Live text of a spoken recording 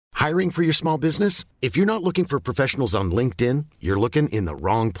Hiring for your small business? If you're not looking for professionals on LinkedIn, you're looking in the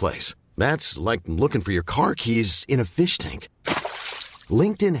wrong place. That's like looking for your car keys in a fish tank.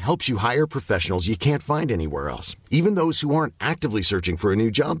 LinkedIn helps you hire professionals you can't find anywhere else, even those who aren't actively searching for a new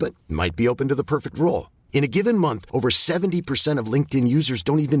job but might be open to the perfect role. In a given month, over 70% of LinkedIn users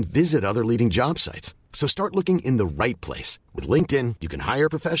don't even visit other leading job sites. So start looking in the right place. With LinkedIn, you can hire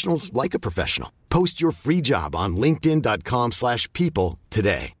professionals like a professional. Post your free job on linkedin.com/people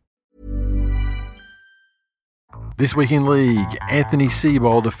today. This week in League, Anthony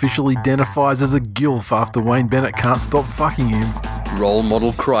Seibold officially identifies as a gilf after Wayne Bennett can't stop fucking him. Role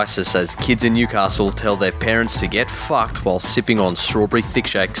model crisis as kids in Newcastle tell their parents to get fucked while sipping on strawberry thick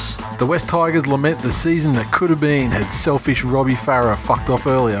shakes. The West Tigers lament the season that could have been had selfish Robbie Farah fucked off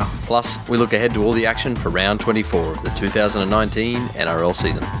earlier. Plus, we look ahead to all the action for round 24 of the 2019 NRL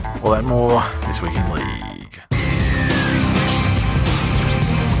season. All that more this week in League.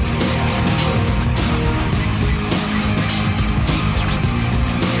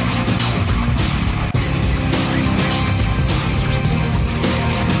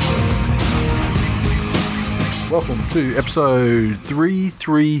 Welcome to episode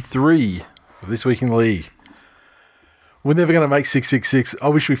 333 of This Week in League. We're never going to make 666. I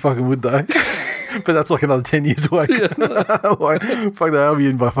wish we fucking would though. But that's like another 10 years away. Like, fuck that, I'll be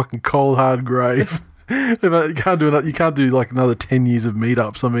in my fucking cold hard grave. You can't do like another 10 years of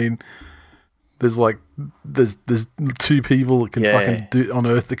meetups. I mean, there's two people that can fucking do on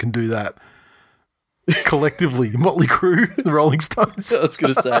Earth that can do that. Collectively, Motley Crue, the Rolling Stones. I was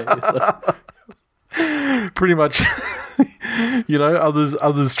going to say. Pretty much,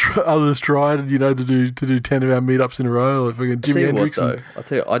 others tried, to do 10 of our meetups in a row. Like fucking Jimi Hendrix. I'll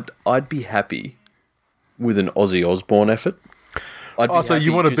tell you, I'd be happy with an Ozzy Osbourne effort. So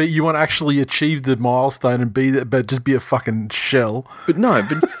you want to actually achieve the milestone and be that, but just be a fucking shell. But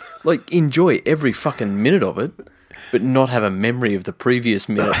like enjoy every fucking minute of it, but not have a memory of the previous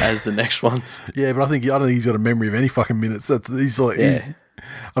minute as the next ones. Yeah, but I don't think he's got a memory of any fucking minutes. He's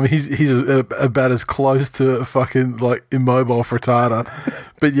about as close to a fucking like immobile frittata,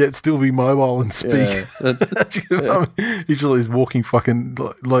 but yet still be mobile and speak. Yeah. He's just like this walking fucking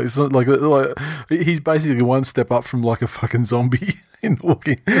like he's basically one step up from like a fucking zombie in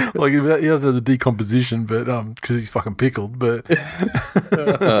walking. Like he has the decomposition, but because he's fucking pickled. But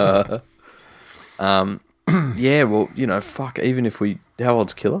yeah, well, fuck. Even if how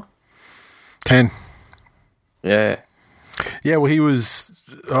old's Killer? 10. Yeah. Yeah, well, he was,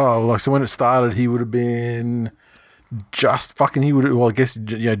 so when it started, he would have been he just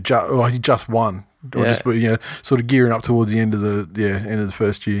won. Or just, sort of gearing up towards the end of the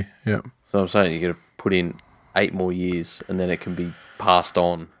first year, yeah. So I'm saying you got to put in 8 more years and then it can be passed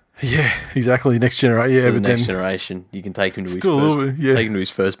on. Yeah, exactly, next generation, yeah. But next generation, you can take him to his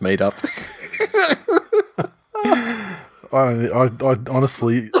first meetup. I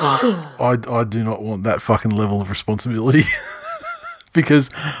honestly, I do not want that fucking level of responsibility because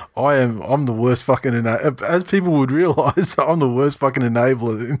I'm the worst fucking enabler. As people would realise, I'm the worst fucking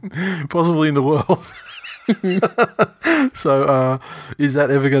enabler possibly in the world. So, is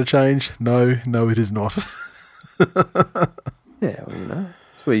that ever going to change? No, it is not. Yeah, well,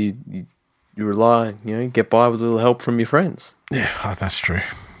 it's where you rely, get by with a little help from your friends. Yeah, that's true.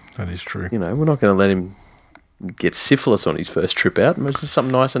 That is true. We're not going to let him get syphilis on his first trip out. Imagine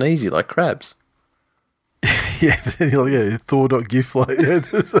something nice and easy like crabs. Yeah, but then you're like, Thor.gif, like,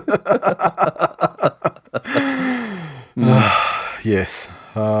 yes.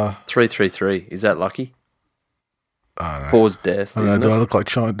 333, is that lucky? I don't know. 4's death. I don't know, do I look like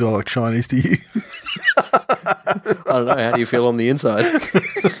Chinese to you? I don't know, how do you feel on the inside?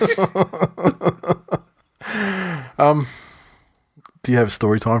 Do you have a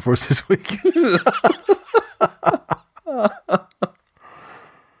story time for us this week?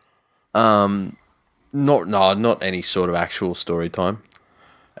 Not any sort of actual story time.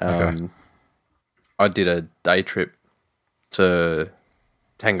 Okay. I did a day trip to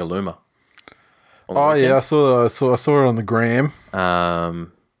Tangalooma. Oh yeah, I saw it on the gram.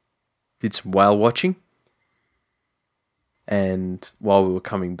 Did some whale watching, and while we were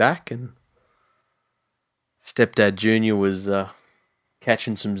coming back, and Stepdad Junior was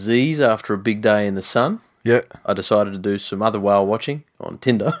catching some Z's after a big day in the sun. Yeah, I decided to do some other whale watching on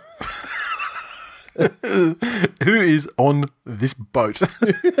Tinder. Who is on this boat?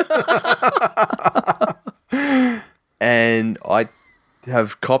 And I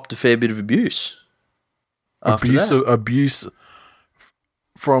have copped a fair bit of abuse. Abuse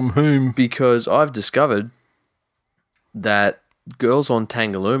from whom? Because I've discovered that girls on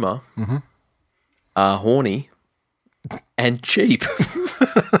Tangalooma are horny and cheap.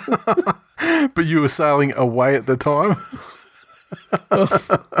 But you were sailing away at the time.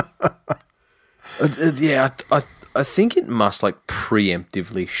 Yeah, I think it must like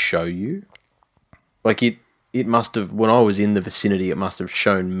preemptively show you. Like it must have, when I was in the vicinity, it must have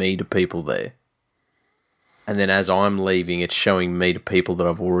shown me to people there. And then as I'm leaving, it's showing me to people that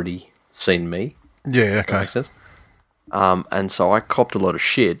I've already seen me. Yeah, That okay. makes sense. And so I copped a lot of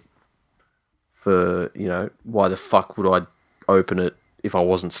shit for, why the fuck would I open it if I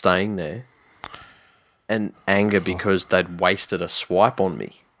wasn't staying there? And anger because they'd wasted a swipe on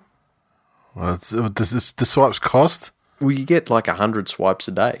me. Well, does the swipes cost? Well, you get like 100 swipes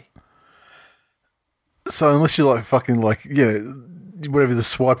a day. So unless you're like fucking like, whatever the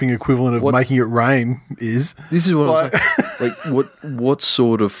swiping equivalent of making it rain is. This is what I'm saying. Like, what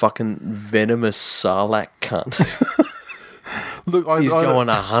sort of fucking venomous sarlacc cunt Look, is going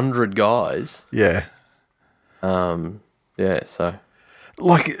 100 guys? Yeah. Yeah, so.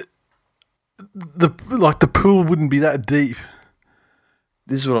 Like the pool wouldn't be that deep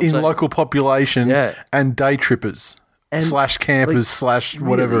This is what I'm in saying. local population Yeah. and day trippers And, / campers /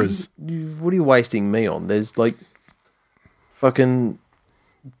 whatever really, is. What are you wasting me on? There's like fucking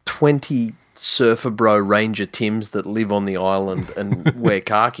 20 surfer bro Ranger Tims that live on the island and wear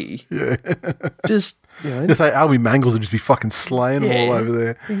khaki. Yeah. Just, Just say Albie Mangles would just be fucking slaying them all over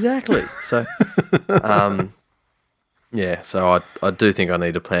there. Exactly. So, so I do think I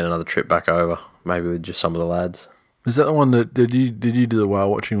need to plan another trip back over, maybe with just some of the lads. Is that the one that did you do the whale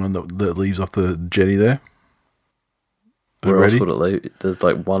watching one that leaves off the jetty there? Where else would it leave? There's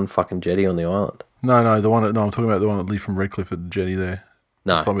like one fucking jetty on the island. No, I'm talking about the one that leaves from Redcliffe at the jetty there.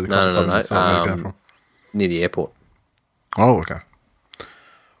 No, That's where the no. that's where we're going from. Near the airport. Oh, okay.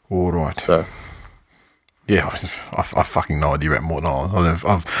 All right. So, yeah, I fucking no idea about Morton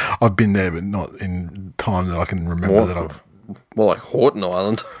Island. I've been there, but not in time that I can remember that I've. more like Horton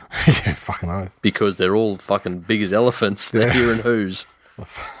Island, Yeah, fucking know. because they're all fucking big as elephants. They're here in Who's.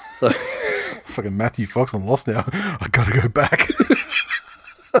 So, Fucking Matthew Fox, I'm lost now. I gotta go back.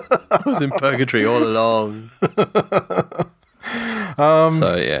 I was in purgatory all along.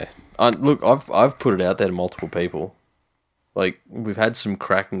 So yeah, look, I've put it out there to multiple people. Like, we've had some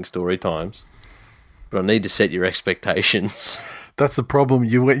cracking story times, but I need to set your expectations. That's the problem.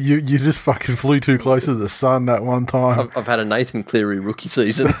 You just fucking flew too close to the sun that one time. I've had a Nathan Cleary rookie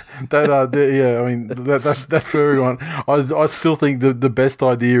season. That furry one. I still think the best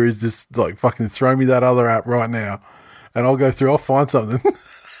idea is just like fucking throw me that other app right now, and I'll go through. I'll find something.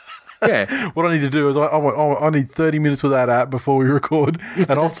 Yeah. What I need to do is I need 30 minutes with that app before we record,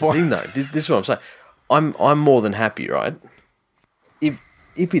 and I'll That's the thing, find. though. This is what I'm saying. I'm more than happy, right?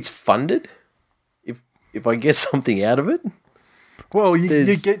 If it's funded, if I get something out of it. Well,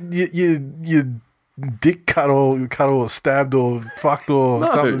 you get your dick cut or stabbed or fucked or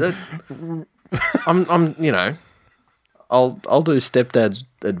something. I'll do Stepdad's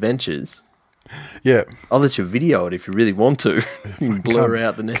Adventures. Yeah. I'll let you video it if you really want to. You can blur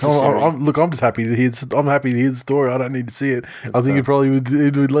out the necessary. I'm just happy to hear. I'm happy to hear the story. I don't need to see it. I think it probably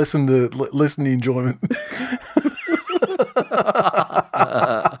would lessen the enjoyment.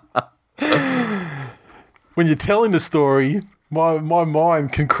 When you're telling the story, my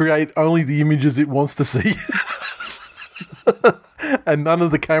mind can create only the images it wants to see, and none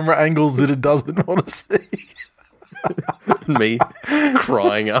of the camera angles that it doesn't want to see. Me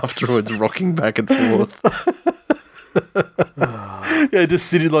crying afterwards, rocking back and forth. Yeah, just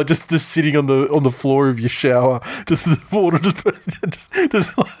sitting on the floor of your shower, just the water, just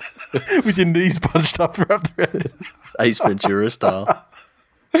with your knees bunched up wrapped around it. Ace Ventura style.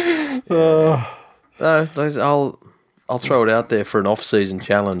 No, I'll throw it out there for an off-season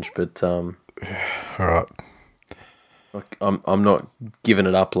challenge, but All right. I'm not giving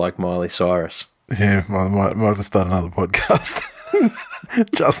it up like Miley Cyrus. Yeah, might have to start another podcast.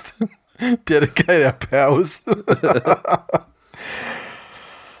 Just dedicate our powers.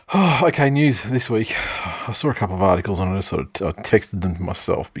 Okay, news this week. I saw a couple of articles and I just sort of texted them to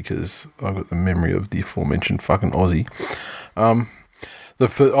myself because I've got the memory of the aforementioned fucking Aussie.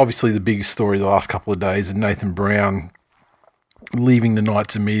 Obviously, the biggest story the last couple of days is Nathan Brown leaving the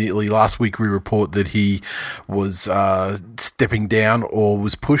Knights immediately. Last week we report that he was stepping down or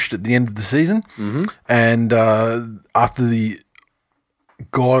was pushed at the end of the season. Mm-hmm. And after the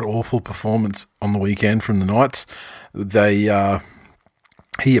god-awful performance on the weekend from the Knights,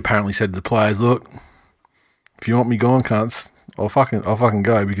 he apparently said to the players, look, if you want me gone, cunts, I'll fucking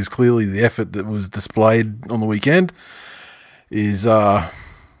go, because clearly the effort that was displayed on the weekend is...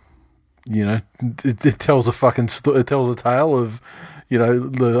 it tells a tale of, you know,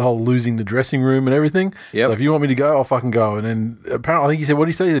 the whole losing the dressing room and everything. Yep. So if you want me to go, I'll fucking go. And then apparently, I think he said, what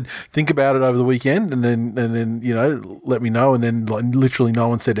did he say? He said, think about it over the weekend and then you know, let me know. And then like, literally no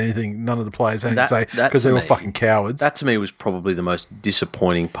one said anything. None of the players had anything to say because they were fucking cowards. That to me was probably the most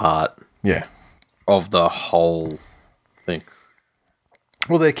disappointing part of the whole thing.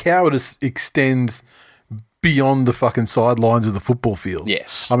 Well, their cowardice extends beyond the fucking sidelines of the football field.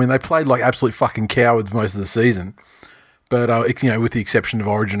 Yes. I mean, they played like absolute fucking cowards most of the season. But, you know, with the exception of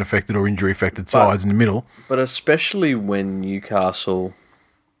origin-affected or injury-affected sides in the middle. But especially when Newcastle,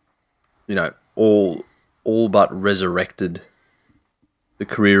 you know, all but resurrected the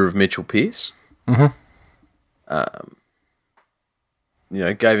career of Mitchell Pearce. Mm-hmm. You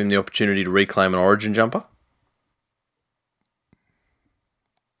know, gave him the opportunity to reclaim an origin jumper.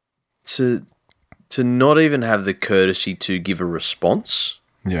 To not even have the courtesy to give a response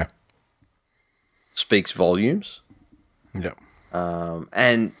speaks volumes. Yeah.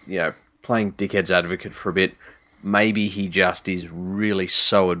 And, you know, playing dickhead's advocate for a bit, maybe he just is really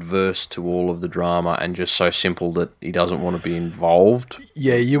so adverse to all of the drama and just so simple that he doesn't want to be involved.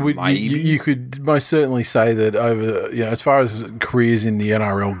 Yeah, you would. You could most certainly say that over, you know, as far as careers in the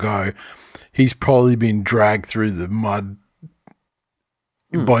NRL go, he's probably been dragged through the mud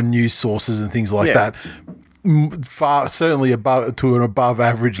by news sources and things like that. Far certainly above to an above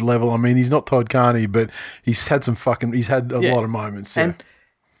average level. I mean, he's not Todd Carney, but he's had some fucking. He's had a lot of moments, and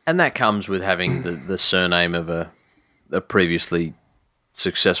that comes with having the surname of a previously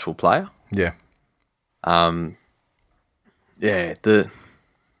successful player. Yeah, the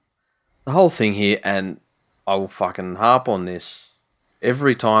whole thing here, and I will fucking harp on this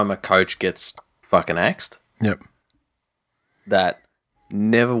every time a coach gets fucking axed. Yep, that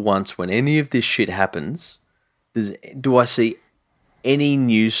never once when any of this shit happens. Do I see any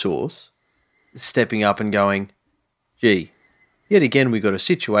news source stepping up and going, gee, yet again we got a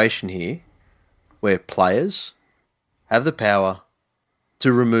situation here where players have the power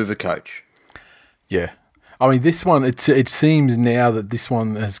to remove a coach? Yeah. I mean, this one, it seems now that this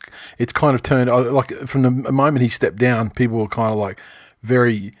one it's kind of turned, like from the moment he stepped down, people were kind of like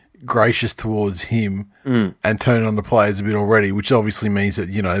very gracious towards him and turning on the players a bit already, which obviously means that,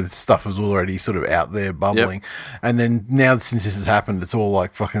 you know, the stuff was already sort of out there bubbling. Yep. And then now since this has happened, it's all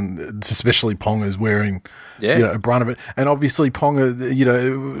like fucking, especially Ponga's wearing, you know, a brunt of it. And obviously Ponga, you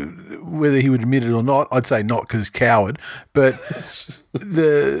know, whether he would admit it or not, I'd say not because coward, but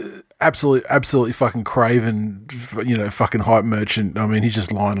the absolutely fucking craven, you know, fucking hype merchant. I mean, he's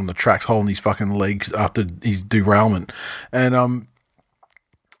just lying on the tracks holding his fucking legs after his derailment. And,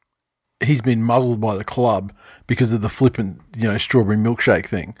 he's been muzzled by the club because of the flippant, you know, strawberry milkshake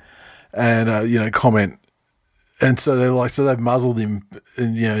thing, and you know, comment, and so they've muzzled him,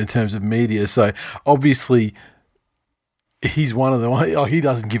 you know, in terms of media. So obviously, he's one of them. Oh, he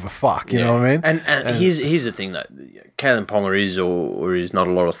doesn't give a fuck. You know what I mean? And here's the thing though, Kalyn Ponga is or is not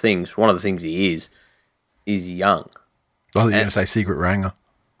a lot of things. One of the things he is young. I thought you were going to say Secret Ranger.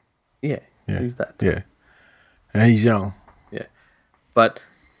 Yeah, who's that? Yeah, and he's young. Yeah, but.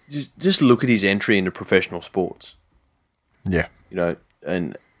 Just look at his entry into professional sports. Yeah. You know,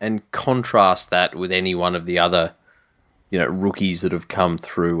 and contrast that with any one of the other, you know, rookies that have come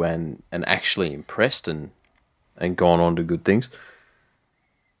through and actually impressed and gone on to good things.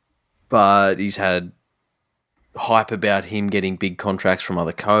 But he's had hype about him getting big contracts from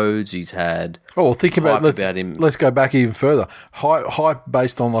other codes. He's had think about him. Let's go back even further. Hype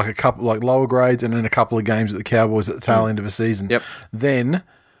based on like a couple like lower grades and then a couple of games at the Cowboys at the tail end of a season. Yep. Then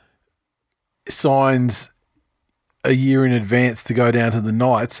signs a year in advance to go down to the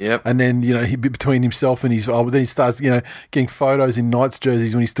Knights, and then, you know, between himself and his, then he starts, you know, getting photos in Knights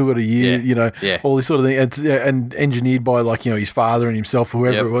jerseys when he's still got a year, you know, all this sort of thing, and engineered by, like, you know, his father and himself or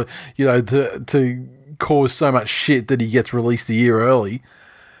whoever it was, you know, to cause so much shit that he gets released a year early,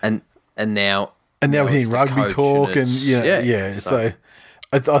 and now we're hearing rugby talk and so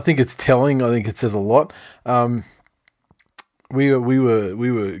I think it's telling. I think it says a lot. We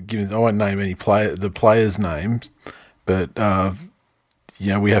were given, I won't name any the players' names, but you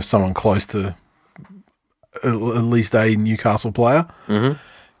know, we have someone close to at least a Newcastle player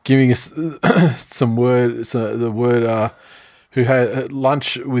giving us some word. So the word who had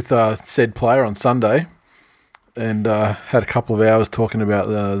lunch with said player on Sunday, and had a couple of hours talking about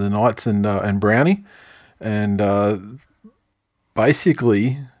the Knights and Brownie, and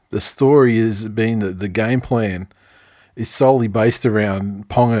basically the story has been that the game plan is solely based around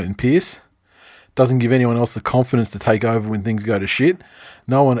Ponga and Pearce. Doesn't give anyone else the confidence to take over when things go to shit.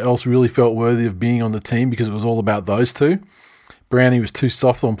 No one else really felt worthy of being on the team because it was all about those two. Brownie was too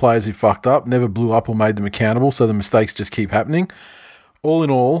soft on players who fucked up, never blew up or made them accountable, so the mistakes just keep happening. all in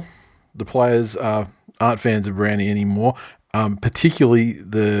all, the players aren't fans of Brownie anymore, particularly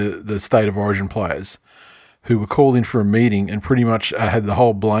the State of Origin players who were called in for a meeting and pretty much had the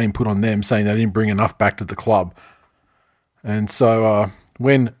whole blame put on them, saying they didn't bring enough back to the club. And so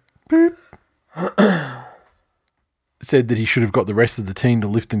when Boop said that he should have got the rest of the team to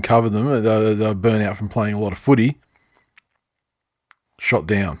lift and cover them, they were burnt out from playing a lot of footy, shot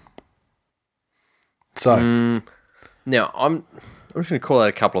down. So now I'm just going to call out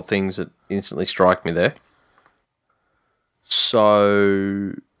a couple of things that instantly strike me there.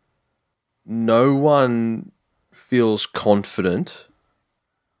 So no one feels confident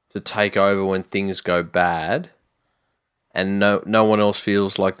to take over when things go bad, and no one else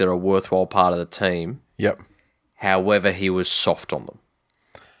feels like they're a worthwhile part of the team. Yep. However, he was soft on them.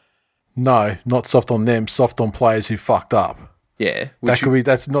 No, not soft on them, soft on players who fucked up. Yeah,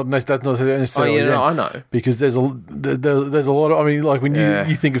 that's not necessarily. Oh yeah, no, I know, because there's a lot of. I mean, like when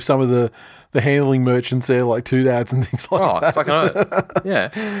you think of some of the handling merchants there, like Two Dads and things like that. Oh, fucking oath.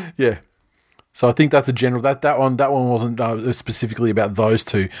 Yeah, yeah. So I think that's a general. That one wasn't specifically about those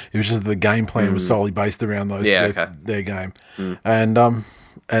two. It was just the game plan was solely based around those. Their game, and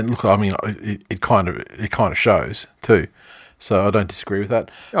look, I mean, it kind of shows too. So I don't disagree with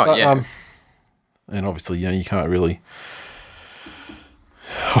that. Oh but, yeah. And obviously, you can't really.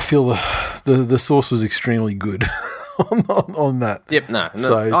 I feel the source was extremely good on that. Yep. No.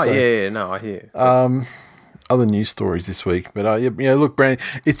 I hear. Other news stories this week, but look, Brandon,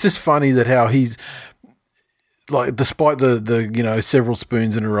 it's just funny that how he's like, despite the several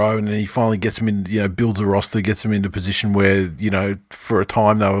spoons in a row, and then he finally gets them in, builds a roster, gets them into a position where for a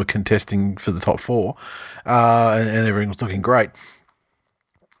time they were contesting for the top four, and everything was looking great.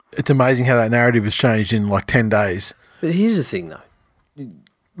 It's amazing how that narrative has changed in like 10 days. But here's the thing, though.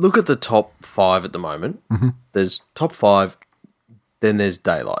 Look at the top five at the moment. Mm-hmm. There's top five, then there's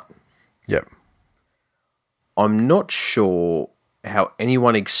Daylight. Yep. I'm not sure how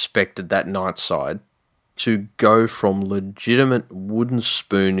anyone expected that night side to go from legitimate wooden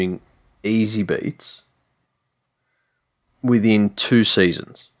spooning easy beats within 2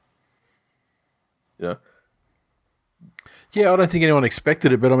 seasons. Yeah, I don't think anyone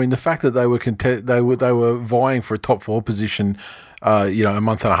expected it, but I mean the fact that they were vying for a top four position, a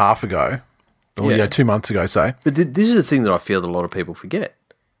month and a half ago, or 2 months ago, say. But this is the thing that I feel that a lot of people forget.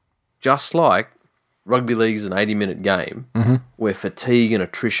 Just like rugby league is an 80-minute game where fatigue and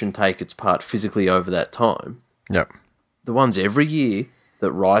attrition take its part physically over that time. Yep. The ones every year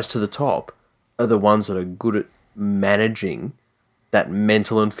that rise to the top are the ones that are good at managing that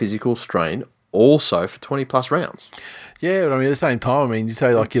mental and physical strain also for 20-plus rounds. Yeah, but I mean, at the same time, I mean, you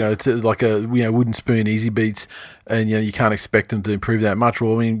say it's like a wooden spoon easy beats, and you can't expect them to improve that much.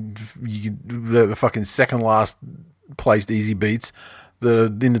 Well, I mean, the fucking second last placed easy beats that are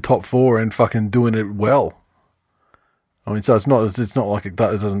in the top four and fucking doing it well. I mean, so it's not like it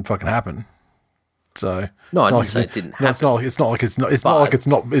doesn't fucking happen. So no, I didn't say it didn't happen. It's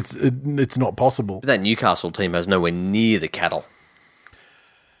not possible. But that Newcastle team has nowhere near the cattle.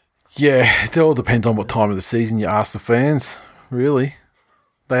 Yeah, it all depends on what time of the season you ask the fans, really.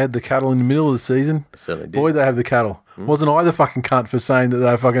 They had the cattle in the middle of the season. Certainly did. Boy, they have the cattle. Wasn't I the fucking cunt for saying that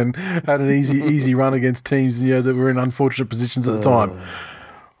they fucking had an easy run against teams that were in unfortunate positions at the time?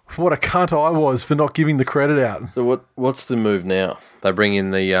 What a cunt I was for not giving the credit out. So what's the move now? They bring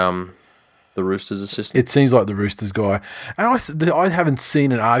in the Roosters assistant? It seems like the Roosters guy. And I haven't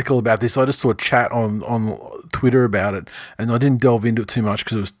seen an article about this. I just saw a chat on Twitter about it, and I didn't delve into it too much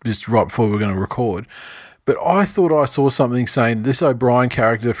because it was just right before we were going to record. But I thought I saw something saying this O'Brien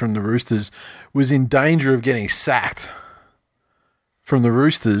character from the Roosters was in danger of getting sacked from the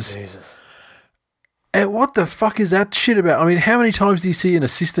Roosters. Jesus. And what the fuck is that shit about? I mean, how many times do you see an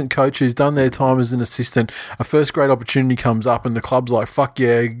assistant coach who's done their time as an assistant, a first grade opportunity comes up and the club's like, fuck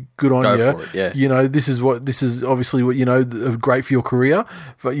yeah, good on you. Go for it, yeah. This is obviously what, great for your career.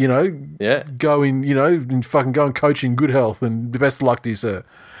 But, go in, and fucking go and coach in good health and the best of luck to you, sir.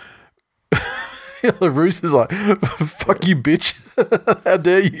 The Roosters like, fuck you, bitch. How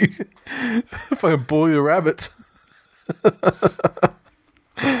dare you? Fucking boil your rabbits.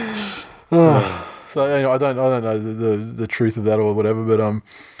 So I don't know the truth of that or whatever, but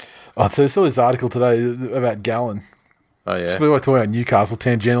I saw this article today about Gallen. Oh yeah, so we were talking about Newcastle,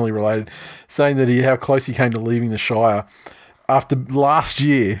 tangentially related, saying that how close he came to leaving the Shire after last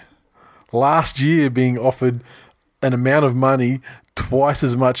year being offered an amount of money twice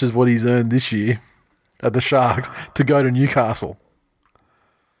as much as what he's earned this year at the Sharks to go to Newcastle.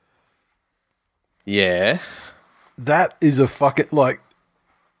 Yeah, that is a fucking like.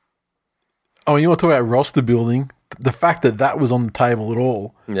 I mean, you want to talk about roster building? the fact that was on the table at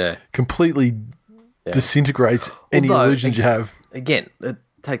all completely disintegrates any illusions you have. Again,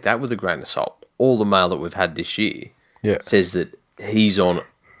 take that with a grain of salt. All the mail that we've had this year says that he's on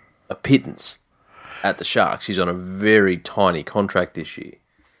a pittance at the Sharks. He's on a very tiny contract this year.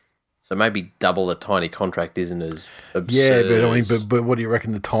 So maybe double a tiny contract isn't as absurd. Yeah, but I mean, but what do you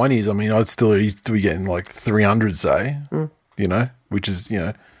reckon the tiny is? I mean, he'd still be getting like 300, say, you know, which is, you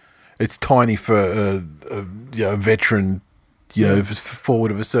know, it's tiny for a veteran, you know,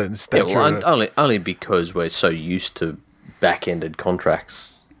 forward of a certain stature. Yeah, well, only because we're so used to back-ended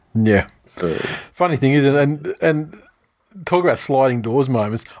contracts. Yeah. Funny thing is, and talk about sliding doors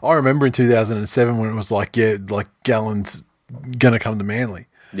moments. I remember in 2007 when it was like, Gallen's going to come to Manly.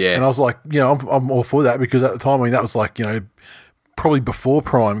 Yeah. And I was like, you know, I'm all for that because at the time, I mean, that was like, you know, probably before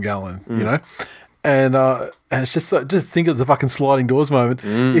prime Gallen, you know? And it's just think of the fucking sliding doors moment.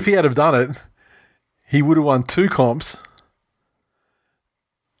 If he had have done it, he would have won 2 comps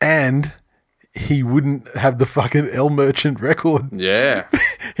and he wouldn't have the fucking L Merchant record. Yeah.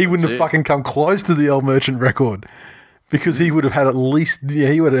 He wouldn't have fucking come close to the L Merchant record because he would have had at least,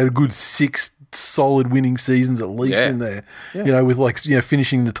 he would have had a good 6 solid winning seasons at least in there, you know, with like, you know,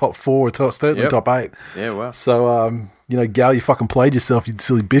 finishing in the top 4 or certainly top 8. Yeah, wow. So, you know, Gal, you fucking played yourself, you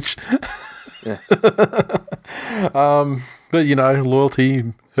silly bitch. Yeah. But, you know, loyalty,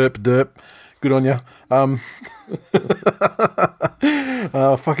 herp derp, good on you.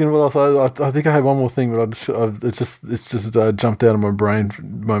 Fucking what else? I think I had one more thing, but it's just jumped out of my brain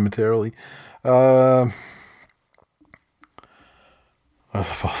momentarily.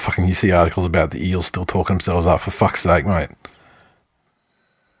 Fucking, you see articles about the Eels still talking themselves up, for fuck's sake, mate.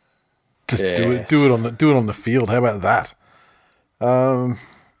 Just do it on the field. How about that?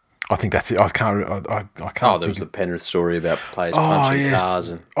 I think that's it. I can't. Oh, there was the Penrith story about players punching cars.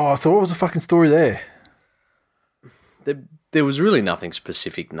 And so what was the fucking story there? There was really nothing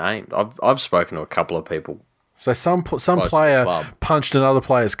specific named. I've spoken to a couple of people. So some player punched another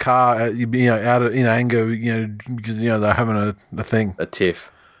player's car, you know, out of, in anger, you know, because, you know, they're having a thing, a tiff.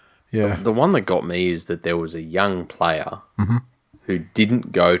 Yeah. The one that got me is that there was a young player who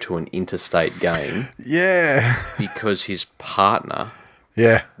didn't go to an interstate game. Yeah. Because his partner.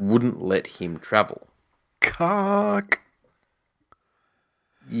 Yeah. Wouldn't let him travel. Cock.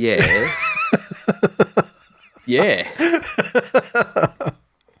 Yeah. Yeah.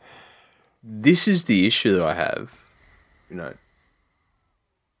 This is the issue that I have. You know,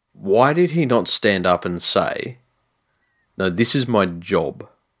 why did he not stand up and say, no, this is my job?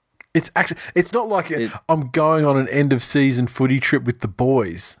 It's not like I'm going on an end of season footy trip with the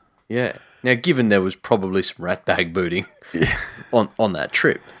boys. Yeah. Now, given there was probably some ratbag booting on that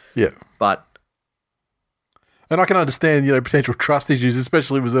trip. Yeah. And I can understand, you know, potential trust issues,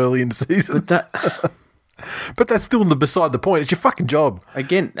 especially if it was early in the season. But that's still beside the point. It's your fucking job.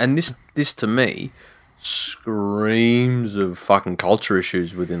 Again, and this to me screams of fucking culture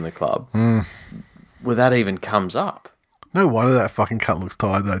issues within the club. Where that even comes up. No wonder that fucking cunt looks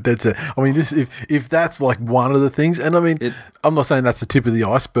tired, though. That's it. I mean, if that's like one of the things, and I mean, I'm not saying that's the tip of the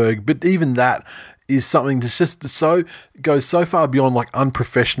iceberg, but even that is something that's just goes so far beyond like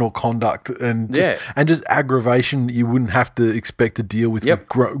unprofessional conduct and just aggravation that you wouldn't have to expect to deal with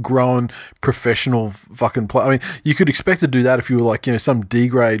grown professional fucking play. I mean, you could expect to do that if you were like, you know, some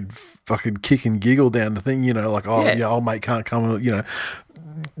D-grade fucking kick and giggle down the thing, you know, like, old mate can't come, you know.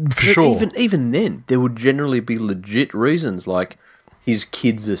 For sure. Even then, there would generally be legit reasons, like his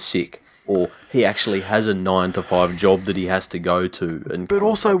kids are sick, or he actually has a 9-to-5 job that he has to go to. But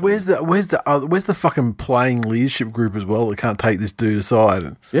also, where's the fucking playing leadership group as well that can't take this dude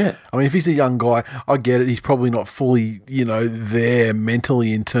aside? Yeah, I mean, if he's a young guy, I get it. He's probably not fully, you know, there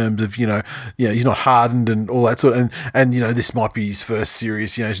mentally in terms of, you know, he's not hardened and all that sort of, and you know, this might be his first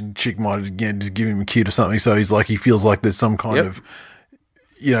serious, you know, chick might, you know, just give him a kid or something. So he feels like there's some kind of,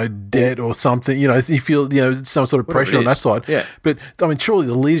 you know, debt or something, you know, he feels, you know, some sort of pressure on that side. Yeah. But, I mean, surely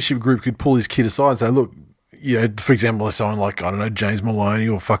the leadership group could pull his kid aside and say, look, you know, for example, someone like, I don't know, James Maloney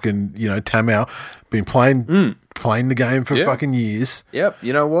or fucking, you know, Tamau, been playing the game for fucking years. Yep.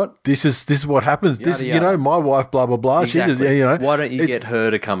 You know what? This is what happens. You know, my wife, blah, blah, blah. Exactly. She did, you know. Why don't you get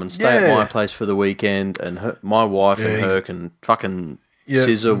her to come and stay at my place for the weekend, and my wife and her can fucking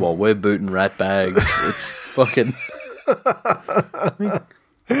scissor while we're booting rat bags. It's fucking...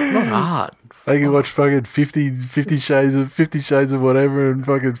 Not hard. They can watch fucking 50 shades of whatever and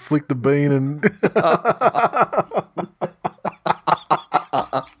fucking flick the bean and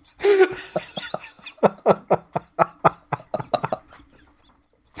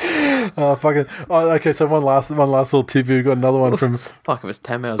okay, so one last little tip. We've got another one from fuck, if it's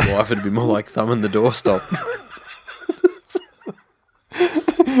Tamau's wife, it'd be more like thumbing the doorstop.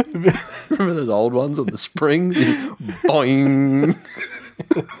 Remember those old ones on the spring? Boing.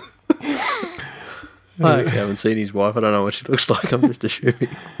 I actually haven't seen his wife. I don't know what she looks like. I'm just assuming.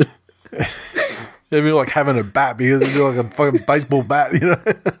 It'd be like having a bat because it'd be like a fucking baseball bat,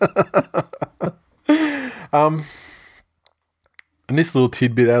 And this little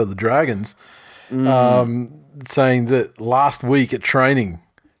tidbit out of the Dragons, saying that last week at training,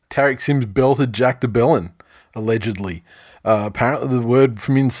 Tariq Sims belted Jack DeBellin, allegedly. Apparently, the word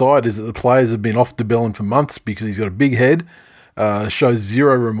from inside is that the players have been off DeBellin for months because he's got a big head, shows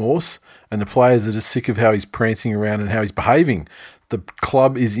zero remorse, and the players are just sick of how he's prancing around and how he's behaving. The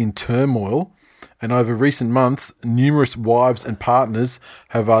club is in turmoil. And over recent months, numerous wives and partners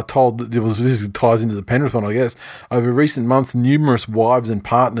have told that this ties into the Penrith one, I guess. Over recent months, numerous wives and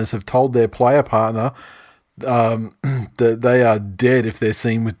partners have told their player partner that they are dead if they're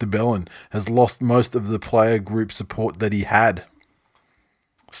seen with DeBellin. Has lost most of the player group support that he had.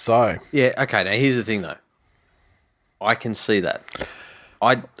 So yeah, okay. Now here's the thing, though. I can see that.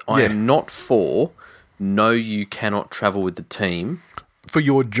 I am not for. No, you cannot travel with the team. For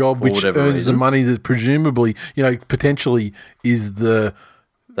your job, which earns the money that presumably, potentially is the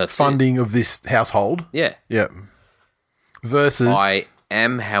funding of this household. Yeah. Yeah. Versus... I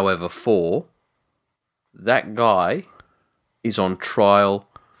am, however, for that guy is on trial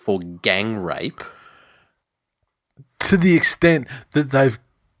for gang rape. To the extent that they've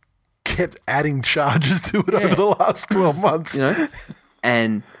kept adding charges to it over the last 12 months.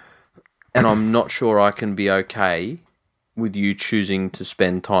 And I'm not sure I can be okay with you choosing to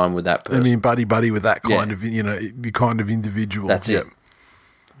spend time with that person. I mean, buddy with that kind of, kind of individual. That's it.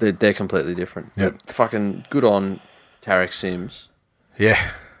 They're completely different. Yep. But fucking good on Tariq Sims.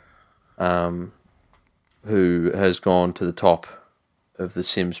 Yeah. Who has gone to the top of the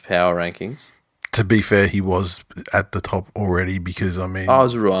Sims power rankings. To be fair, he was at the top already because, I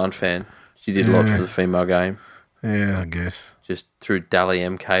was a Ruan fan. She did a lot for the female game. Yeah, I guess. Just through Dally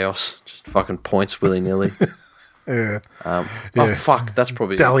M chaos. Just fucking points willy-nilly. Yeah. Oh, fuck. That's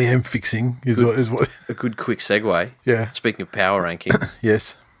probably... Dally M fixing is what... A good quick segue. Yeah. Speaking of power rankings.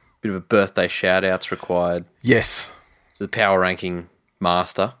 Yes. Bit of a birthday shout-out's required. Yes. To the power ranking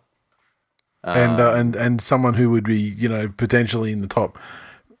master. And someone who would be, potentially in the top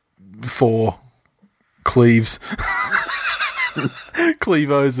 4 Cleves.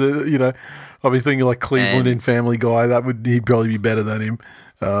 Clevo's, I'll be thinking like Cleveland in Family Guy. He'd probably be better than him.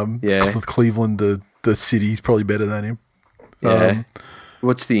 Cleveland, the city's probably better than him. Yeah.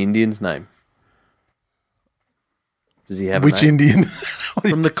 What's the Indian's name? Does he have which a name? Indian?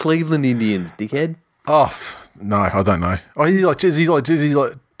 From the Cleveland Indians, dickhead. Oh, no, I don't know. Oh, is he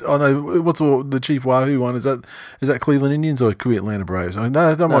like? Oh no, what's the Chief Wahoo one? Is that Cleveland Indians or it could be Atlanta Braves? I mean,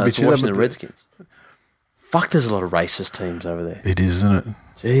 that might be Washington Redskins. Fuck, there's a lot of racist teams over there. It is, isn't it?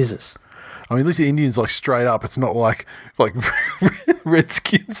 Jesus. I mean, at least the Indians like straight up. It's not like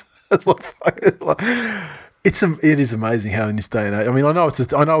Redskins. It's it is amazing how in this day and age. I mean, I know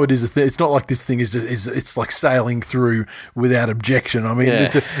it is a thing. It's not like this thing is just it's like sailing through without objection. I mean,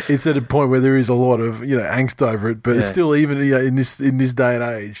 it's at a point where there is a lot of angst over it, but it's still even in this day and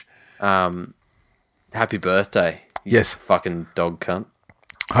age. Happy birthday! Yes, fucking dog cunt.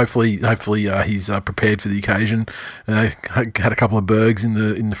 Hopefully, he's prepared for the occasion. Had a couple of bergs in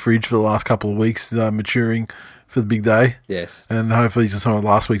the fridge for the last couple of weeks, maturing for the big day. Yes, and hopefully some of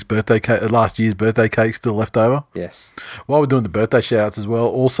last year's birthday cake still left over. Yes. While we're doing the birthday shout-outs as well,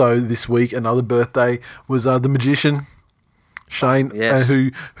 also this week another birthday was the magician Shane, yes.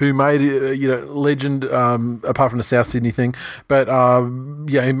 Who made legend apart from the South Sydney thing, but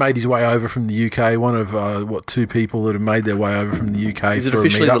he made his way over from the UK. One of 2 people that have made their way over from the UK. Is it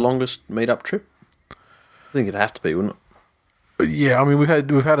officially the longest meetup trip? I think it'd have to be, wouldn't it? Yeah, I mean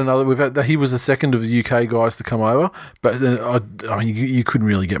he was the second of the UK guys to come over, but you couldn't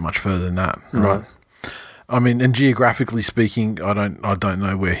really get much further than that, right? I mean, and geographically speaking, I don't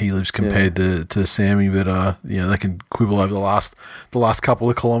know where he lives compared to Sammy, but they can quibble over the last couple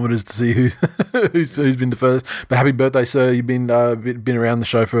of kilometres to see who's been the first. But happy birthday, sir! You've been around the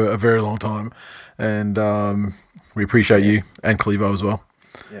show for a very long time, and we appreciate you and Clevo as well.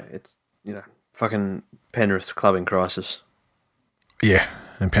 Yeah, it's fucking Penrith club in crisis. Yeah,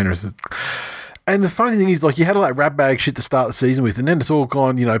 and Penrith. And the funny thing is, you had all that rat bag shit to start the season with, and then it's all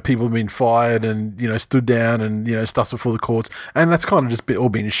gone, people have been fired and, stood down and, stuff's before the courts. And that's kind of just all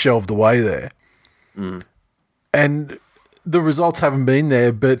been shelved away there. Mm. And the results haven't been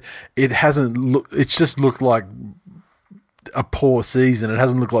there, but it hasn't it's just looked like a poor season. It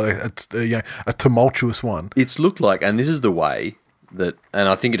hasn't looked like a tumultuous one. It's looked like, and this is the way that, and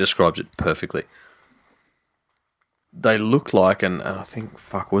I think it describes it perfectly. they look like, and I think,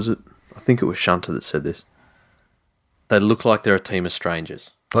 was it? I think it was Shunter that said this. They look like they're a team of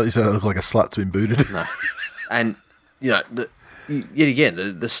strangers. Like you said, they look like a slut's been booted. No. And, yet again,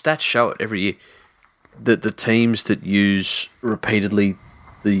 the stats show it every year. That the teams that use repeatedly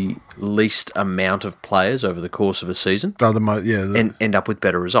the least amount of players over the course of a season and end up with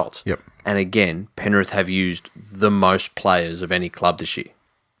better results. Yep. And again, Penrith have used the most players of any club this year.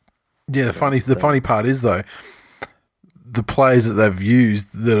 Yeah, the funny part is, though, the players that they've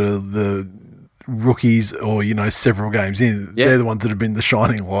used that are the rookies or, several games in, they're the ones that have been the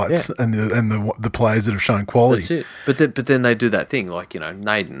shining lights and the players that have shown quality. That's it. But then they do that thing, like,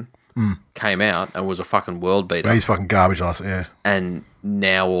 Naden came out and was a fucking world beater. Well, he's fucking garbage last year. And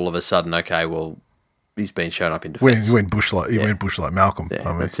now all of a sudden, okay, well, he's been shown up in defence. He went bush like Malcolm. Yeah,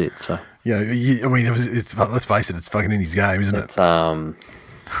 I mean, that's it. So let's face it, it's fucking in his game, isn't it?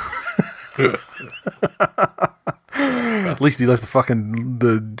 At least he left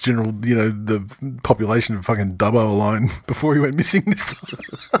the general, the population of fucking Dubbo alone before he went missing this time.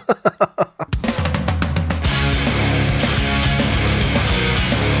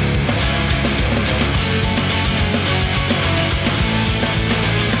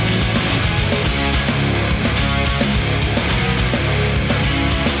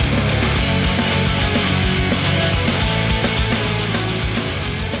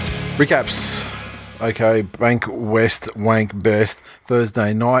 Recaps. Okay, Bank West, Wank Best.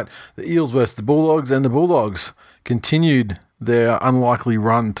 Thursday night, the Eels versus the Bulldogs, and the Bulldogs continued their unlikely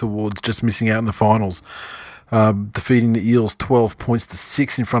run towards just missing out in the finals, defeating the Eels 12 points to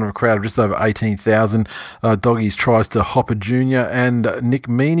 6 in front of a crowd of just over 18,000. Doggies tries to Hopper Jr. and Nick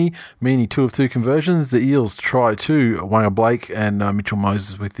Meaney. Meaney 2 of 2 conversions. The Eels try 2, Wanga Blake and Mitchell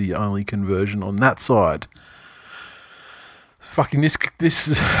Moses with the only conversion on that side. Fucking this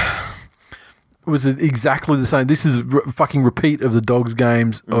was exactly the same. This is a fucking repeat of the Dogs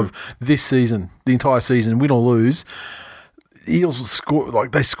games of this season, the entire season, win or lose. Eels scored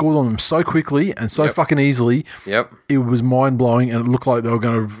on them so quickly and so fucking easily. Yep. It was mind blowing, and it looked like they were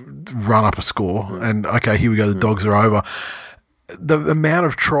going to run up a score. And okay, here we go. The Dogs are over. The amount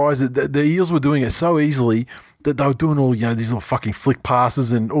of tries that the Eels were doing it so easily that they were doing all, these little fucking flick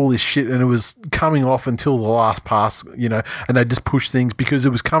passes and all this shit, and it was coming off until the last pass, and they just pushed things because it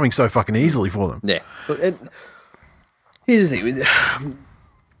was coming so fucking easily for them. Yeah. And here's the thing.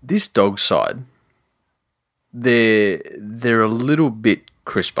 This Dog side, they're a little bit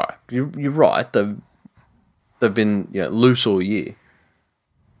crisper. You're right. They've been loose all year.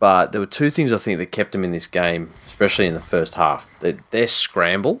 But there were two things I think that kept them in this game, especially in the first half. Their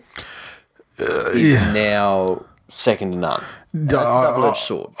scramble is now second to none. That's a double-edged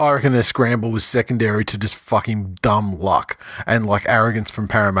sword. I reckon their scramble was secondary to just fucking dumb luck and arrogance from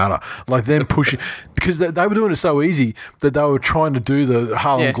Parramatta. Like them pushing because they were doing it so easy that they were trying to do the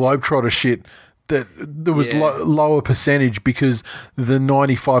Harlem Globetrotter shit. That there was lower percentage because the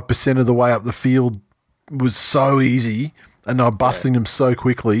 95% of the way up the field was so easy. And they were busting them so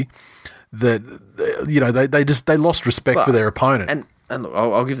quickly that they lost respect for their opponent. And look,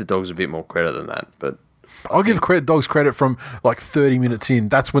 I'll give the Dogs a bit more credit than that, but I'll give Dogs credit from 30 minutes in.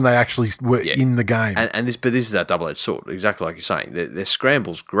 That's when they actually were in the game. And this is that double-edged sword, exactly like you're saying. Their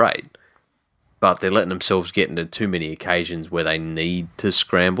scramble's great, but they're letting themselves get into too many occasions where they need to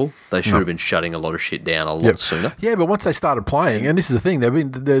scramble. They should have been shutting a lot of shit down a lot sooner. Yeah, but once they started playing, and this is the thing,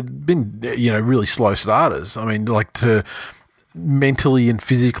 they've been really slow starters. I mean, to mentally and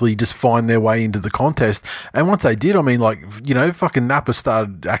physically just find their way into the contest. And once they did, I mean, fucking Napa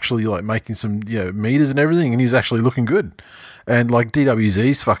started actually making some meters and everything, and he was actually looking good. And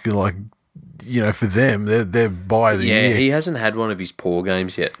DWZ's fucking for them, they're by the year. Yeah, he hasn't had one of his poor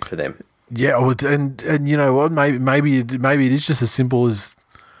games yet for them. Yeah, and you know what? Maybe it is just as simple as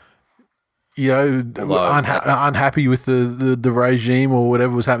unhappy with the regime or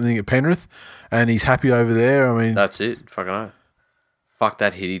whatever was happening at Penrith, and he's happy over there. I mean, that's it. Fucking hell. Fuck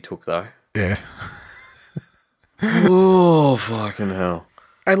that hit he took though. Yeah. Oh fucking hell!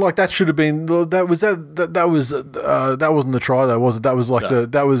 And that should have been that wasn't the try though, was it? That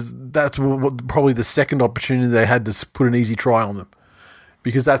was that's probably the second opportunity they had to put an easy try on them.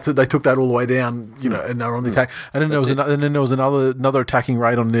 Because they took that all the way down, and they were on the attack. And then there was another attacking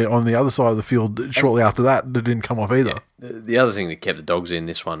raid on the other side of the field shortly after that didn't come off either. Yeah. The other thing that kept the Dogs in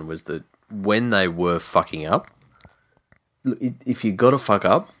this one was that when they were fucking up, if you got to fuck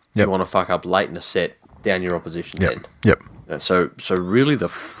up, you want to fuck up late in a set down your opposition's end. Yep. So really the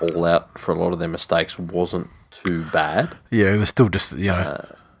fallout for a lot of their mistakes wasn't too bad. Yeah, it was still just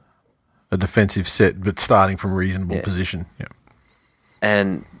a defensive set, but starting from a reasonable position. Yeah.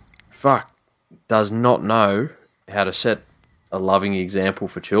 And does not know how to set a loving example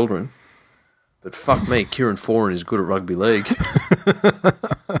for children. But fuck me, Kieran Foran is good at rugby league.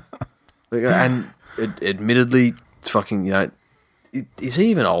 And admittedly, fucking, is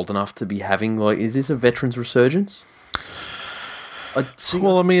he even old enough to be having, is this a veterans resurgence?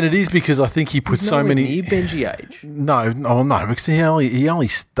 Well, I mean, it is because I think he put so many. Near Benji age. No, because he only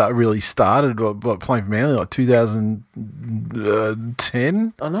really started playing for Manly like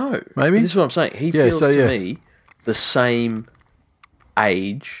 2010. I know, maybe. This is what I'm saying. He feels to me the same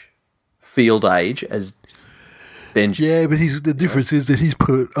field age as Benji. Yeah, but the difference is that he's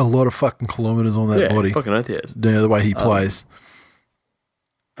put a lot of fucking kilometres on that body. Fucking oath he has. The way he plays.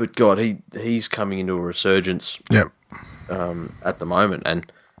 But God, he's coming into a resurgence. Yep. At the moment, and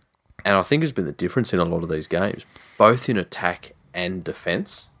I think has been the difference in a lot of these games, both in attack and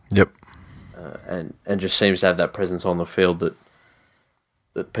defence. Yep. And just seems to have that presence on the field that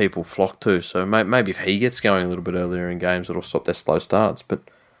people flock to. So maybe if he gets going a little bit earlier in games, it'll stop their slow starts. But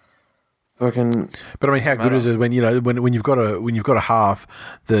fucking. But I mean, how good is it when when you've got a half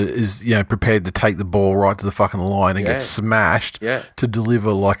that is prepared to take the ball right to the fucking line and get smashed to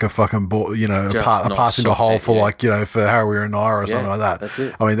deliver like a fucking ball, a pass into a hole for for Harry or Naira or something like that. That's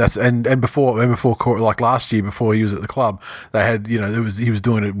it. I mean, that's and before like last year before he was at the club, they had he was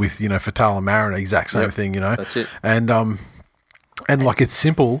doing it with Fatal and Marin, exact same thing. That's it. And like it's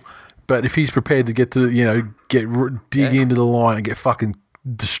simple, but if he's prepared to get to dig into the line and get fucking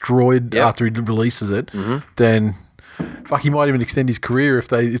destroyed after he releases it, then fuck, he might even extend his career if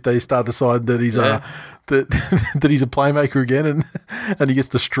they start to decide that he's that he's a playmaker again and he gets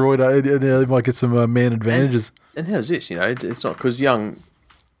destroyed. He might get some man advantages. And how's this? It's not because young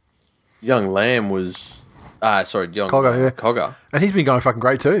Lamb was young Cogger, and he's been going fucking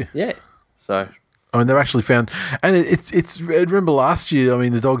great too. Yeah, so. I mean, they've actually found, and it's. Remember last year? I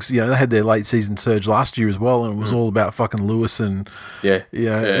mean, the Dogs, they had their late season surge last year as well, and it was all about fucking Lewis and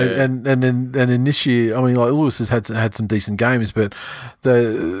and then this year, I mean, like Lewis has had some decent games, but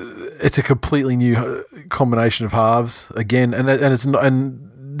it's a completely new combination of halves again, and it's not. And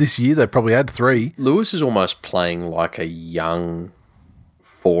this year they probably had three. Lewis is almost playing like a young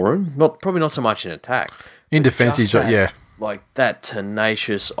Foran, probably not so much in attack, in defence. He's like that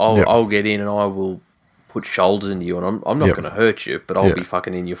tenacious. I'll get in and I will put shoulders into you, and I'm not going to hurt you, but I'll be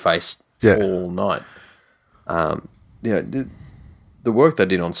fucking in your face all night. The work they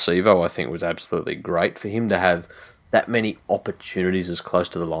did on Sivo, I think, was absolutely great for him to have that many opportunities as close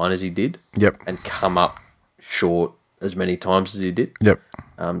to the line as he did. Yep. And come up short as many times as he did. Yep.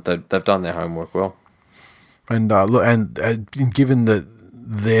 They've done their homework well. And look, and given that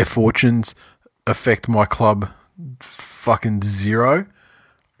their fortunes affect my club fucking zero,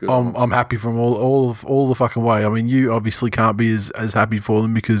 I'm happy from all the fucking way. I mean, you obviously can't be as happy for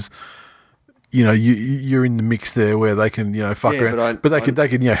them because you're in the mix there where they can fuck around, but they can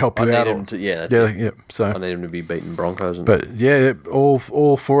help you out. So I need them to be beating Broncos, all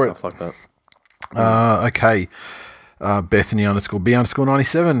for it. Stuff like that. Okay. Bethany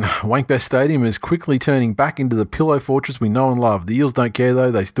 _B_97. Wankbest Stadium is quickly turning back into the pillow fortress we know and love. The Eels don't care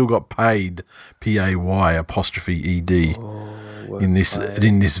though; they still got paid. PAY''ED in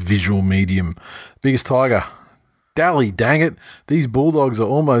this visual medium. Biggest Tiger. Dally, dang it! These Bulldogs are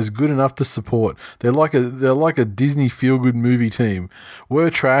almost good enough to support. They're like a Disney feel-good movie team. Were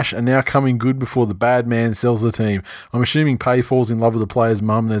trash and now coming good before the bad man sells the team. I'm assuming Pay falls in love with the player's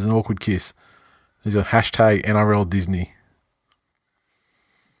mum and there's an awkward kiss. He's got hashtag NRL Disney.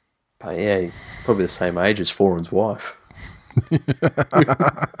 Yeah, probably the same age as Foran's wife.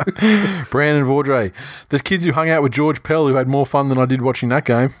 Brandon Vaudrey. There's kids who hung out with George Pell who had more fun than I did watching that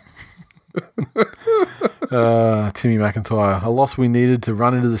game. Timmy McIntyre. A loss we needed to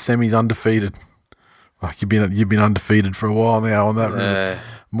run into the semis undefeated. Like you've been undefeated for a while now on that.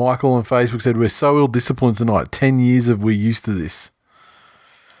 Michael on Facebook said, we're so ill-disciplined tonight. 10 years of we're used to this.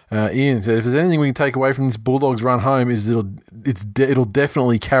 Ian said, if there's anything we can take away from this Bulldogs run home is it'll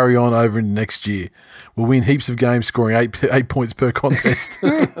definitely carry on over into next year. We'll win heaps of games, scoring 8 points per contest.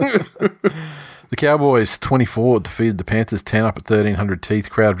 The Cowboys 24 defeated the Panthers 10 up at 1,300 teeth.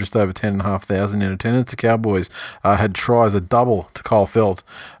 Crowd of just over 10,500 in attendance. The Cowboys had tries, a double to Kyle Felt.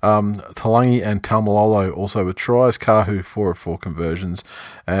 Talangi and Taumalolo also with tries. Kahu 4 of 4 conversions,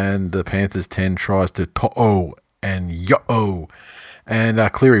 and the Panthers 10 tries to To'o and Yo'o. And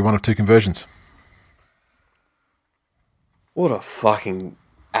Cleary, 1 of 2 conversions. What a fucking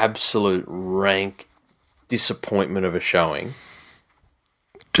absolute rank disappointment of a showing.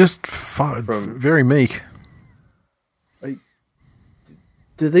 Just very meek.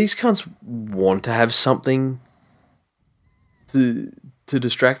 Do these cunts want to have something to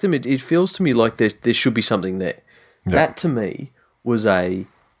distract them? It feels to me like there should be something there. That to me was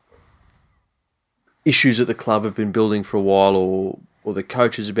issues at the club have been building for a while, or the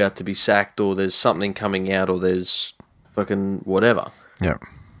coach is about to be sacked, or there's something coming out, or there's fucking whatever. Yep.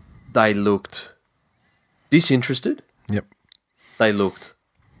 They looked disinterested. Yep. They looked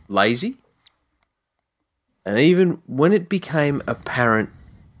lazy. And even when it became apparent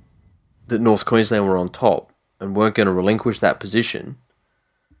that North Queensland were on top and weren't going to relinquish that position,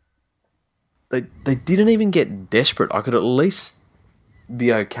 they didn't even get desperate. I could at least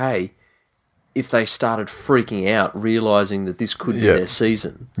be okay if they started freaking out, realising that this could be their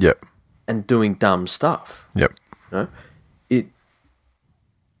season. Yep. And doing dumb stuff. Yep.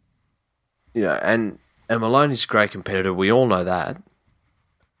 And Maloney's a great competitor. We all know that.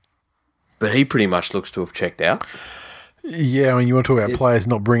 But he pretty much looks to have checked out. Yeah, I mean, you want to talk about players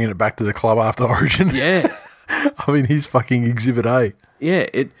not bringing it back to the club after Origin? Yeah. I mean, he's fucking Exhibit A. Yeah,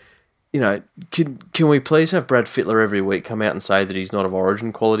 can we please have Brad Fittler every week come out and say that he's not of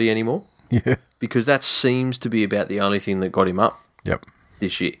Origin quality anymore? Yeah. Because that seems to be about the only thing that got him up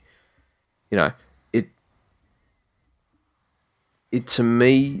this year. It to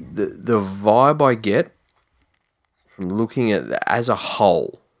me, the vibe I get from looking at it as a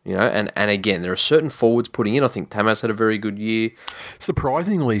whole, and again, there are certain forwards putting in. I think Tamas had a very good year.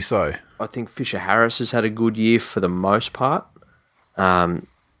 Surprisingly so. I think Fisher Harris has had a good year for the most part.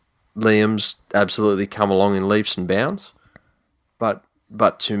 Liam's absolutely come along in leaps and bounds.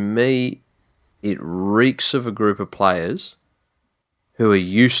 But to me, it reeks of a group of players who are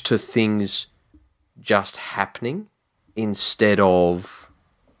used to things just happening instead of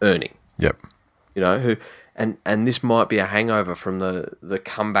earning. Yep. And this might be a hangover from the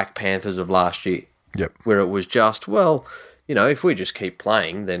comeback Panthers of last year. Yep. Where it was just, if we just keep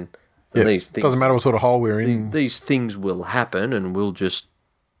playing, then these things... Doesn't matter what sort of hole we're in. These things will happen and we'll just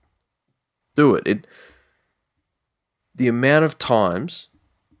do it. The amount of times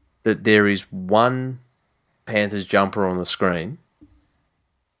that there is one Panthers jumper on the screen,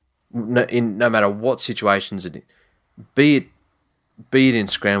 no matter what situations it is, be it in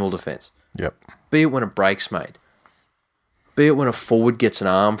scramble defence, yep, be it when a break's made, be it when a forward gets an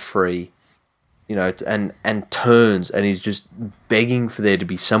arm free, and turns and is just begging for there to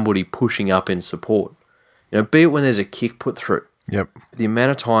be somebody pushing up in support, be it when there's a kick put through. Yep. The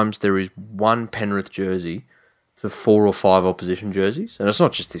amount of times there is one Penrith jersey to 4 or 5 opposition jerseys, and it's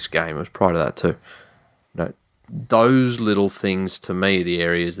not just this game, it was prior to that too. Those little things to me are the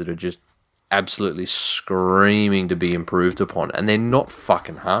areas that are just absolutely screaming to be improved upon, and they're not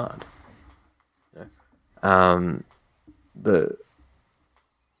fucking hard. That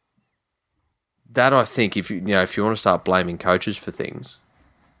I think if you want to start blaming coaches for things,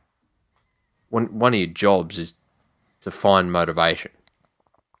 one of your jobs is to find motivation.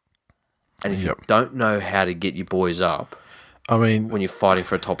 And if you don't know how to get your boys up, I mean, when you're fighting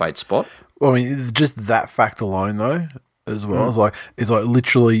for a top 8 spot, well, I mean, just that fact alone, though, as well, it's like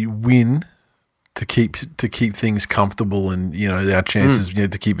literally win to keep things comfortable, and our chances,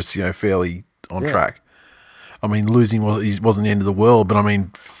 to keep us fairly on track. I mean, losing wasn't the end of the world, but I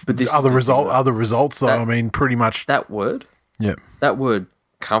mean, other results though. I mean, pretty much that word, that word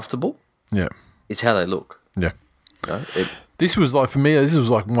comfortable, is how they look. Yeah. This was like, for me, this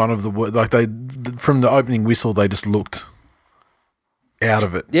was like one of the words, like from the opening whistle, they just looked out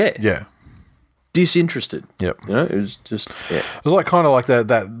of it. Yeah. Disinterested. Yep. It was just, It was like kind of like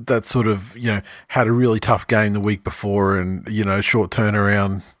that sort of, had a really tough game the week before and, short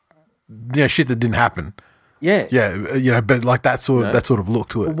turnaround, shit that didn't happen. Yeah. Yeah. But like that sort of look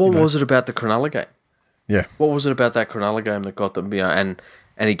to it. What was it about the Cronulla game? Yeah. What was it about that Cronulla game that got them, and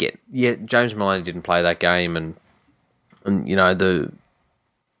again, James Maloney didn't play that game, and the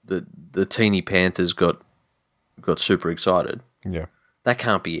teeny Panthers got super excited. Yeah. That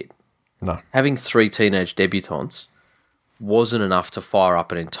can't be it. No. Having 3 teenage debutants wasn't enough to fire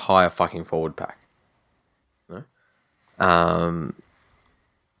up an entire fucking forward pack.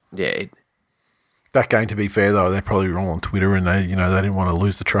 That game, to be fair though, they're probably wrong on Twitter, and they didn't want to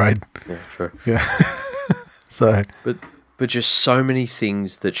lose the trade. Yeah, true. Yeah. So, but just so many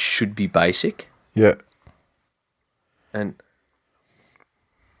things that should be basic. Yeah. And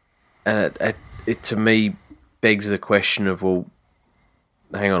it to me begs the question of, well,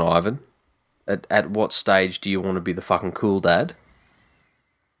 hang on, Ivan. At what stage do you want to be the fucking cool dad?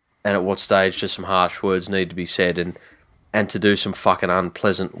 And at what stage do some harsh words need to be said, and to do some fucking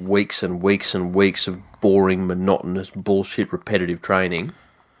unpleasant weeks and weeks and weeks of boring, monotonous, bullshit, repetitive training?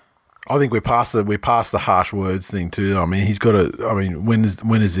 I think we're past the harsh words thing too. I mean, he's got to. I mean, when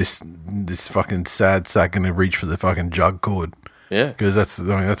is this fucking sad sack going to reach for the fucking jug cord? Yeah, because that's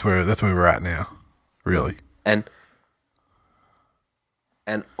where we're at now, really. And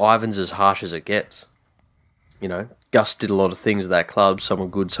And Ivan's as harsh as it gets. You know, Gus did a lot of things at that club. Some were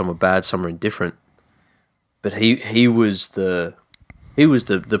good, some were bad, some were indifferent. But he was the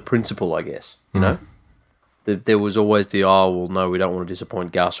principal, I guess. You know, there was always the well, no, we don't want to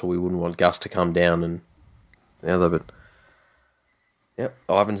disappoint Gus, or we wouldn't want Gus to come down and the other. But yep,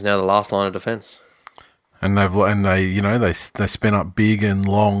 Ivan's now the last line of defence. And they spent up big and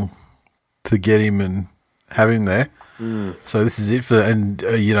long to get him and have him there. So this is it for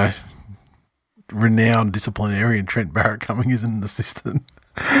renowned disciplinarian Trent Barrett coming as an assistant.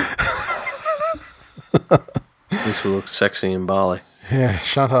 This will look sexy in Bali. Yeah,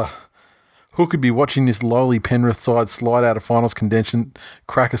 Shunter. Hook could be watching this lowly Penrith side slide out of finals contention,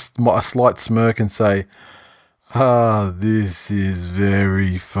 crack a slight smirk and say, this is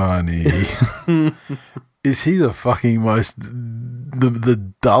very funny. Is he the fucking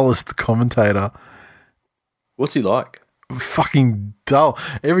the dullest commentator? What's he like? Fucking dull.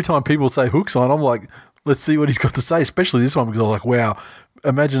 Every time people say Hook's on, I'm like, let's see what he's got to say, especially this one, because I'm like, wow,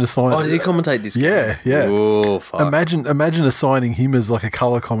 imagine assigning... Oh, did he commentate this game? Yeah. Oh, fuck. Imagine assigning him as like a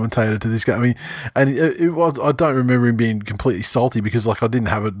colour commentator to this game. I mean, and it was, I don't remember him being completely salty because like I didn't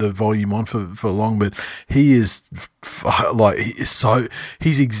have the volume on for long, but he is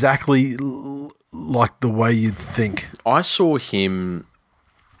he's exactly like the way you'd think. I saw him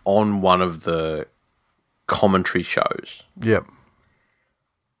on one of the commentary shows. Yep.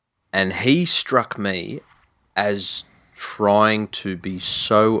 And he struck me as trying to be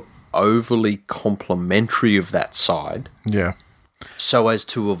so overly complimentary of that side. Yeah. So as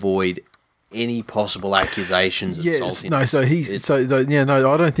to avoid any possible accusations of saltiness.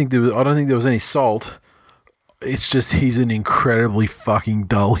 No, I don't think there was any salt. It's just he's an incredibly fucking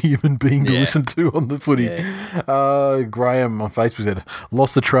dull human being to listen to on the footy. Yeah. Graham on Facebook said,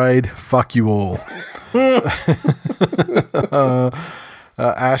 "Lost the trade. Fuck you all."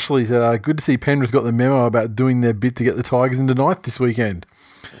 Ashley said, "Good to see Penrith got the memo about doing their bit to get the Tigers into ninth this weekend."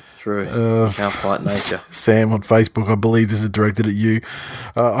 That's true. Can't fight nature. Sam on Facebook, I believe this is directed at you.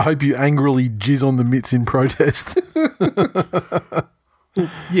 I hope you angrily jizz on the mitts in protest.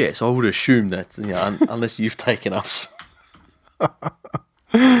 Yes, I would assume that, unless you've taken us.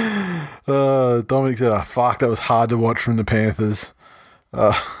 Dominic said, fuck, that was hard to watch from the Panthers.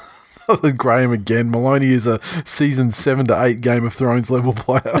 Graham again. Maloney is a season 7 to 8 Game of Thrones level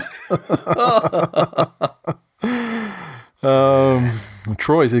player.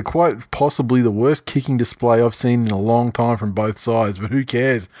 Troy said, quite possibly the worst kicking display I've seen in a long time from both sides, but who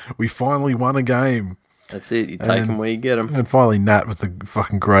cares? We finally won a game. That's it. You take them where you get them. And finally, Nat with the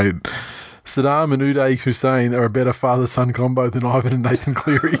fucking great. Saddam and Uday Hussein are a better father-son combo than Ivan and Nathan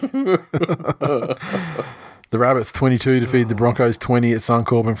Cleary. The Rabbits 22 defeated the Broncos 20 at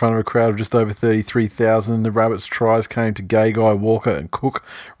Suncorp in front of a crowd of just over 33,000. The Rabbits' tries came to Gagai, Walker and Cook.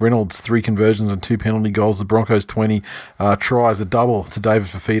 Reynolds 3 conversions and 2 penalty goals. The Broncos 20 tries, a double to David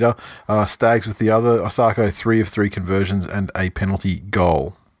Fafita. Stags with the other. Osako 3 of 3 conversions and a penalty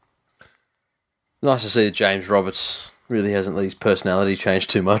goal. Nice to see that James Roberts really hasn't let his personality change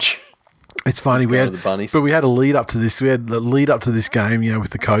too much. It's funny, we had a lead up to this. We had the lead up to this game,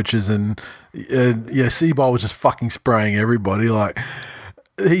 with the coaches, and Seabold was just fucking spraying everybody. Like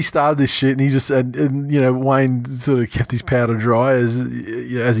he started this shit, and he just Wayne sort of kept his powder dry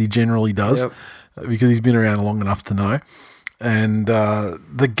as he generally does, because he's been around long enough to know. And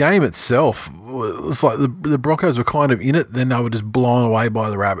the game itself was like the Broncos were kind of in it, then they were just blown away by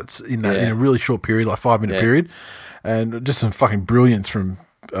the Rabbits in a really short period, like 5-minute period, and just some fucking brilliance from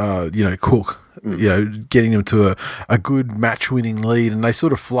Cook, getting them to a good match-winning lead, and they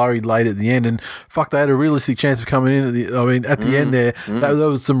sort of flurried late at the end, and they had a realistic chance of coming in at the end there. There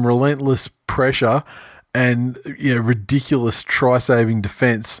was some relentless pressure and ridiculous try-saving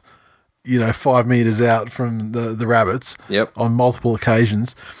defence. 5 meters out from the Rabbits on multiple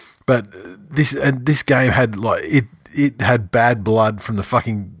occasions. But this game had it had bad blood from the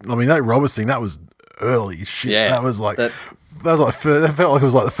fucking. I mean, that Roberts thing, that was early shit. Yeah, that was like that felt like it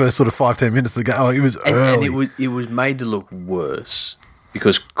was like the first sort of 5-10 minutes of the game. Like, it was early, and it was made to look worse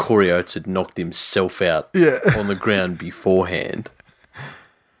because Corey Oates had knocked himself out on the ground beforehand.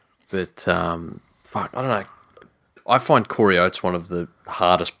 But I don't know. I find Corey Oates one of the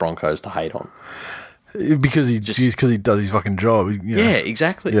hardest Broncos to hate on because he does his fucking job. Yeah,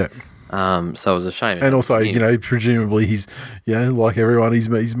 exactly. Yeah. So it was a shame. And also, presumably he's like everyone, he's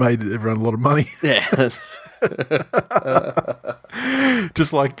made everyone a lot of money. Yeah.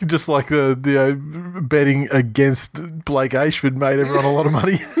 just like the betting against Blake Ashford made everyone a lot of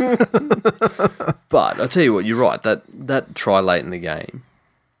money. But I tell you what, you're right. That try late in the game,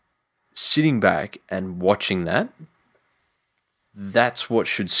 sitting back and watching that. that's what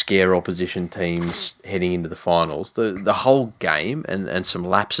should scare opposition teams heading into the finals. The whole game and some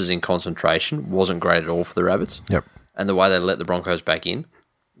lapses in concentration wasn't great at all for the Rabbits. Yep. And the way they let the Broncos back in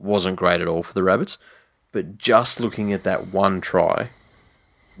wasn't great at all for the Rabbits. But just looking at that one try,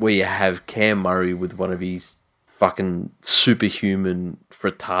 where you have Cam Murray with one of his fucking superhuman,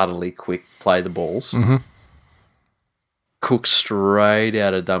 retardedly quick play the balls, Cook straight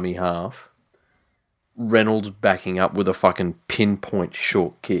out of dummy half, Reynolds backing up with a fucking pinpoint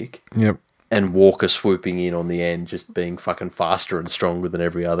short kick. Yep. And Walker swooping in on the end, just being fucking faster and stronger than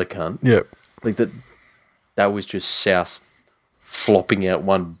every other cunt. Yep. Like that was just South flopping out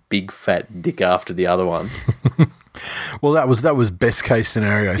one big fat dick after the other one. Well, that was best case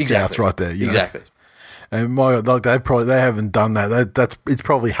scenario South right there. You know? Exactly. And my God, like they haven't done that. It's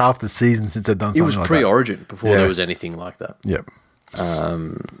probably half the season since they've done something like that. It was pre-Origin before there was anything like that. Yep.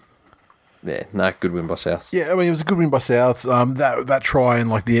 Yeah, no, good win by South. Yeah, I mean, it was a good win by South. That try and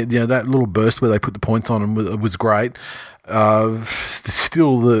like that little burst where they put the points on them was great.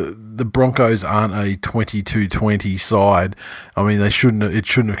 Still, the Broncos aren't a 22-20 side. I mean, it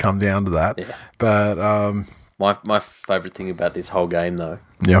shouldn't have come down to that. Yeah. But my favourite thing about this whole game though,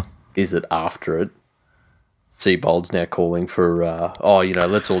 is that after it, Seabold's now calling for,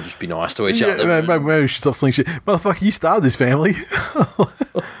 let's all just be nice to each other. Maybe we should stop slinging shit. Motherfucker, you started this family.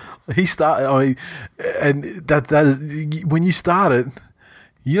 He started. I mean, and that is when you start it,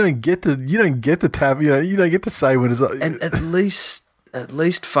 you don't get to tap. You don't get to say when it's. And at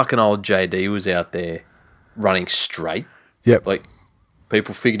least fucking old JD was out there running straight. Yep. Like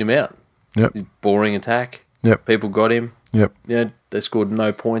people figured him out. Yep. Boring attack. Yep. People got him. Yep. Yeah. They scored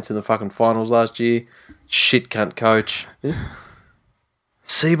no points in the fucking finals last year. Shit cunt coach.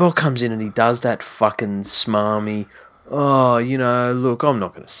 Seabold comes in and he does that fucking smarmy. Oh, look, I'm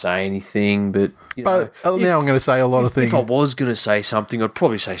not going to say anything, but now I'm going to say a lot of things. If I was going to say something, I'd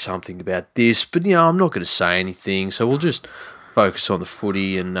probably say something about this, but I'm not going to say anything. So we'll just focus on the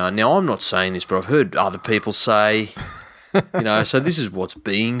footy. And now I'm not saying this, but I've heard other people say, so this is what's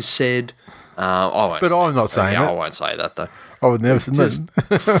being said. I'm not saying that. I won't say that though. I would never say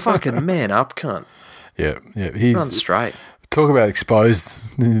that. Fucking man up, cunt. Yeah. He's run straight. Talk about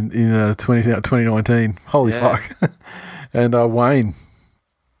exposed in 2019. Holy fuck. And Wayne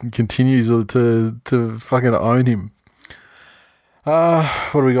continues to fucking own him.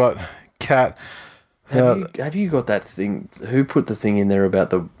 What do we got? Cat. Have you got that thing? Who put the thing in there about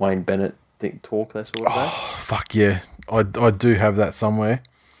the Wayne Bennett talk they saw today? Oh, fuck yeah. I do have that somewhere.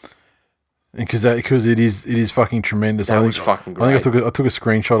 Because it is fucking tremendous. That was fucking great. I think I took a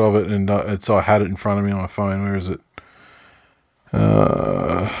screenshot of it and so I had it in front of me on my phone. Where is it?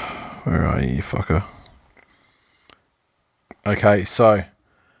 Where are you, fucker? Okay, so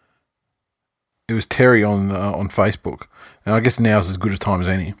it was Terry on Facebook, and I guess now's as good a time as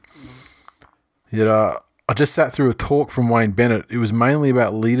any. I just sat through a talk from Wayne Bennett. It was mainly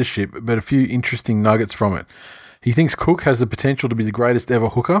about leadership, but a few interesting nuggets from it. He thinks Cook has the potential to be the greatest ever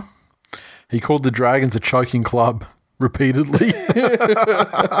hooker. He called the Dragons a choking club repeatedly.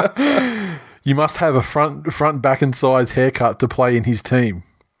 You must have a front, back, and sides haircut to play in his team.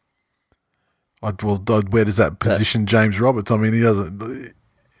 Where does that position James Roberts? I mean, he doesn't.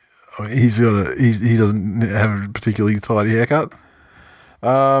 He doesn't have a particularly tidy haircut.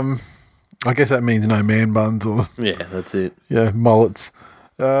 I guess that means no man buns or that's it. Yeah, mullets.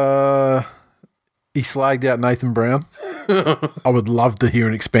 He slagged out Nathan Brown. I would love to hear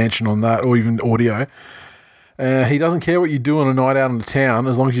an expansion on that, or even audio. He doesn't care what you do on a night out in the town,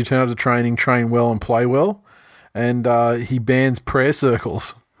 as long as you turn up to training, train well, and play well. And he bans prayer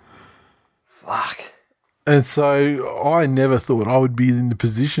circles. Fuck. And so I never thought I would be in the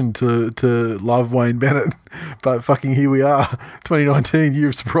position to love Wayne Bennett, but fucking here we are, 2019, year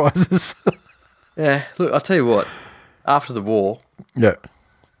of surprises. Yeah, look, I'll tell you what. After the war, there's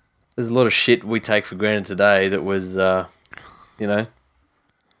a lot of shit we take for granted today that was, good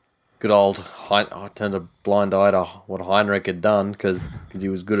old. I turned a blind eye to what Heinrich had done because he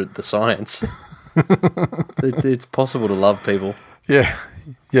was good at the science. It's possible to love people. Yeah,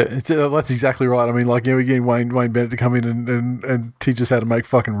 that's exactly right. I mean, like, we're getting Wayne Bennett to come in and teach us how to make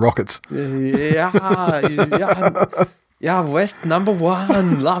fucking rockets. Yeah, West number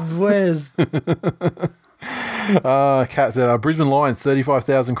one, love West. Cat said, Brisbane Lions,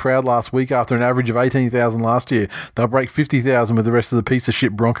 35,000 crowd last week after an average of 18,000 last year. They'll break 50,000 with the rest of the piece of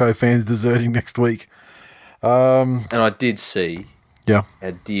shit Bronco fans deserting next week. And I did see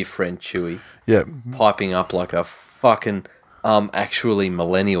our dear friend Chewy Yeah. piping up like a fucking actually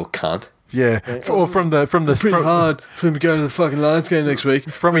millennial cunt. Yeah, or from hard for him to go to the fucking Lions game next week.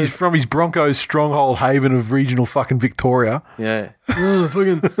 From his Broncos stronghold haven of regional fucking Victoria. Yeah. Oh,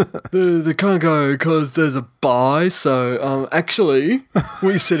 fucking, they can't go because there's a bye. So, actually,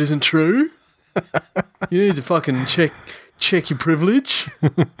 what you said isn't true. You need to fucking check your privilege.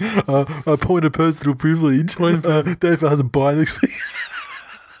 A point of personal privilege. Dave has a bye next week.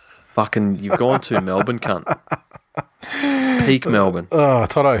 Fucking, you've gone to Melbourne, cunt. Peak Melbourne.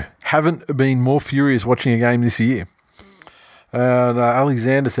 Toto, haven't been more furious watching a game this year. And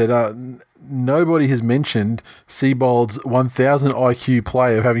Alexander said, nobody has mentioned Seabold's 1,000 IQ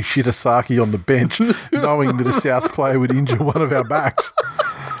play of having Shitasaki on the bench, knowing that a South player would injure one of our backs.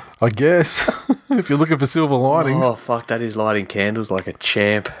 I guess, if you're looking for silver linings. Oh, fuck, that is lighting candles like a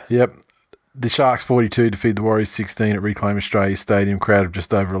champ. Yep. The Sharks 42 defeat the Warriors 16 at Reclaim Australia Stadium, crowd of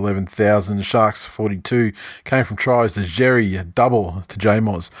just over 11,000. The Sharks 42 came from tries to Jerry, double to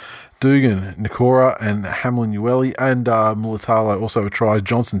J-Moz, Dugan, Nikora and Hamlin Ueli, and Mulatalo also tries.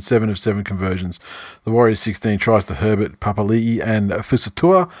 Johnson 7 of 7 conversions. The Warriors 16 tries to Herbert, Papali'i and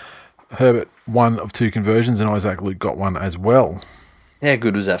Fusatua. Herbert 1 of 2 conversions and Isaac Luke got 1 as well. How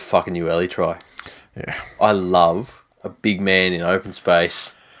good was that fucking Ueli try? Yeah. I love a big man in open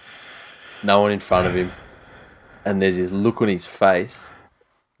space, no one in front of him, and there's this look on his face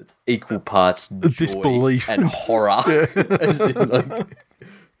that's equal parts joy disbelief and horror. Yeah. As in, like,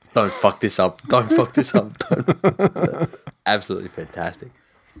 don't fuck this up. Don't fuck this up. Absolutely fantastic.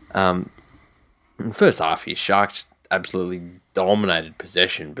 First half here, Sharks absolutely dominated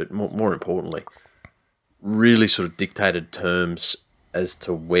possession, but more importantly, really sort of dictated terms as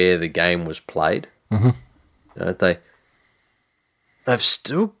to where the game was played. Mm-hmm. You know, they've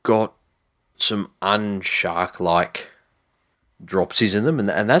still got some un-Shark-like dropsies in them,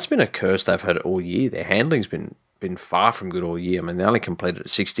 and that's been a curse they've had all year. Their handling's been far from good all year. I mean, they only completed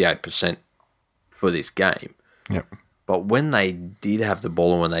 68% for this game. Yep. But when they did have the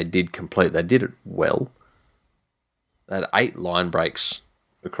ball and when they did complete, they did it well. They had 8 line breaks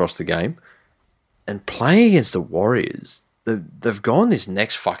across the game. And playing against the Warriors, they've gone this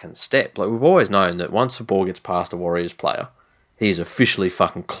next fucking step. Like, we've always known that once the ball gets past a Warriors player, he is officially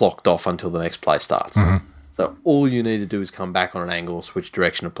fucking clocked off until the next play starts. Mm-hmm. So all you need to do is come back on an angle, switch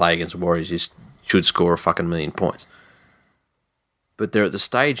direction to play against the Warriors. You should score a fucking million points. But they're at the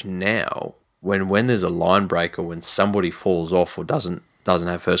stage now when there's a line break or when somebody falls off or doesn't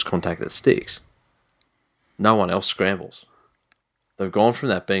have first contact that sticks, no one else scrambles. They've gone from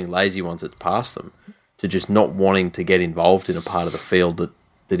that being lazy ones that pass them to just not wanting to get involved in a part of the field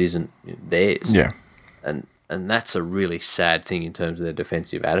that isn't theirs. Yeah. And that's a really sad thing in terms of their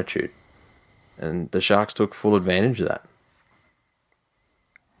defensive attitude. And the Sharks took full advantage of that.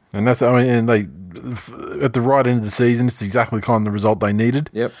 And that's, I mean, and they, at the right end of the season, it's exactly the kind of result they needed.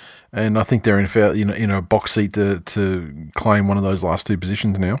 Yep. And I think they're in a box seat to claim one of those last 2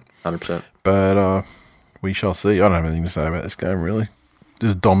 positions now. 100%. But we shall see. I don't have anything to say about this game, really.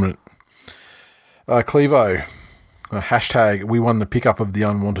 Just dominant. Clevo, hashtag, we won the pickup of the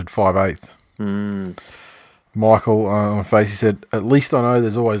unwanted 5/8. Michael on Facey said, at least I know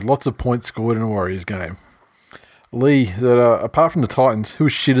there's always lots of points scored in a Warriors game. Lee said, apart from the Titans, who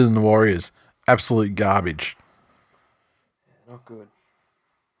was shitter than the Warriors? Absolute garbage. Not good.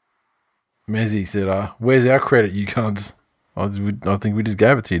 Mezzi said, where's our credit, you cunts? I think we just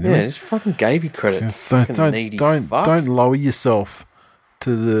gave it to you, didn't we? Yeah, just fucking gave you credit. Don't lower yourself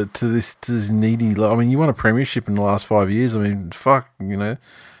to this needy. I mean, you won a premiership in the last 5 years. I mean, fuck,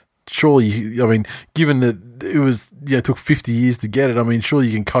 surely, I mean, given that it was, took 50 years to get it, I mean, surely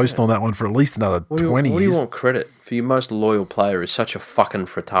you can coast on that one for at least another 20 years. What do you want credit for? Your most loyal player is such a fucking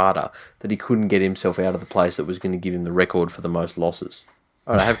frittata that he couldn't get himself out of the place that was going to give him the record for the most losses.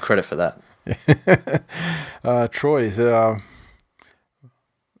 All right, I have credit for that. Troy said,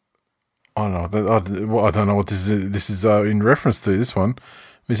 I don't know what this is. This is in reference to this one.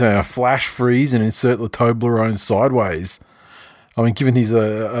 We're saying a flash freeze and insert the Toblerone sideways. I mean, given he's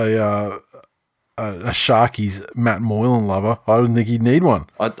a Sharkies Matt Moylan lover, I don't think he'd need one.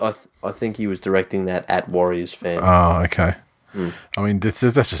 I think he was directing that at Warriors fans. Oh, okay. I mean, that's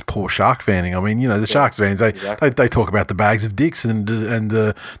just poor Shark fanning. I mean, the Sharks fans, they talk about the bags of dicks and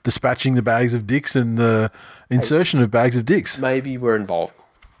the dispatching the bags of dicks and the insertion of bags of dicks. Maybe we're involved.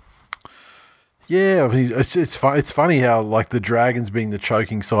 Yeah, I mean, it's funny how, like, the Dragons being the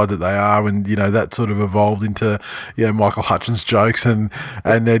choking side that they are, and that sort of evolved into Michael Hutchins jokes, and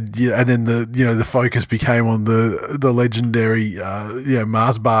then the focus became on the legendary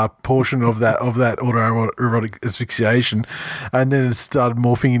Mars bar portion of that autoerotic asphyxiation, and then it started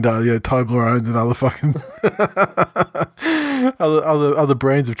morphing into Toblerones and other fucking other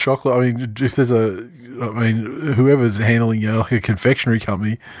brands of chocolate. I mean, if there's whoever's handling like a confectionery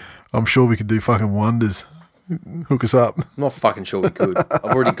company, I'm sure we could do fucking wonders. Hook us up. I'm not fucking sure we could. I've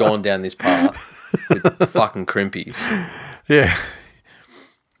already gone down this path with fucking crimpies. Yeah.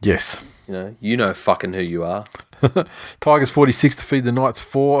 Yes. You know fucking who you are. Tigers 46 to feed the Knights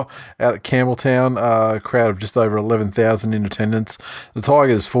 4 out at Campbelltown. A crowd of just over 11,000 in attendance. The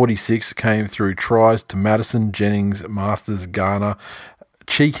Tigers 46 came through tries to Madison, Jennings, Masters, Garner,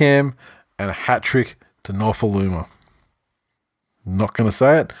 Cheekham, and a hat trick to Nofaluma. Not going to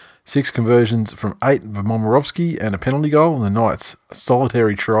say it. 6 conversions from 8 for Momirovski and a penalty goal. And the Knights a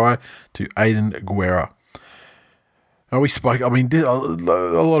solitary try to Aiden Guerra. We spoke. I mean, a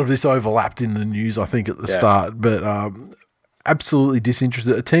lot of this overlapped in the news, I think, at the start, but absolutely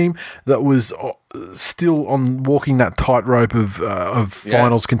disinterested. A team that was still on walking that tightrope of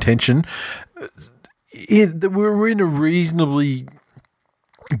finals contention. We're in a reasonably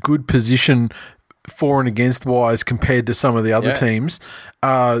good position for and against wise compared to some of the other teams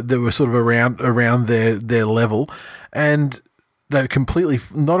that were sort of around their level, and they completely.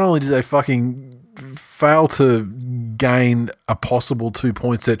 Not only did they fucking fail to gain a possible 2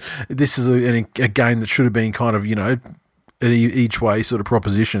 points, that this is a game that should have been kind of, an each way sort of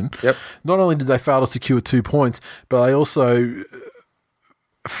proposition. Yep. Not only did they fail to secure 2 points, but they also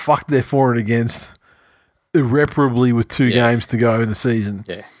fucked their for and against irreparably with 2 games to go in the season.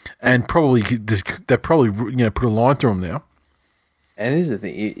 Yeah. And they probably put a line through them now. And here's the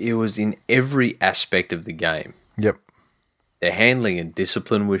thing, it was in every aspect of the game. Yep. Their handling and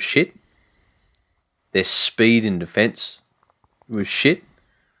discipline was shit. Their speed in defence was shit.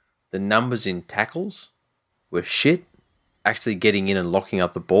 The numbers in tackles were shit. Actually getting in and locking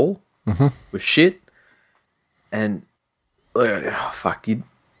up the ball was shit. And, in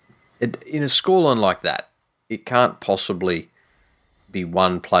a scoreline like that, it can't possibly be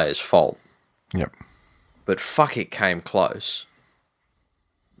one player's fault. Yep. But fuck, it came close.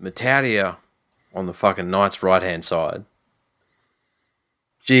 Mataria on the fucking Knights' right-hand side.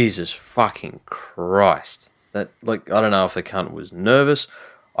 Jesus fucking Christ. I don't know if the cunt was nervous.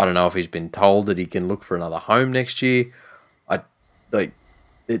 I don't know if he's been told that he can look for another home next year. The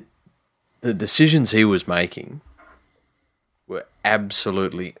decisions he was making were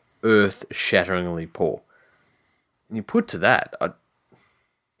absolutely earth-shatteringly poor. And you put to that, I'm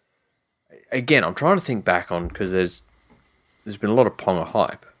trying to think back on, because there's been a lot of Ponga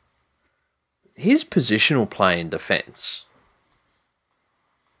hype. His positional play in defence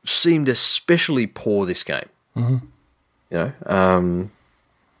seemed especially poor this game. Mm-hmm.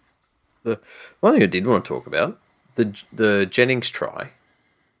 The one thing I did want to talk about, the Jennings try.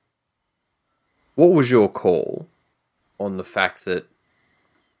 What was your call on the fact that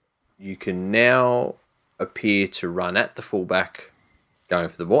you can now appear to run at the fullback going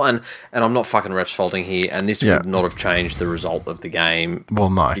for the ball? And I'm not fucking refs faulting here, and this would not have changed the result of the game.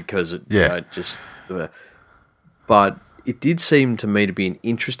 Well, no. Because but it did seem to me to be an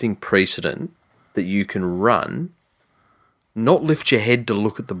interesting precedent that you can run, not lift your head to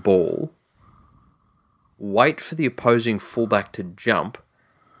look at the ball, wait for the opposing fullback to jump,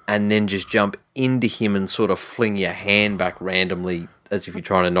 and then just jump into him and sort of fling your hand back randomly as if you're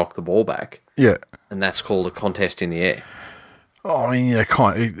trying to knock the ball back. Yeah. And that's called a contest in the air. Oh, I mean, it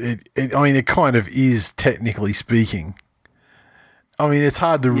kind of is, technically speaking. I mean, it's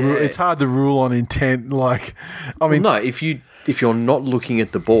hard to rule on intent. No, if you're not looking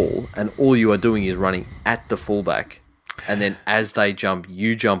at the ball and all you are doing is running at the fullback, and then as they jump,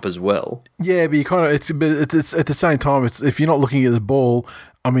 you jump as well. Yeah, but it's at the same time. It's if you're not looking at the ball.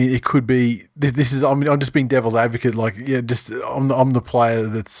 I mean, it could be. This is. I mean, I'm just being devil's advocate. I'm the player.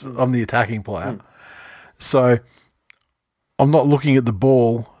 I'm the attacking player. So I'm not looking at the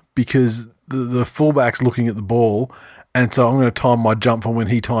ball because the fullback's looking at the ball. And so I'm going to time my jump from when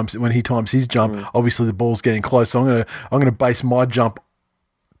he times his jump. Obviously, the ball's getting close, so I'm going to base my jump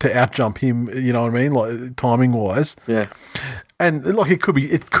to outjump him. You know what I mean, like timing wise. Yeah. And it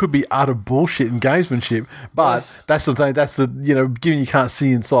could be utter bullshit and gamesmanship, but that's what I'm saying. That's given you can't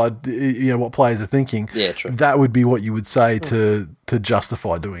see inside, what players are thinking. Yeah, true. That would be what you would say to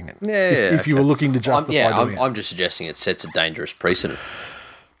justify doing it. Yeah. If you were looking to justify doing it. I'm just suggesting it sets a dangerous precedent.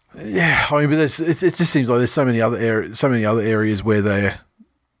 Yeah, I mean, but it just seems like there's so many other areas where they're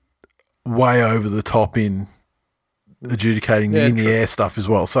way over the top in adjudicating the in-the-air stuff as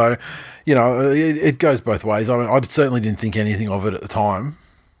well. So, it goes both ways. I mean, I certainly didn't think anything of it at the time,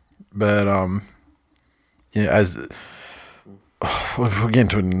 but we'll get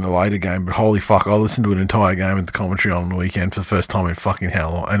into it in a later game. But holy fuck, I listened to an entire game with the commentary on the weekend for the first time in fucking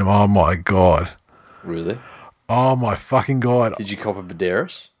how long, and oh my god, really. Oh my fucking God. Did you cop a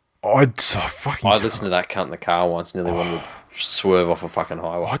Banderas? I listened to that cunt in the car once, nearly wanted to swerve off a fucking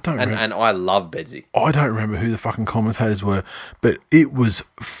highway. I don't and I love Bedsy. I don't remember who the fucking commentators were, but it was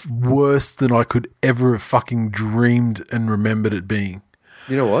worse than I could ever have fucking dreamed and remembered it being.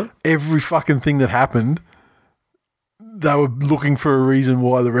 You know what? Every fucking thing that happened, they were looking for a reason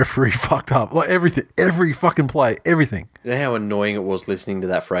why the referee fucked up. Like everything, every fucking play, everything. You know how annoying it was listening to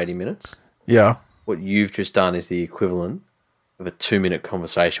that for 80 minutes? Yeah. What you've just done is the equivalent of a 2-minute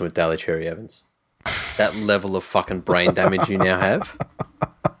conversation with Daly Cherry Evans. That level of fucking brain damage you now have.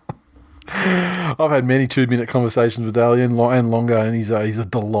 I've had many 2-minute conversations with Daly and longer, and he's a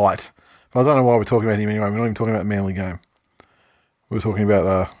delight. But I don't know why we're talking about him anyway. We're not even talking about the Manly game. We're talking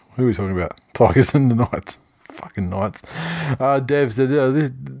about who are we talking about? Tigers and the Knights. Fucking Knights. Devs,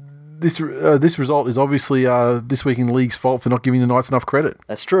 this result is obviously this week in the league's fault for not giving the Knights enough credit.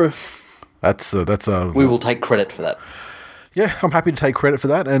 That's true. We will take credit for that. Yeah, I'm happy to take credit for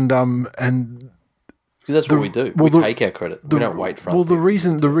that, and because that's what we do. We take our credit. We don't wait for. Well, the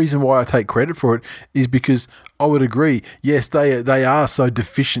reason why I take credit for it is because I would agree. Yes, they are so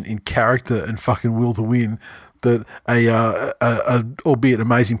deficient in character and fucking will to win that a albeit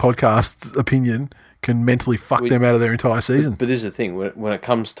amazing podcast opinion can mentally fuck them out of their entire season. But this is the thing: when it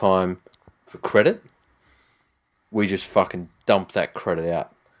comes time for credit, we just fucking dump that credit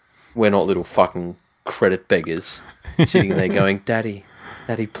out. We're not little fucking credit beggars sitting there going, Daddy,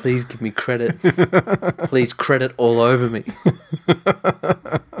 please give me credit. Please credit all over me.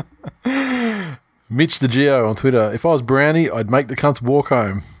 Mitch the Geo on Twitter. If I was Brownie, I'd make the cunts walk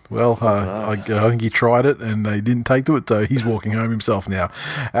home. Well, I think he tried it and they didn't take to it, so he's walking home himself now.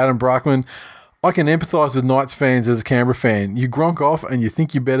 Adam Brackman. I can empathise with Knights fans as a Canberra fan. You gronk off and you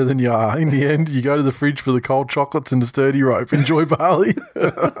think you're better than you are. In the end, you go to the fridge for the cold chocolates and the sturdy rope. Enjoy Bali.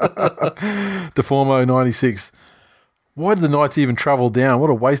 Deformo 96. Why did the Knights even travel down?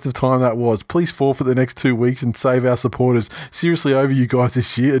 What a waste of time that was. Please forfeit the next 2 weeks and save our supporters. Seriously over you guys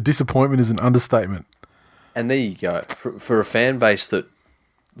this year. A disappointment is an understatement. And there you go. For a fan base that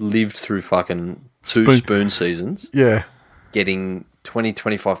lived through fucking two spoon seasons. Yeah. Getting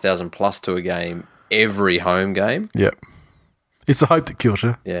 25,000 plus to a game every home game. Yep. It's the hope that kills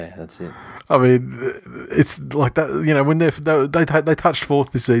you. Yeah, that's it. I mean, it's like that, you know, when they touched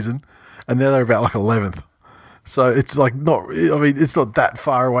 4th this season and now they're about like 11th. So it's like it's not that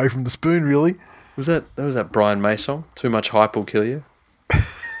far away from the spoon, really. Was that Brian May song? Too much hype will kill you.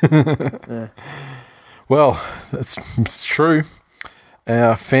 Yeah. Well, it's true.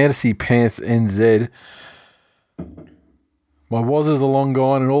 Our Fantasy Pants NZ. My Wazzers are long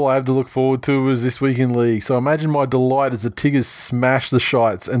gone, and all I have to look forward to is this week in league. So imagine my delight as the Tigers smash the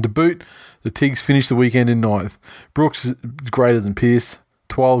Shites. And to boot, the Tigs finish the weekend in 9th. Brooks is greater than Pearce.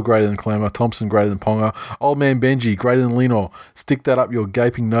 Twal greater than Clemmer. Thompson greater than Ponga. Old man Benji greater than Lino. Stick that up your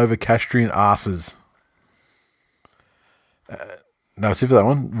gaping Nova Castrian asses. No, it's it for that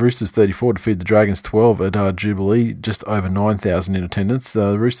one. Roosters 34 defeat the Dragons 12 at Jubilee. Just over 9,000 in attendance.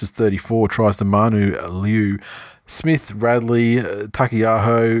 The Roosters 34 tries to Manu Liu. Smith, Radley,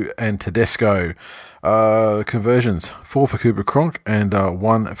 Takiaho, and Tedesco. Conversions, 4 for Cooper Cronk and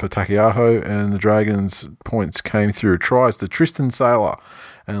 1 for Takiaho, and the Dragons' points came through tries to Tristan Saylor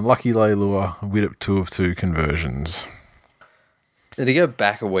and Lucky Leilua with 2 of 2 conversions. Now, to go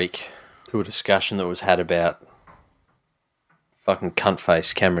back a week to a discussion that was had about fucking cunt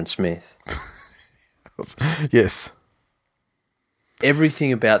face Cameron Smith. Yes.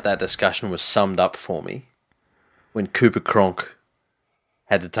 Everything about that discussion was summed up for me when Cooper Cronk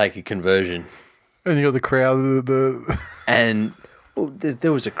had to take a conversion. And you got the crowd. And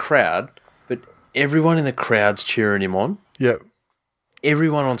there was a crowd, but everyone in the crowd's cheering him on. Yep.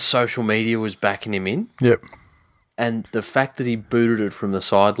 Everyone on social media was backing him in. Yep. And the fact that he booted it from the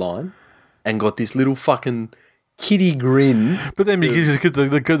sideline and got this little fucking kitty grin. But then because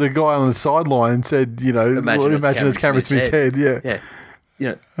the guy on the sideline said, you know, imagine it's Cameron Smith's head. Yeah. Yeah. You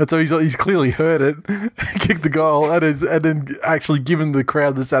know, and so he's clearly heard it, kicked the goal, and then actually given the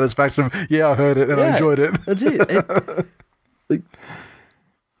crowd the satisfaction of, yeah, I heard it and I enjoyed it. That's it.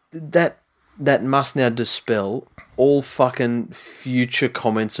 That must now dispel all fucking future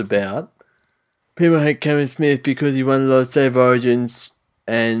comments about people hate Cameron Smith because he won a lot of Save Origins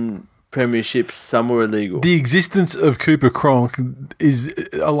and premierships. Some were illegal. The existence of Cooper Cronk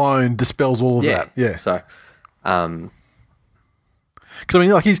alone dispels all of that. Yeah. So, because, I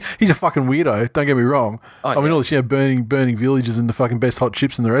mean, like, he's a fucking weirdo, don't get me wrong. I mean, all this, burning villages and the fucking best hot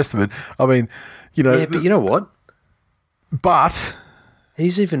chips and the rest of it. I mean, you know. Yeah, but you know what? But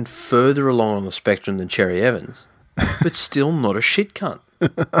he's even further along on the spectrum than Cherry Evans, but still not a shit cunt.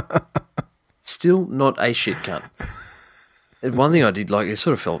 Still not a shit cunt. And one thing I did like, it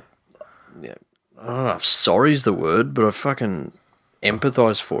sort of felt, I don't know if sorry is the word, but I fucking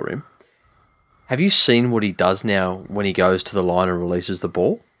empathise for him. Have you seen what he does now when he goes to the line and releases the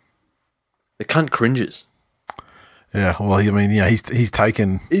ball? The cunt cringes. Yeah, well, I mean, he's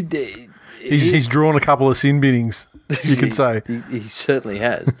taken... He's drawn a couple of sin biddings, you can say. He certainly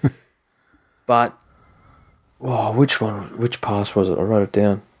has. But, which pass was it? I wrote it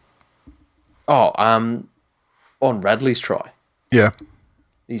down. On Radley's try. Yeah.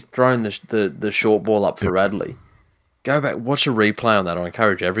 He's thrown the short ball up for Radley. Go back, watch a replay on that. I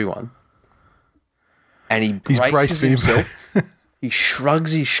encourage everyone. And he braces himself. He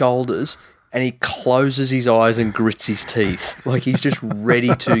shrugs his shoulders and he closes his eyes and grits his teeth. Like he's just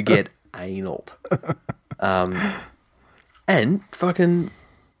ready to get anal. And fucking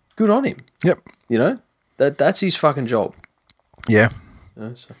good on him. Yep. You know? That's his fucking job. Yeah. You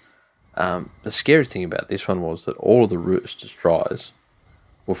know, so, the scary thing about this one was that all of the Roosters tries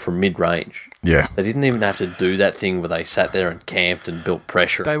were from mid-range. Yeah. They didn't even have to do that thing where they sat there and camped and built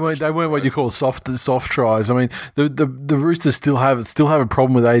pressure. They weren't what you call soft tries. I mean, the Roosters still have a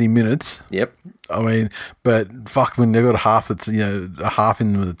problem with 80 minutes. Yep. I mean, but fuck, when they've got a half that's a half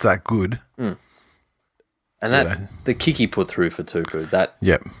in them that's that good. Mm. And the kick he put through for Tupu, that.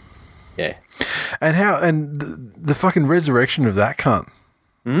 Yep. Yeah. And the fucking resurrection of that cunt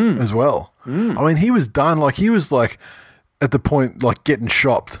as well. I mean, he was done. Like he was like at the point like getting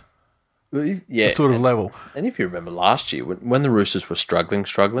shopped. Yeah, sort of level. And if you remember last year, when the Roosters were struggling.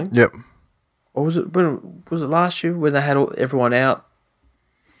 Yep. Or was it last year when they had everyone out?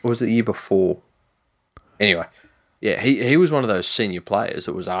 Or was it the year before? Anyway, yeah, he was one of those senior players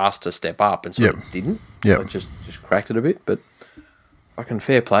that was asked to step up and sort of didn't. Yeah, like just cracked it a bit, but fucking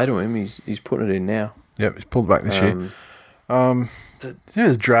fair play to him. He's putting it in now. Yep, he's pulled back this year.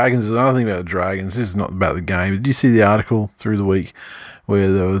 The Dragons. There's another thing about the Dragons. This is not about the game. Did you see the article through the week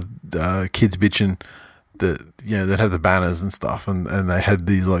where there was kids bitching that they'd have the banners and stuff, and they had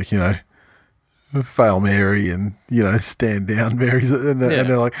these like fail Mary and stand down Marys, and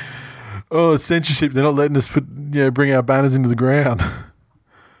they're like, oh, it's censorship. They're not letting us bring our banners into the ground.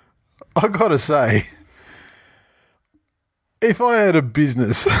 I gotta say, if I had a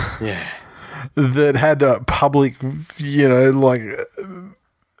business, that had a public,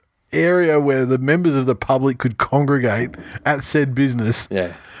 area where the members of the public could congregate at said business.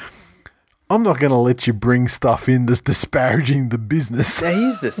 Yeah. I'm not going to let you bring stuff in that's disparaging the business. Now,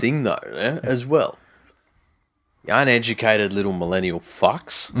 here's the thing, though, as well. The uneducated little millennial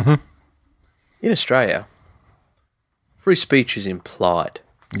fucks. Mm-hmm. In Australia, free speech is implied.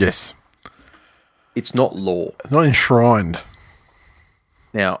 Yes. It's not law. It's not enshrined.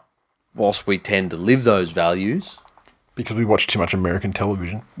 Now, whilst we tend to live those values... Because we watch too much American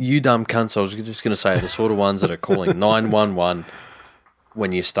television. You dumb cunts, I was just going to say, the sort of ones that are calling 911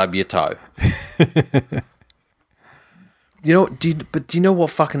 when you stub your toe. Do you know what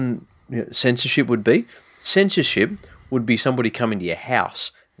fucking censorship would be? Censorship would be somebody coming to your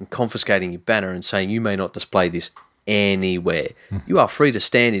house and confiscating your banner and saying you may not display this anywhere. You are free to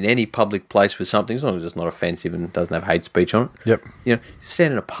stand in any public place with something as long as it's not offensive and doesn't have hate speech on it. Yep.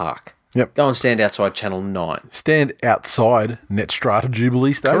 Stand in a park. Yep. Go and stand outside Channel 9. Stand outside Netstrata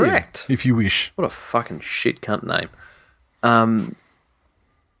Jubilee Stadium. Correct. If you wish. What a fucking shit cunt name.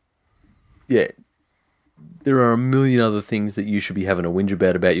 Yeah. There are a million other things that you should be having a whinge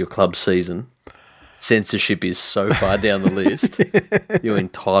about your club season. Censorship is so far down the list. You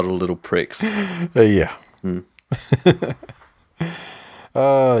entitled little pricks. Yeah.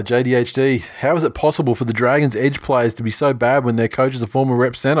 JDHD, how is it possible for the Dragons edge players to be so bad when their coach is a former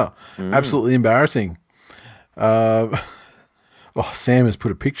rep centre? Absolutely embarrassing. Sam has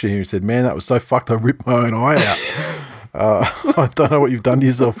put a picture here and said, man, that was so fucked I ripped my own eye out. I don't know what you've done to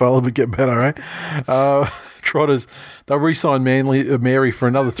yourself, fella, but get better, eh? Trotters, they'll re-sign Mary for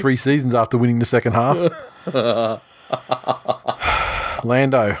another 3 seasons after winning the second half.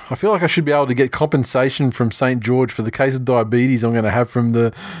 Lando, I feel like I should be able to get compensation from St. George for the case of diabetes I'm going to have from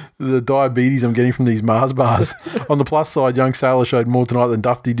the diabetes I'm getting from these Mars bars. On the plus side, young Sailor showed more tonight than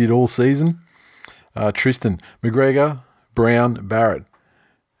Dufty did all season. Tristan, McGregor, Brown, Barrett.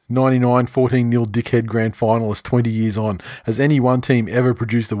 99, 14-0 dickhead grand finalist 20 years on. Has any one team ever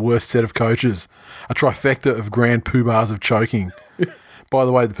produced a worse set of coaches? A trifecta of grand poobahs of choking. By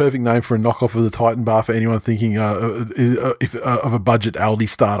the way, the perfect name for a knockoff of the Titan Bar for anyone thinking of a budget Aldi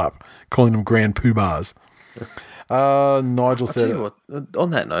startup, calling them Grand Poo Bars. Nigel said... I'll tell you what,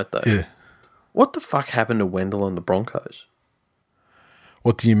 on that note, though, what the fuck happened to Wendell and the Broncos?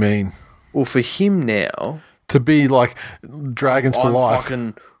 What do you mean? Well, for him now... To be like Dragons for life. I'm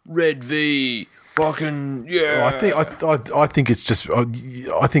fucking Red V, fucking yeah. I think it's just.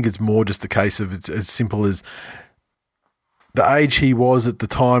 I think it's more just a case of it's as simple as the age he was at the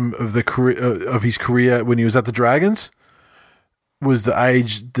time of the career of his career when he was at the Dragons was the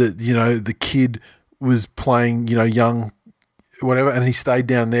age that the kid was playing young. Whatever, and he stayed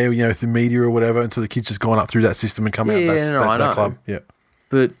down there, with the media or whatever, and so the kid's just gone up through that system and come out that club. Yeah,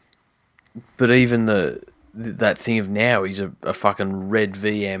 but even that thing of now, he's a fucking Red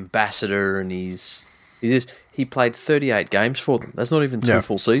V ambassador, and he played 38 games for them. That's not even two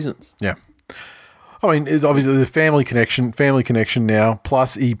full seasons. Yeah, I mean, it's obviously the family connection now.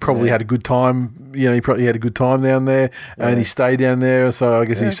 Plus, he probably had a good time. He probably had a good time down there, and he stayed down there. So I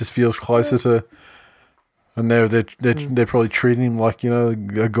guess he just feels closer to. And they're probably treating him like a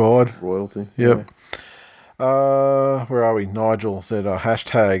god. Royalty. Yep. Yeah. Where are we? Nigel said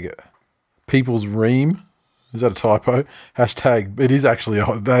hashtag People's Ream. Is that a typo? Hashtag it is actually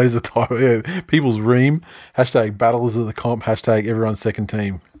that is a typo. Yeah. People's Ream. Hashtag Battlers of the Comp. Hashtag everyone's second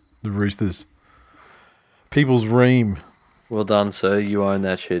team. The Roosters. People's Ream. Well done, sir. You own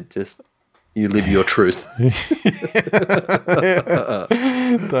that shit. Just you live your truth.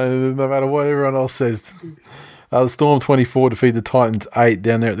 No matter what everyone else says. The Storm 24 defeat the Titans 8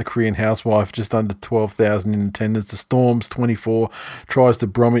 down there at the Korean Housewife, just under 12,000 in attendance. The Storms 24 tries to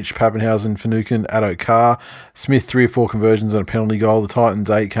Bromwich, Pappenhausen, Finucane, Addo Carr. Smith 3 or 4 conversions and a penalty goal. The Titans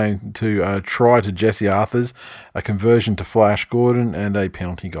 8 came to try to Jesse Arthurs, a conversion to Flash Gordon, and a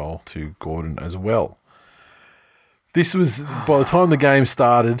penalty goal to Gordon as well. This was, by the time the game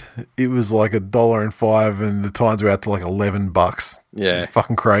started, it was like $1.05 and the Titans were out to like $11. Yeah.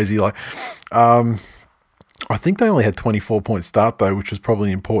 Fucking crazy. I think they only had 24-point start though, which was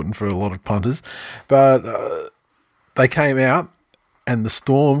probably important for a lot of punters. But they came out and the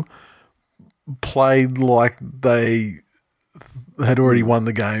Storm played like they had already won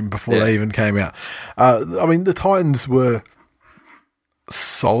the game before they even came out. I mean, the Titans were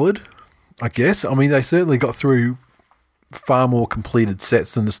solid, I guess. I mean, they certainly got through far more completed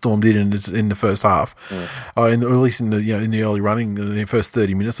sets than the Storm did in the first half, or at least in the early running, in the first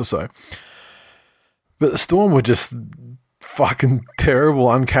 30 minutes or so. But the Storm were just fucking terrible,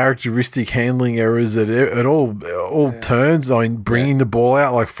 uncharacteristic handling errors at all turns. I mean, bringing the ball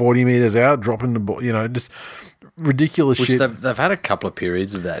out like 40 meters out, dropping the ball, just ridiculous shit. They've had a couple of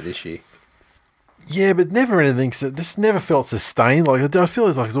periods of that this year. Yeah, but never anything. This never felt sustained. Like I feel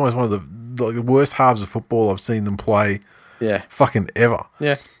it's almost one of the worst halves of football I've seen them play. Yeah, fucking ever.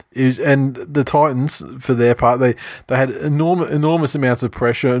 Yeah, and the Titans, for their part, they had enormous amounts of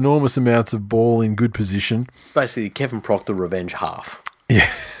pressure, enormous amounts of ball in good position. Basically, Kevin Proctor revenge half.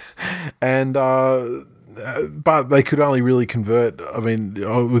 Yeah, and but they could only really convert. I mean,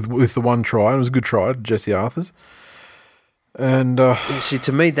 with the one try, it was a good try, Jesse Arthurs. And see,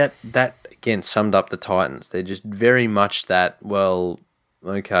 to me, that again summed up the Titans. They're just very much that. Well,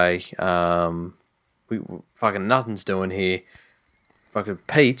 okay, we fucking nothing's doing here. Fucking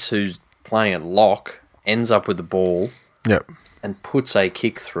Pete's, who's playing at lock, ends up with the ball. Yep. And puts a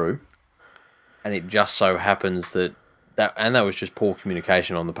kick through, and it just so happens that was just poor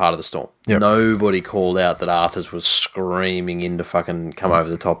communication on the part of the Storm. Yep. Nobody called out that Arthurs was screaming in to fucking come over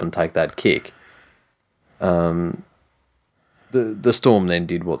the top and take that kick. The Storm then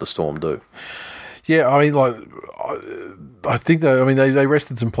did what the Storm do. Yeah, I mean, I think they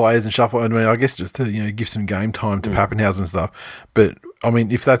rested some players and shuffled. I mean, I guess just to give some game time to Pappenhausen and stuff. But I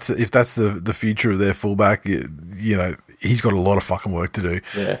mean, if that's the future of their fullback, he's got a lot of fucking work to do.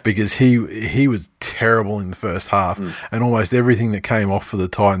 Yeah. Because he was terrible in the first half, and almost everything that came off for the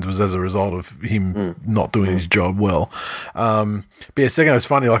Titans was as a result of him not doing his job well. But yeah, second, it was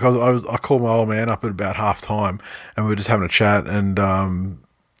funny. Like I called my old man up at about half time, and we were just having a chat, and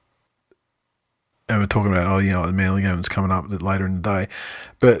we're talking about, the Manly game that's coming up later in the day.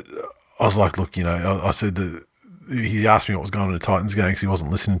 But I was like, look, I said that he asked me what was going on in the Titans game because he wasn't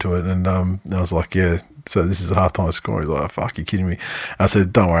listening to it. And I was like, yeah, so this is a halftime score. He's like, oh, fuck, you're kidding me. And I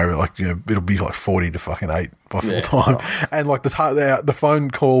said, don't worry about it. It'll be like 40 to fucking 8 by full time. Right. And like the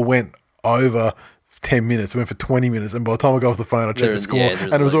phone call went over 10 minutes. It went for 20 minutes. And by the time I got off the phone, I checked the score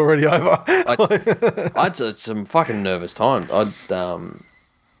and it was already over. I had some fucking nervous times.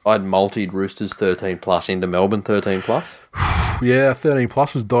 I'd multied Roosters 13 plus into Melbourne 13 plus. Yeah, 13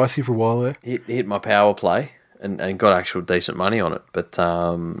 plus was dicey for a while there. Hit my power play and got actual decent money on it. But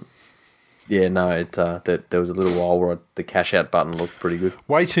there was a little while where the cash out button looked pretty good.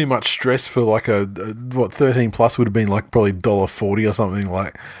 Way too much stress for like 13 plus would have been like probably $1.40 or something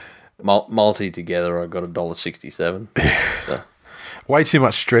like. Multi together, I got $1.67. So. Way too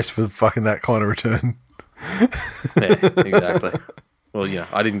much stress for fucking that kind of return. Yeah, exactly. Well,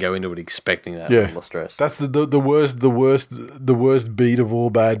 I didn't go into it expecting that. Yeah, The stress. That's the worst beat of all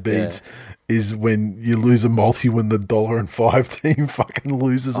bad beats is when you lose a multi when the $1.05 team fucking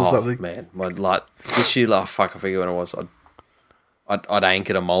loses or something. Man, this year, fuck, I forget when it was. I'd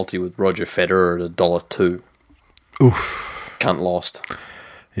anchored a multi with Roger Federer at $1.02. Oof, Cunt lost.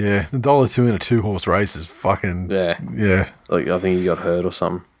 Yeah, the $1.02 in a 2-horse race is fucking yeah. Like I think he got hurt or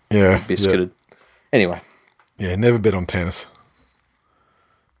something. Yeah, Biscuited. Anyway. Yeah, never bet on tennis.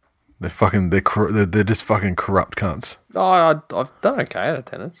 They're just fucking corrupt cunts. Oh, I've done okay at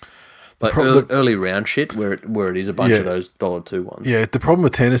tennis. Like early round shit where it is a bunch of those $2 ones. Yeah, the problem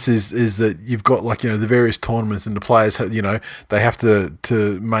with tennis is that you've got the various tournaments and the players they have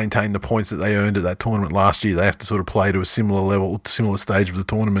to maintain the points that they earned at that tournament last year. They have to sort of play to a similar level, similar stage of the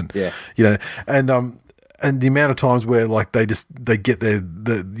tournament. Yeah. And the amount of times where they get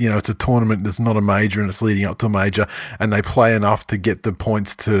it's a tournament that's not a major and it's leading up to a major and they play enough to get the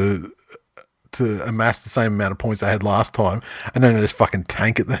points to amass the same amount of points they had last time, and then they just fucking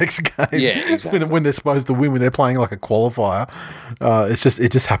tank it the next game. Yeah, exactly. when they're supposed to win, when they're playing like a qualifier, it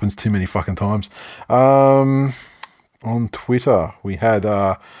just happens too many fucking times. On Twitter, we had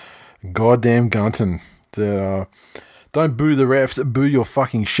goddamn Gunton that don't boo the refs, boo your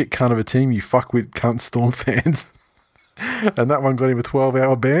fucking shit cunt of a team, you fuckwit cunt Storm fans. And that one got him a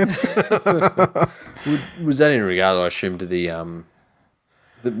 12-hour ban. Was that in regard, I assume, to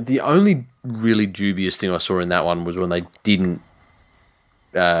the only really dubious thing I saw in that one was when they didn't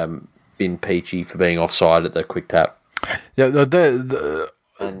bin Peachy for being offside at the quick tap. Yeah, they were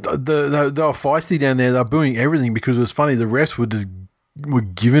feisty down there. They were booing everything because it was funny. The refs were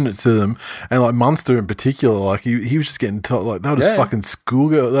giving it to them, and like Munster in particular, he was just getting told they were just fucking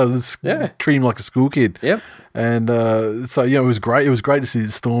schoolgirl. They were just treat him like a school kid. Yep. And so it was great. It was great to see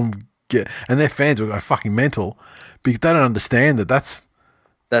the Storm get, and their fans were going fucking mental because they don't understand that that's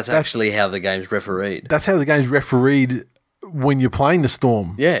actually how the game's refereed. That's how the game's refereed when you're playing the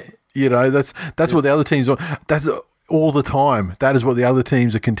Storm. Yeah. That's what the other teams are. That's all the time. That is what the other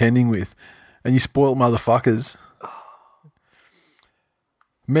teams are contending with. And you spoiled motherfuckers.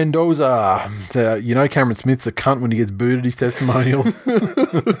 Mendoza. Cameron Smith's a cunt when he gets booed at his testimonial.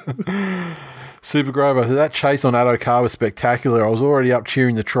 Super Grover. So that chase on Addo Carr was spectacular. I was already up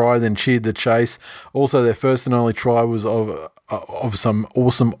cheering the try, then cheered the chase. Also, their first and only try was of some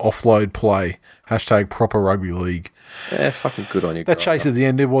awesome offload play. # proper rugby league. Yeah, fucking good on you. That chase at the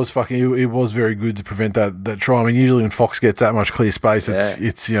end, it was very good to prevent that try. I mean, usually when Fox gets that much clear space,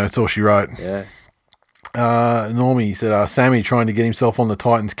 it's all she wrote. Yeah. Normie said, Sammy trying to get himself on the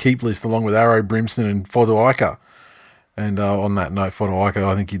Titans keep list along with Arrow, Brimson and Fodawaika. And on that note, Fodawaika,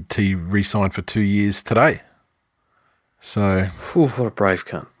 I think he re-signed for 2 years today. So, what a brave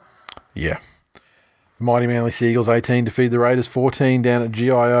cunt. Yeah. Mighty Manly Seagulls 18 defeat the Raiders 14 down at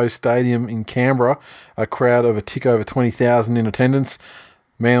GIO Stadium in Canberra. A crowd of a tick over 20,000 in attendance.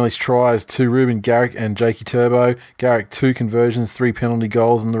 Manly's tries, 2 Ruben Garrick and Jakey Turbo. Garrick 2 conversions, 3 penalty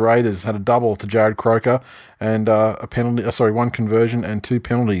goals, and the Raiders had a double to Jared Croker and 1 conversion and 2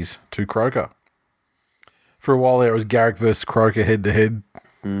 penalties to Croker. For a while there, it was Garrick versus Croker head-to-head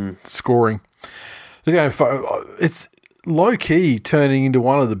scoring. It's low-key turning into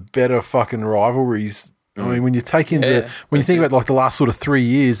one of the better fucking rivalries. I mean, when you think about the last sort of 3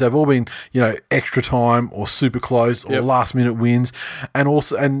 years, they've all been, extra time or super close or last minute wins.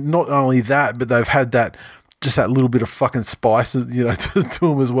 And not only that, but they've had that little bit of fucking spice, to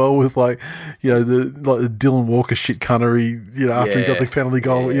them as well with the Dylan Walker shit cunnery, after he got the penalty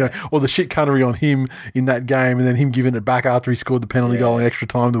goal, or the shit cunnery on him in that game and then him giving it back after he scored the penalty goal in extra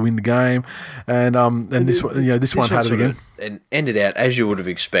time to win the game. And this one had it again. And ended out as you would have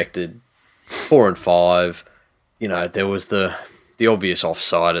expected. 4 and 5, there was the obvious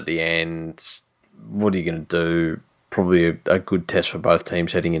offside at the end. What are you going to do? Probably a good test for both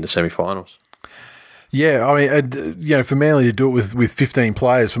teams heading into semi-finals. Yeah, I mean, for Manly to do it with 15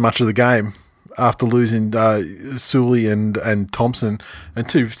 players for much of the game after losing Sully and Thompson and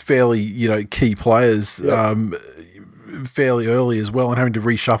 2 fairly key players fairly early as well, and having to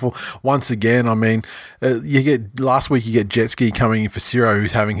reshuffle once again. I mean, last week you get Jetski coming in for Ciro,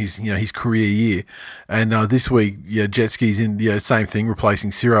 who's having his career year, and this week Jetski's in same thing,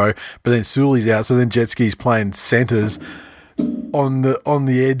 replacing Ciro, but then Sully's out, so then Jetski's playing centres on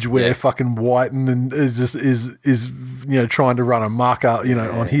the edge where fucking Whiten is trying to run a mark out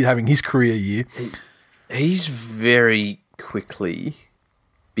on having his career year. He's very quickly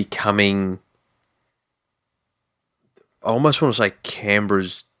becoming, I almost want to say,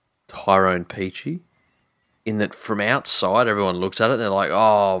 Canberra's Tyrone Peachy, in that from outside everyone looks at it and they're like,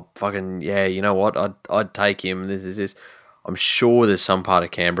 oh fucking yeah, you know what, I'd take him, this. I'm sure there's some part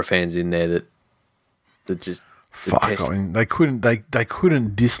of Canberra fans in there that just fuck. I mean, they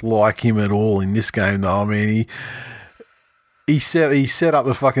couldn't dislike him at all in this game, though. I mean, he set up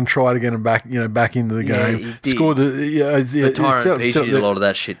a fucking try to get him back into the game. He did. Scored But Tyrone Peachey did a lot of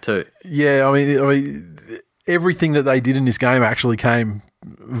that shit too. Yeah, I mean, everything that they did in this game actually came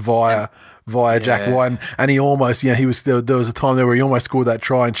via Jack White, and he almost, there was a time there where he almost scored that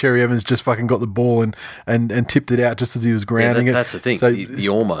try, and Cherry Evans just fucking got the ball and tipped it out just as he was grounding it. That's the thing, so, the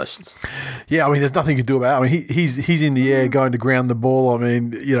almost. Yeah, I mean, there's nothing you can do about it. I mean, he's in the air going to ground the ball. I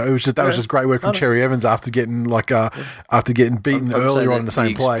mean, it was just great work from Cherry Evans after getting beaten earlier on in the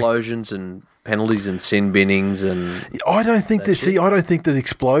same play. Explosions and penalties and sin binnings and I don't think the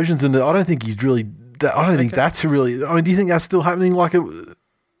explosions and I don't think he's really. I don't think that's really. I mean, do you think that's still happening? Like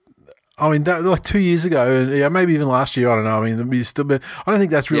like 2 years ago, and maybe even last year. I don't know. I mean, I don't think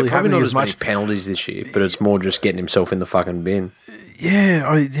that's really happening not as much. Many penalties this year, but it's more just getting himself in the fucking bin.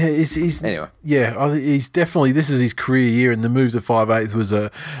 Yeah, he's anyway. Yeah, he's definitely. This is his career year, and the move to 5'8" was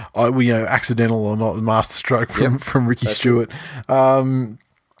accidental or not, masterstroke from Ricky Stewart. I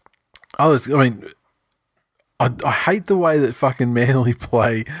hate the way that fucking Manly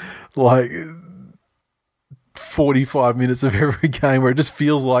play, like 45 minutes of every game, where it just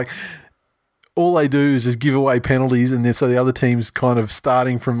feels like all they do is just give away penalties, and then so the other team's kind of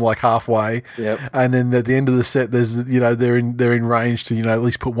starting from like halfway, and then at the end of the set, there's they're in range to at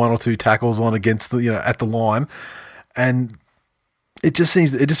least put one or two tackles on against the at the line, and it just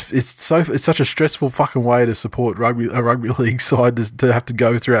seems it's such a stressful fucking way to support a rugby league side to have to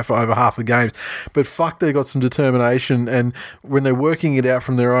go through that for over half the games, but fuck, they got some determination, and when they're working it out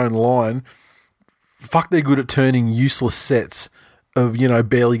from their own line. Fuck, they're good at turning useless sets of,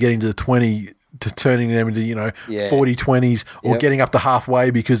 barely getting to the 20 to turning them into, 40-20s or getting up to halfway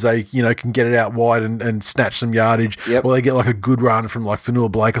because they, can get it out wide and snatch some yardage, or they get like a good run from like Fanua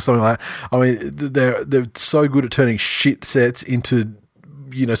Blake or something like that. I mean, they're so good at turning shit sets into,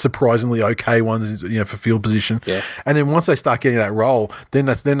 surprisingly okay ones, for field position. Yeah. And then once they start getting that roll, then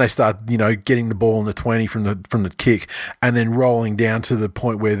they start, getting the ball in the 20 from the kick and then rolling down to the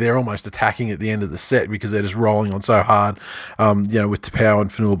point where they're almost attacking at the end of the set because they're just rolling on so hard, with Tapau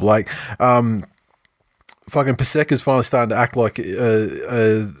and Fanua Blake. Fucking Paseka's finally starting to act like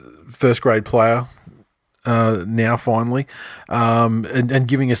a first grade player. Now finally, and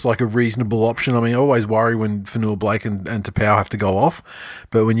giving us like a reasonable option. I mean, I always worry when Fanua Blake and Tapau have to go off,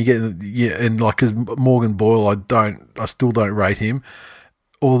 but when you get and like because Morgan Boyle, I still don't rate him,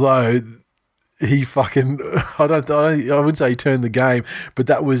 although he fucking I wouldn't say he turned the game, but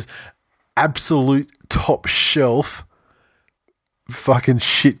that was absolute top shelf fucking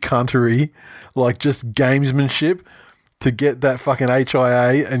shit cuntery, like just gamesmanship. To get that fucking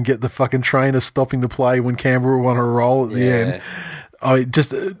HIA and get the fucking trainer stopping the play when Canberra won a roll at the end. I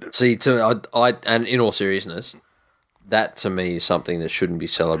just see. And in all seriousness, that to me is something that shouldn't be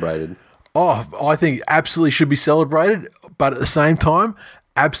celebrated. Oh, I think absolutely should be celebrated, but at the same time,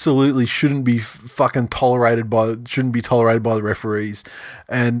 absolutely shouldn't be tolerated by the referees,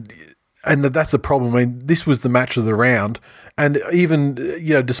 and that's the problem. I mean, this was the match of the round. And even,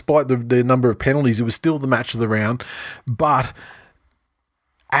 despite the number of penalties, it was still the match of the round. But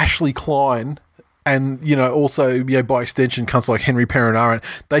Ashley Klein and, also, by extension, cunts like Henry Perenara,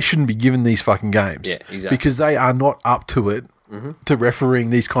 they shouldn't be given these fucking games. Yeah, exactly. Because they are not up to it. To refereeing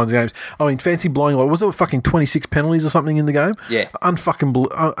these kinds of games. I mean, fancy blowing, like, was it fucking 26 penalties or something in the game? Yeah. And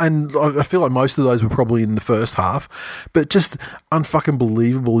I feel like most of those were probably in the first half, but just unfucking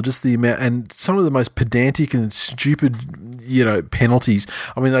believable, just the amount, and some of the most pedantic and stupid, penalties.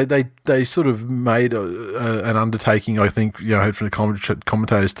 I mean, they sort of made an undertaking, I think, heard from the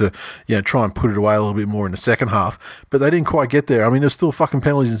commentators to, try and put it away a little bit more in the second half, but they didn't quite get there. I mean, there's still fucking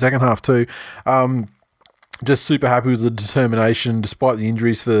penalties in the second half too. Just super happy with the determination, despite the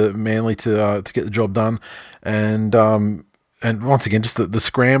injuries, for Manly to get the job done, and once again, just the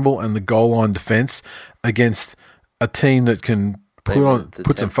scramble and the goal line defence against a team that can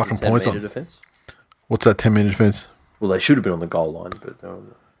put some fucking points on. Defense? What's that 10-metre defence? Well, they should have been on the goal line, but they're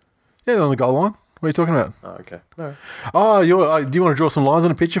on the goal line. What are you talking about? Oh, okay. No. Oh, do you want to draw some lines on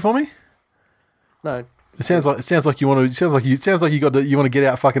a picture for me? No. It sounds like you want to get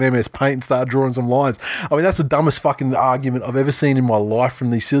out fucking MS Paint and start drawing some lines. I mean, that's the dumbest fucking argument I've ever seen in my life from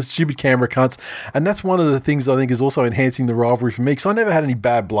these stupid Canberra cunts, and that's one of the things I think is also enhancing the rivalry for me, because I never had any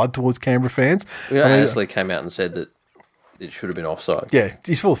bad blood towards Canberra fans. Yeah, Annesley came out and said that it should have been offside. Yeah,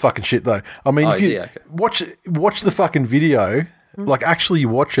 he's full of fucking shit though. I mean, watch the fucking video Like, actually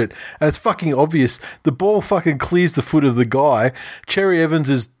watch it, and it's fucking obvious. The ball fucking clears the foot of the guy. Cherry Evans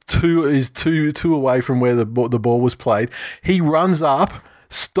is two away from where the ball was played. He runs up,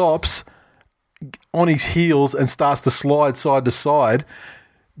 stops on his heels, and starts to slide side to side.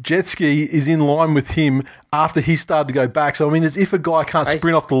 Jet Ski is in line with him after he started to go back. So, I mean, as if a guy can't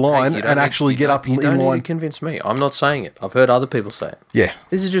sprint off the line and actually get up in line. You don't need to convince me. I'm not saying it. I've heard other people say it. Yeah.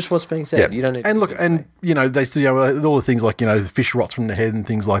 This is just what's being said. Yeah. You don't need and look, and, you know, they still, all the things like, the fish rots from the head and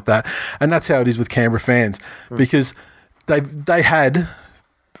things like that. And that's how it is with Canberra fans because they had,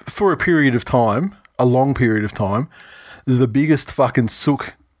 for a period of time, a long period of time, the biggest fucking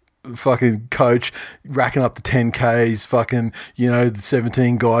sook fucking coach racking up the 10Ks, fucking, the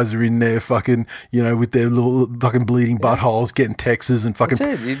 17 guys are in there fucking, with their little fucking bleeding buttholes getting Texas and fucking.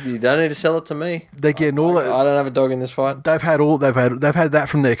 That's it. You don't need to sell it to me. They're getting all that. I don't have a dog in this fight. They've had that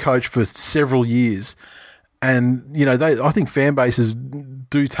from their coach for several years. And, I think fan bases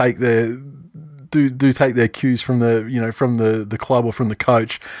do take their cues from the club or from the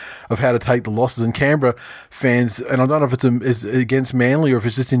coach of how to take the losses. And Canberra fans, and I don't know if it's against Manly or if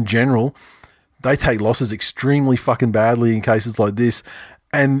it's just in general, they take losses extremely fucking badly in cases like this.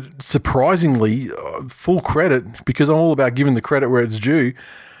 And surprisingly, full credit, because I'm all about giving the credit where it's due.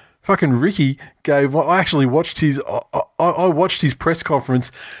 Fucking Ricky I actually watched I watched his press conference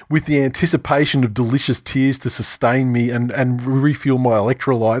with the anticipation of delicious tears to sustain me and refuel my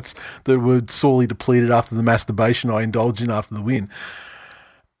electrolytes that were sorely depleted after the masturbation I indulged in after the win.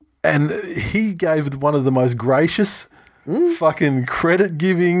 And he gave one of the most gracious, fucking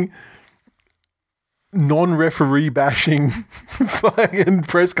credit-giving, non-referee bashing fucking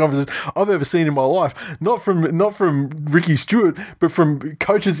press conferences I've ever seen in my life. Not from Ricky Stewart, but from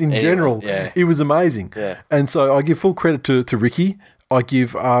coaches in general. Yeah. It was amazing. Yeah. And so I give full credit to Ricky. I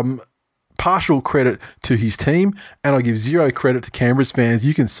give partial credit to his team, and I give zero credit to Canberra's fans.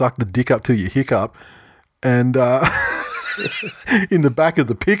 You can suck the dick up till you hiccup, and in the back of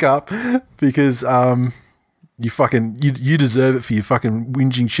the pickup, because you deserve it for your fucking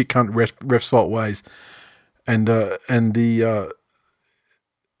whinging shit cunt ref's fault ways, and the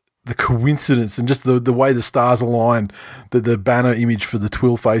coincidence and just the way the stars aligned, the banner image for the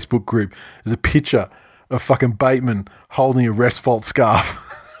Twill Facebook group is a picture of fucking Bateman holding a ref's fault scarf.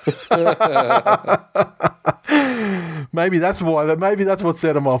 Maybe that's what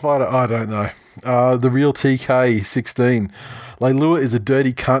set him off. I don't know. The real TK 16. Leilua is a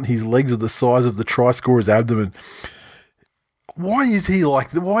dirty cunt. His legs are the size of the try scorer's abdomen. Why is he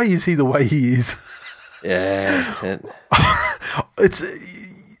the way he is? Yeah.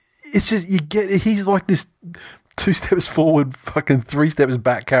 It's just he's like this 2 steps forward, fucking 3 steps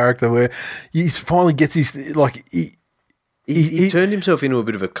back character where he finally gets his He turned himself into a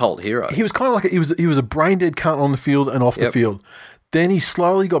bit of a cult hero. He was kind of like he was a brain dead cunt on the field and off the field. Then he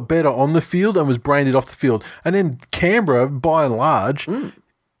slowly got better on the field and was brain dead off the field. And then Canberra, by and large,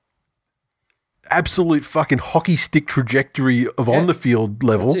 absolute fucking hockey stick trajectory of on the field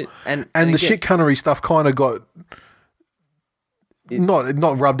level. And the shit cunnery stuff kind of got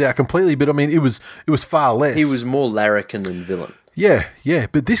not rubbed out completely, but I mean it was far less. He was more larrikin than villain. Yeah.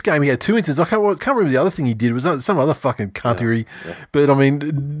 But this game he had 2 incidents. I can't remember the other thing he did. It was some other fucking cuntery. Yeah. But I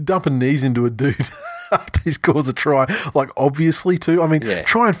mean, dumping knees into a dude after he scores a try, like obviously too. I mean,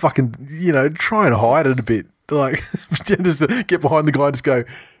 try and fucking, try and hide it a bit. Like, just get behind the guy and just go,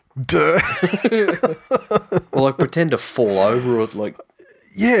 duh. Or like pretend to fall over or like.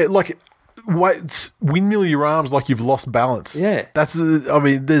 Yeah, like windmill your arms like you've lost balance. Yeah. That's, I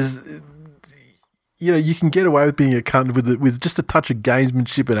mean, there's. You can get away with being a cunt with just a touch of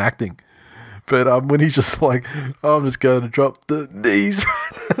gamesmanship and acting. But when he's just like, I'm just going to drop the knees.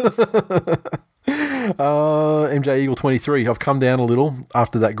 MJ Eagle 23, I've come down a little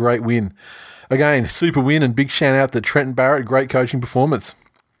after that great win. Again, super win and big shout out to Trenton Barrett, great coaching performance.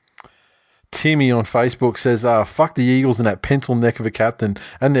 Timmy on Facebook says, fuck the Eagles and that pencil neck of a captain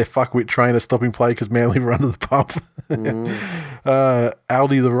and their fuckwit trainer stopping play because Manly were under the pump.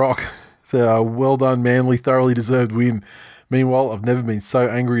 Aldi the Rock. Well done, Manly. Thoroughly deserved win. Meanwhile, I've never been so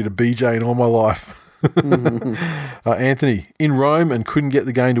angry at a BJ in all my life. Anthony, in Rome and couldn't get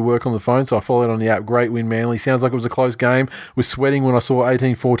the game to work on the phone, so I followed on the app. Great win, Manly. Sounds like it was a close game. Was sweating when I saw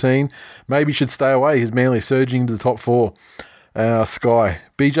 18-14. Maybe should stay away because Manly surging into the top 4. Sky,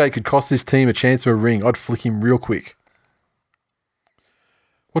 BJ could cost this team a chance of a ring. I'd flick him real quick.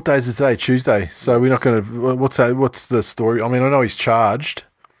 What day is it today? Tuesday. So we're not going to... What's the story? I mean, I know he's charged.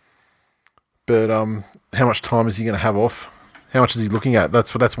 But how much time is he going to have off? How much is he looking at?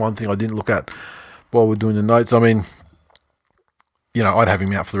 That's one thing I didn't look at while we're doing the notes. I mean, I'd have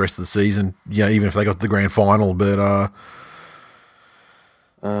him out for the rest of the season, even if they got to the grand final. But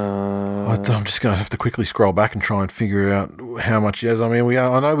I'm just going to have to quickly scroll back and try and figure out how much he has. I mean,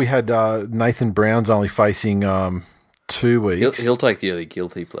 I know we had Nathan Brown's only facing 2 weeks. He'll take the early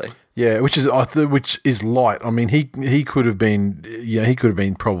guilty plea. Yeah, which is light. I mean, he could have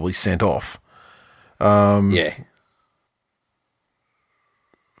been probably sent off. Yeah.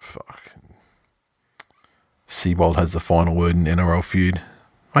 Fuck. Seabold has the final word in NRL feud.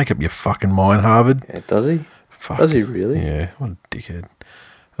 Make up your fucking mind, Harvard. Yeah, does he? Fuck. Does he really? Yeah, what a dickhead.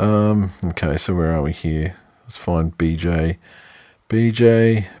 Okay, so where are we here? Let's find BJ.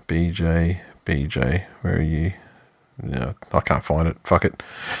 BJ. Where are you? No, I can't find it. Fuck it.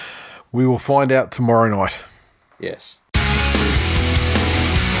 We will find out tomorrow night. Yes.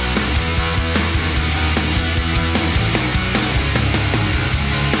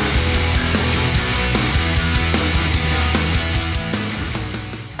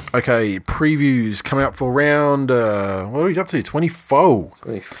 Okay, previews coming up for round, what are we up to? 24.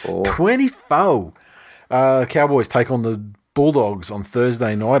 24. Cowboys take on the Bulldogs on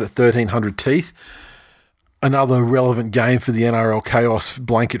Thursday night at 1300 Teeth. Another relevant game for the NRL Chaos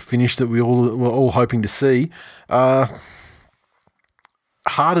blanket finish that we were all hoping to see.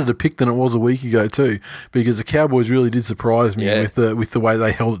 Harder to pick than it was a week ago too, because the Cowboys really did surprise me with the way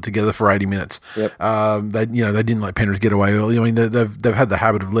they held it together for 80 minutes. Yep. They didn't let Penrith get away early. I mean, they've had the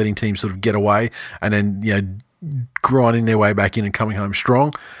habit of letting teams sort of get away and then grinding their way back in and coming home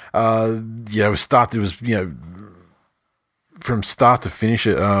strong. From start to finish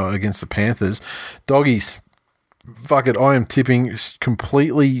against the Panthers. Doggies, fuck it, I am tipping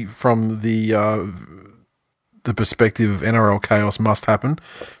completely from the perspective of NRL Chaos must happen.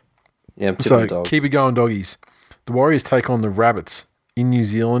 Yeah, I'm so Dogs. Keep it going, Doggies. The Warriors take on the Rabbits in New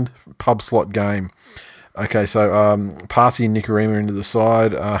Zealand, pub slot game. Okay, so Parsi and Nicarima into the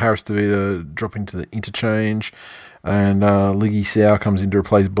side, Harris DeVita drop into the interchange, and Liggy Sow comes in to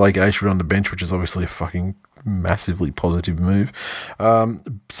replace Blake Ashford on the bench, which is obviously a fucking massively positive move.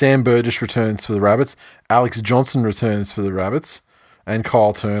 Sam Burgess returns for the Rabbits, Alex Johnson returns for the Rabbits, and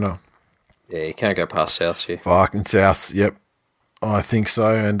Kyle Turner. Yeah, you can't go past Souths here. Fucking Souths, yep. I think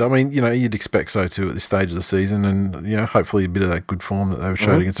so. And I mean, you'd expect so too at this stage of the season. And, hopefully a bit of that good form that they've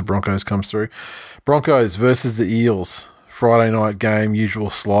showed against the Broncos comes through. Broncos versus the Eels. Friday night game, usual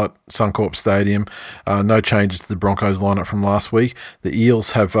slot, Suncorp Stadium. No changes to the Broncos lineup from last week. The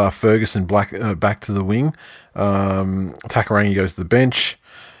Eels have Ferguson back to the wing. Takarangi goes to the bench.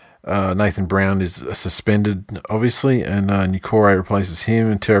 Nathan Brown is suspended, obviously, and Nikore replaces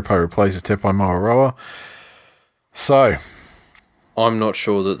him, and Terapo replaces Tepai Mauaroa. So, I'm not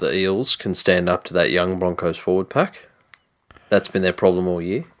sure that the Eels can stand up to that young Broncos forward pack. That's been their problem all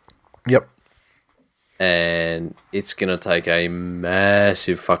year. Yep. And it's going to take a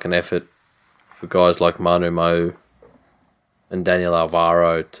massive fucking effort for guys like Manu Mo and Daniel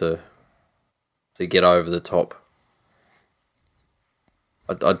Alvaro to get over the top.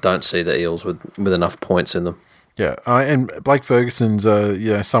 I don't see the Eels with enough points in them. Yeah, and Blake Ferguson's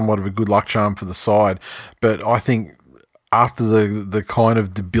somewhat of a good luck charm for the side, but I think after the kind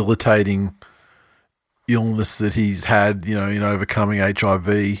of debilitating illness that he's had, in overcoming HIV,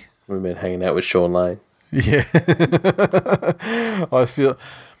 We've been hanging out with Sean Lane. Yeah, I feel.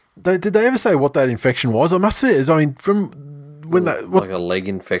 Did they ever say what that infection was? I must admit, from when like a leg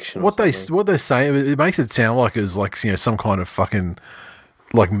infection. What they're saying, it makes it sound like it was like some kind of fucking.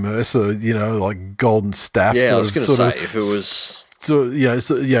 Like Mercer, like golden staph. Yeah, I was going to say, if it was...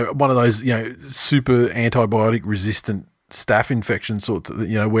 one of those, super antibiotic resistant staph infection sorts,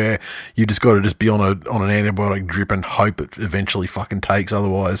 where you just got to just be on an antibiotic drip and hope it eventually fucking takes.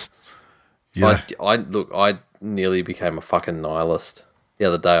 Otherwise, I nearly became a fucking nihilist. The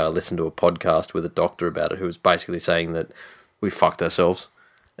other day I listened to a podcast with a doctor about it who was basically saying that we fucked ourselves.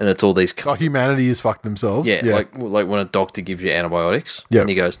 And it's all these... humanity has fucked themselves. Yeah, like when a doctor gives you antibiotics and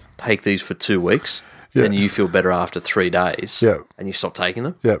he goes, take these for 2 weeks and you feel better after 3 days and you stop taking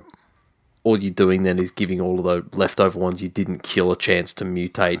them. Yeah. All you're doing then is giving all of the leftover ones you didn't kill a chance to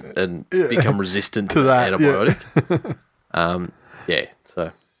mutate and become resistant to that antibiotic.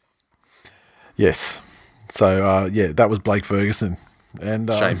 So... Yes. So, that was Blake Ferguson.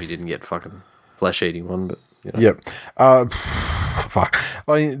 And shame he didn't get fucking flesh-eating one, but... Yep. Fuck.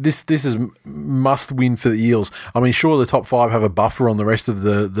 I mean, this is must win for the Eels. I mean, sure, the top 5 have a buffer on the rest of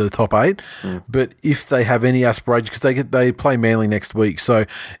the top 8, but if they have any aspirations, because they play Manly next week, so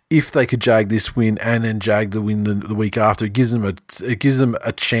if they could jag this win and then jag the win the week after, it gives them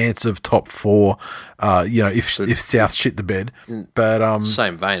a chance of top 4. If South shit the bed. But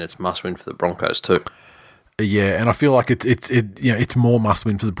same vein, it's must win for the Broncos too. Yeah, and I feel like it's more must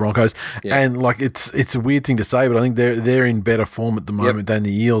win for the Broncos, and like it's a weird thing to say, but I think they're in better form at the moment than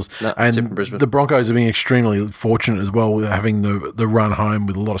the Eels, and the Broncos are being extremely fortunate as well with having the run home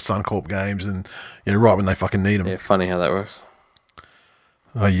with a lot of Suncorp games, and right when they fucking need them. Yeah, funny how that works.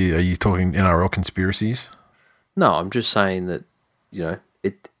 Are you talking NRL conspiracies? No, I'm just saying that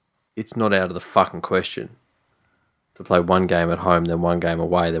it's not out of the fucking question to play one game at home, then one game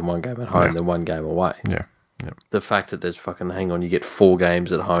away, then one game at home, then one game away. Yeah. The fact that there's fucking, hang on, you get 4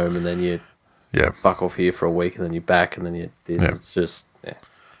 games at home and then you fuck off here for a week and then you're back and then it's just,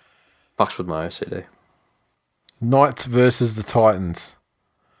 fucks with my OCD. Knights versus the Titans.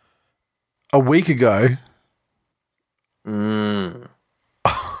 A week ago, with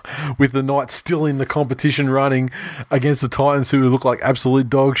the Knights still in the competition running against the Titans who look like absolute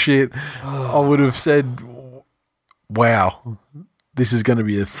dog shit, I would have said, wow, this is going to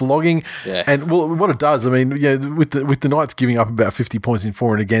be a flogging. Yeah. And well, what it does, I mean, with the Knights giving up about 50 points in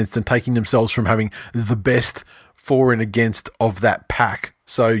for and against and taking themselves from having the best for and against of that pack.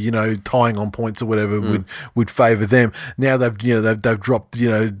 So, tying on points or whatever would favour them. Now they've dropped,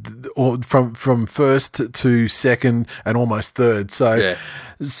 from first to second and almost third. So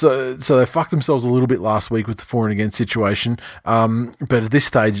they fucked themselves a little bit last week with the for and against situation. But at this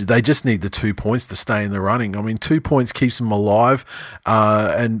stage, they just need the 2 points to stay in the running. I mean, 2 points keeps them alive.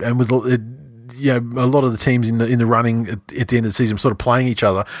 And with a lot of the teams in the running at the end of the season sort of playing each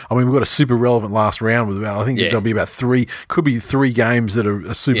other. I mean, we've got a super relevant last round with about, I think there'll be about 3 games that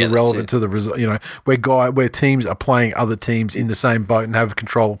are super relevant to the result, where teams are playing other teams in the same boat and have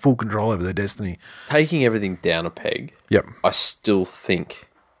full control over their destiny. Taking everything down a peg, I still think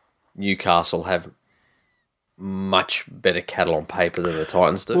Newcastle have much better cattle on paper than the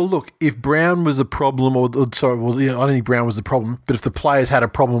Titans do. Well, look, if Brown was a problem, I don't think Brown was the problem, but if the players had a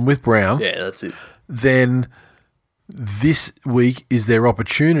problem with Brown, that's it. Then this week is their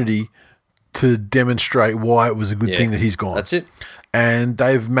opportunity to demonstrate why it was a good thing that he's gone. That's it. And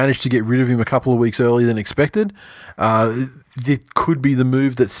they've managed to get rid of him a couple of weeks earlier than expected. It could be the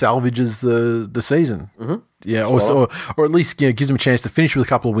move that salvages the season. Mm-hmm. Yeah, or at least gives them a chance to finish with a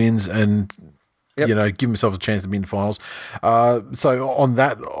couple of wins and give themselves a chance to be in the finals. So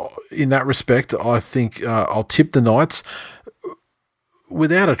in that respect, I think I'll tip the Knights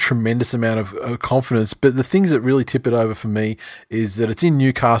without a tremendous amount of confidence. But the things that really tip it over for me is that it's in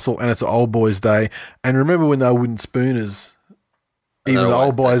Newcastle and it's an old boys' day. And remember when they were wooden spooners? Even the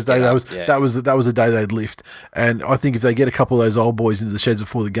old boys' day, that was a day they'd lift. And I think if they get a couple of those old boys into the sheds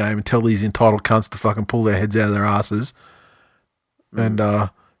before the game and tell these entitled cunts to fucking pull their heads out of their asses and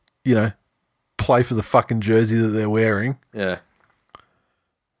play for the fucking jersey that they're wearing. Yeah.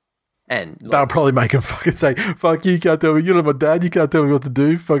 And that'll probably make them fucking say, fuck you can't tell me, you're not my dad, you can't tell me what to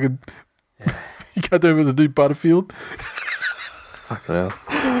do, fucking, you can't tell me what to do, Butterfield. Fucking hell.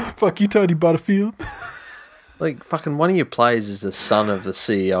 Fuck you, Tony Butterfield. Like, fucking one of your players is the son of the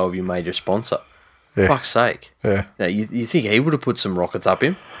CEO of your major sponsor. Yeah. Fuck's sake. Yeah. Now, you think he would have put some rockets up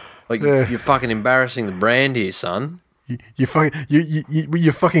him? Like, you're fucking embarrassing the brand here, son.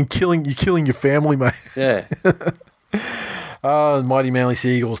 You're fucking killing your family, mate. Yeah. Mighty Manly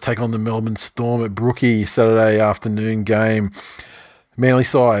Seagulls take on the Melbourne Storm at Brookie Saturday afternoon game. Manly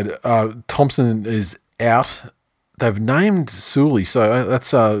side, Thompson is out. They've named Sully, so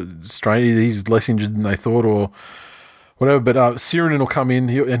that's strange. He's less injured than they thought, or whatever. But Sirinen will come in,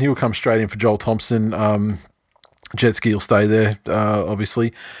 he'll come straight in for Joel Thompson. Jetski will stay there,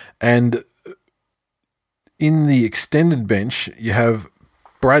 obviously, and in the extended bench, you have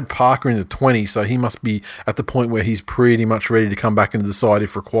Brad Parker in the 20, so he must be at the point where he's pretty much ready to come back into the side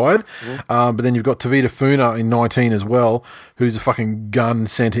if required. Mm-hmm. But then you've got Tavita Funa in 19 as well, who's a fucking gun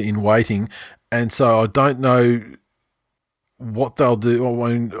centre in waiting. And so I don't know what they'll do.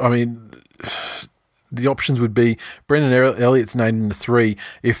 I mean, the options would be Brendan Elliott's named in the 3.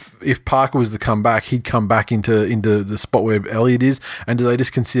 If Parker was to come back, he'd come back into the spot where Elliott is. And do they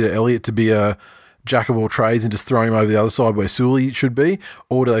just consider Elliott to be a jack of all trades and just throw him over the other side where Sully should be?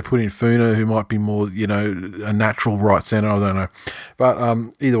 Or do they put in Funa, who might be more, a natural right centre? I don't know. But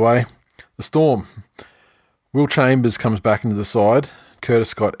either way, the Storm. Will Chambers comes back into the side. Curtis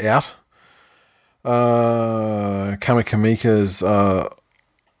Scott out. Kamakamika's out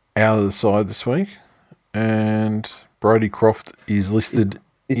of the side this week. And Brodie Croft is listed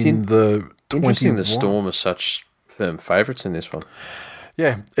in the 21. Interesting the Storm are such firm favourites in this one.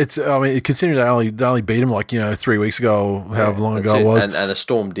 Yeah, considering they only beat them 3 weeks ago, or however long ago it was. And the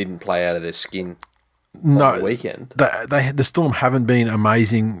Storm didn't play out of their skin on the weekend. The Storm haven't been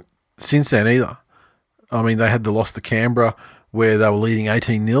amazing since then either. I mean, they had the loss to Canberra where they were leading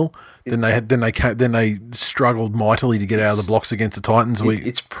 18-0 Then they struggled mightily to get out of the blocks against the Titans.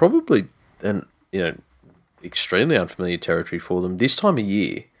 It's probably extremely unfamiliar territory for them. This time of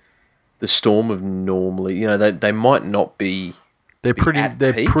year, the Storm have normally, they might not be. They're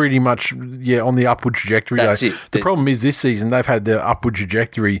pretty much on the upward trajectory. That's it. The problem is this season they've had their upward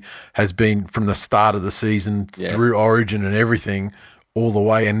trajectory has been from the start of the season through Origin and everything all the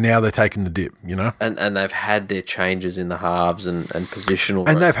way, and now they're taking the dip. And they've had their changes in the halves and positional,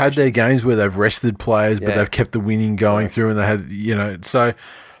 and they've had their games where they've rested players, but they've kept the winning going through, and they had So,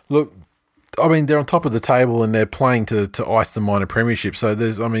 look. I mean, they're on top of the table and they're playing to ice the minor premiership. So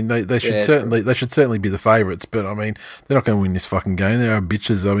they should certainly be the favourites. But I mean, they're not going to win this fucking game. They are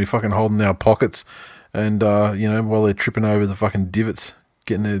bitches. I mean, fucking holding their pockets, and while they're tripping over the fucking divots,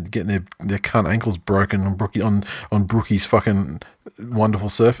 getting their cunt ankles broken on Brookie's fucking wonderful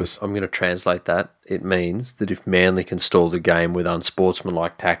surface. I'm going to translate that. It means that if Manly can stall the game with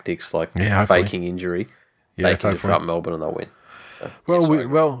unsportsmanlike tactics like faking injury, they can disrupt Melbourne and they'll win.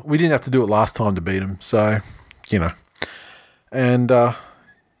 Well, we didn't have to do it last time to beat them, so and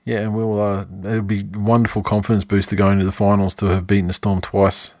we'll it'll be a wonderful confidence booster going to the finals to have beaten the Storm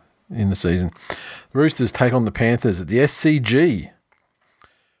twice in the season. The Roosters take on the Panthers at the SCG.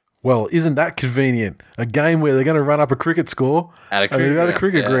 Well, isn't that convenient? A game where they're going to run up a cricket score at a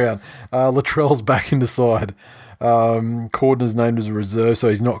cricket ground. Latrell's back in the side. Cordner's named as a reserve, so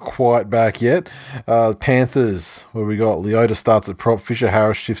he's not quite back yet. Panthers, where we got Leota starts at prop, Fisher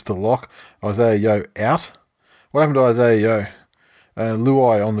Harris shifts to lock, Isaiah Yeo out. What happened to Isaiah Yeo?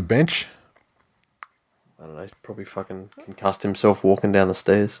 Luai on the bench. I don't know, he's probably fucking concussed himself walking down the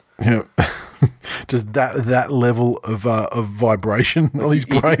stairs. Yeah. Just that level of vibration on his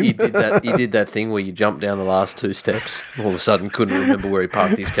brain. He did that thing where you jump down the last two steps, all of a sudden couldn't remember where he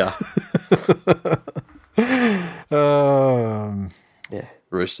parked his car.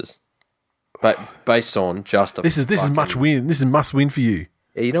 Roosters. But based on just this is much win. This is must win for you.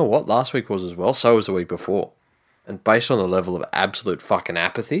 Yeah, you know what? Last week was as well. So was the week before. And based on the level of absolute fucking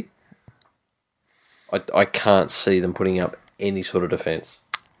apathy, I can't see them putting up any sort of defence.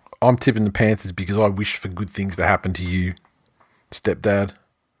 I'm tipping the Panthers because I wish for good things to happen to you, stepdad.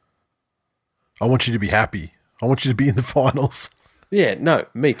 I want you to be happy. I want you to be in the finals. Yeah, no,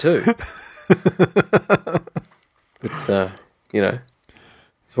 me too. But, that's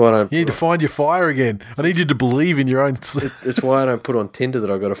why I don't. You need to find your fire again. I need you to believe in your own. It's why I don't put on Tinder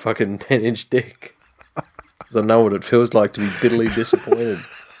that I've got a fucking 10-inch dick. Because I know what it feels like to be bitterly disappointed.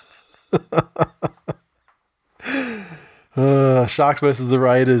 Sharks versus the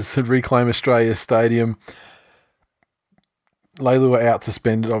Raiders reclaim Australia Stadium. Leilua out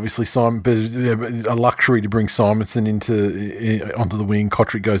suspended, obviously. A luxury to bring Simonson onto the wing.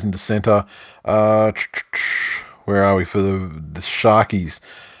 Kotrick goes into centre. Where are we for the Sharkies?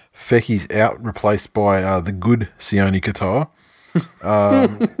 Fecky's out, replaced by the good Sione Katoa.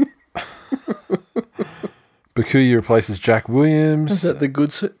 Bakuya replaces Jack Williams. Is that the good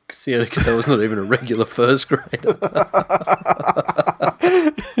Sione Katoa was not even a regular first grader.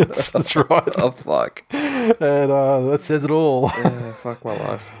 That's right. Oh, fuck. And that says it all. Yeah, fuck my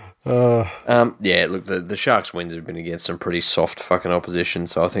life. Look, the Sharks' wins have been against some pretty soft fucking opposition,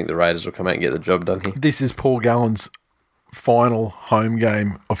 so I think the Raiders will come out and get the job done here. This is Paul Gallen's final home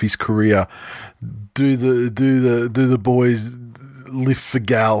game of his career. Do the boys lift for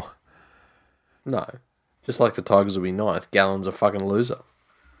Gal? No. Just like the Tigers will be ninth, Gallen's a fucking loser.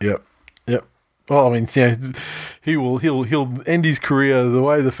 Yep. Well, I mean, he'll end his career the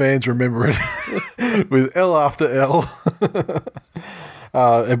way the fans remember it, with L after L.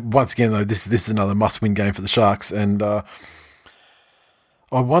 Once again, though, this is another must-win game for the Sharks, and I'll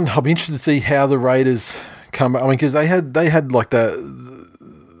be interested to see how the Raiders come. I mean, because they had like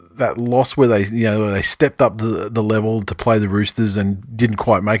that loss where they stepped up the level to play the Roosters and didn't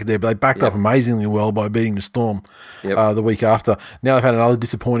quite make it there, but they backed up amazingly well by beating the Storm the week after. Now they've had another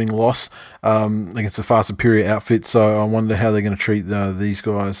disappointing loss against a far superior outfit, so I wonder how they're going to treat these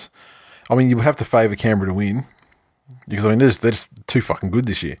guys. I mean, you would have to favour Canberra to win, because I mean they're just too fucking good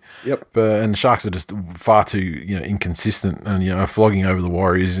this year. Yep. And the Sharks are just far too inconsistent, and flogging over the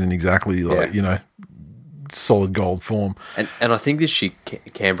Warriors isn't exactly solid gold form. And I think this year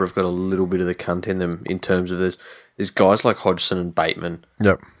Canberra have got a little bit of the cunt in them in terms of there's guys like Hodgson and Bateman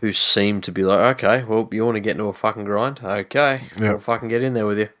who seem to be like, okay, well, you want to get into a fucking grind? Okay, I'll fucking get in there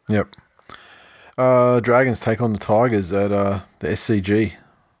with you. Yep. Dragons take on the Tigers at the SCG.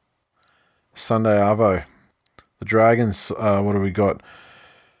 Sunday Arvo. The Dragons, what do we got?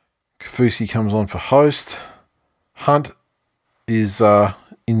 Kafusi comes on for host. Hunt is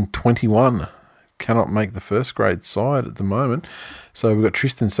in 21. cannot make the first grade side at the moment. So we've got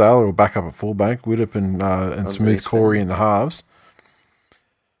Tristan Saylor will back up at fullback, Widdop and Smooth Corey in the halves.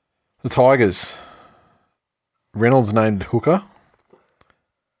 The Tigers, Reynolds named hooker,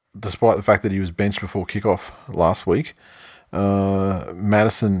 despite the fact that he was benched before kickoff last week.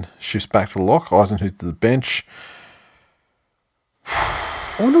 Madison shifts back to lock, Eisenhuth to the bench.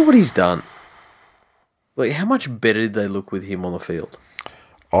 I wonder what he's done. Like, how much better did they look with him on the field?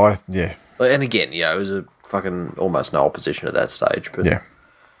 Yeah. And again, it was a fucking almost no opposition at that stage. But Yeah.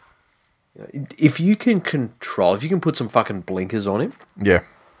 if you can put some fucking blinkers on him, Yeah.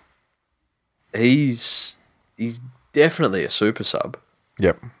 he's definitely a super sub.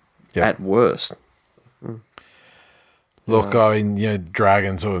 Yep. At worst. Look, I mean,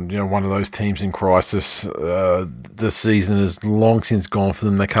 Dragons are one of those teams in crisis. The season is long since gone for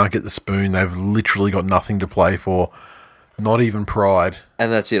them. They can't get the spoon. They've literally got nothing to play for, not even pride.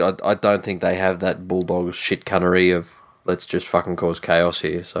 And that's it. I don't think they have that bulldog shit cunnery of let's just fucking cause chaos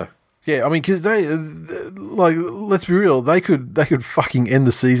here. So yeah, I mean, because they let's be real, they could fucking end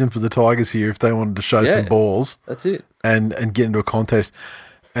the season for the Tigers here if they wanted to show some balls. That's it. And get into a contest.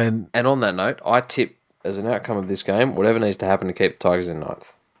 And on that note, I tip as an outcome of this game, whatever needs to happen to keep the Tigers in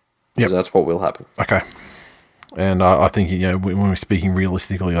ninth. Because that's what will happen. Okay. And I think, when we're speaking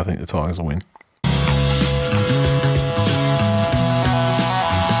realistically, I think the Tigers will win.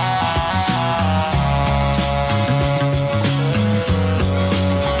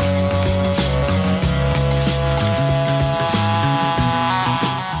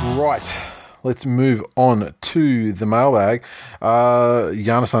 Right. Let's move on to the mailbag.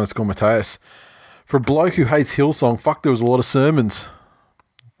 Giannis _ Mateus. For a bloke who hates Hillsong, fuck, there was a lot of sermons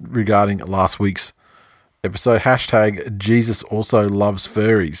regarding last week's episode. # Jesus also loves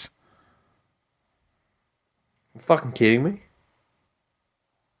furries. You fucking kidding me?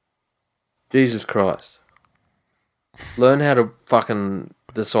 Jesus Christ. Learn how to fucking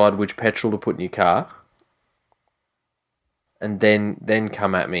decide which petrol to put in your car. And then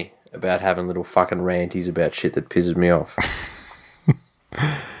come at me about having little fucking ranties about shit that pisses me off.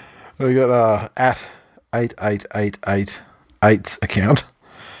 We got at 8888's account.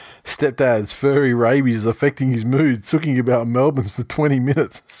 Stepdad's furry rabies is affecting his mood. Talking about Melbourne's for 20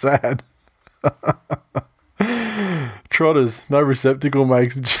 minutes. Sad. Trotters, no receptacle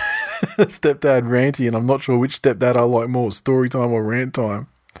makes stepdad ranty, and I'm not sure which stepdad I like more, story time or rant time.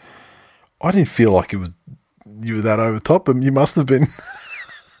 I didn't feel like you were that over top, but you must have been.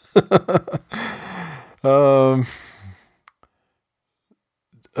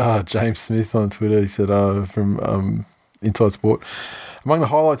 James Smith on Twitter, he said, from Inside Sport, among the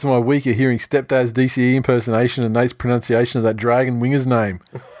highlights of my week are hearing Stepdad's DCE impersonation and Nate's pronunciation of that Dragon winger's name.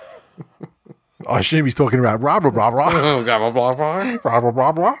 I assume he's talking about blah, blah, blah, blah. Blah, blah,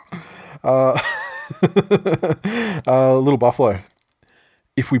 blah, blah. Little Buffalo.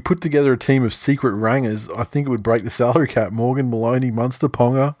 If we put together a team of secret rangers, I think it would break the salary cap. Morgan, Maloney, Munster,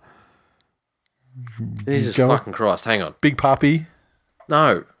 Ponga. Jesus fucking Christ, hang on. Big Puppy.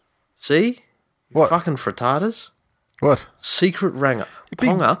 No. See? What? Fucking frittatas. What? Secret ranger.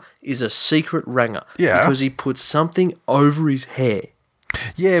 Ponga is a secret ranger. Yeah. Because he puts something over his hair.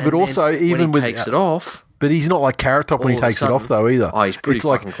 Yeah, but also even when with he takes it off. But he's not like Carrot Top when he takes it off though either. Oh, he's pretty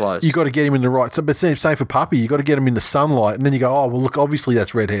fucking like, close. You got to get him in the right. But same for Puppy. You got to get him in the sunlight, and then you go, oh well, look, obviously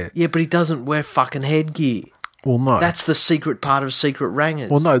that's red hair. Yeah, but he doesn't wear fucking headgear. Well, no, that's the secret part of secret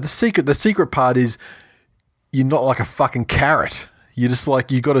rangers. Well, no, the secret part is you're not like a fucking carrot. You're just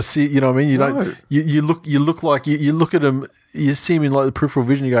like, you got to see. You know what I mean? You don't. You look like you look at him. You see him in like the peripheral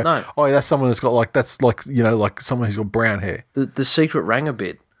vision. You go, no. Oh, yeah, that's someone that's got like like someone who's got brown hair. The secret ranger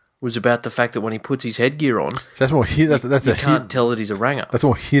bit was about the fact that when he puts his headgear on, so that's more. You can't tell that he's a ranger. That's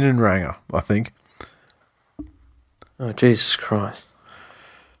more hidden ranger, I think. Oh, Jesus Christ!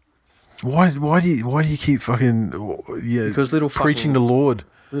 Why do you keep fucking because little preaching the Lord,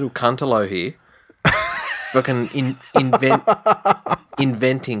 little cuntalo here, fucking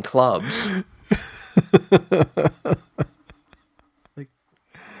inventing clubs.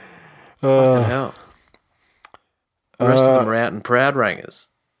 Fucking hell! The rest of them are out in proud rangers.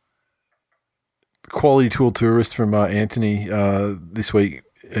 Quality tool tourist from Anthony this week.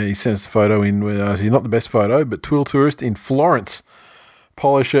 He sent us a photo in. He's not the best photo, but Twill tourist in Florence.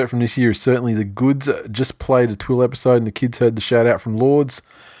 Polo shirt from this year is certainly the goods. Just played a Twill episode and the kids heard the shout out from Lords.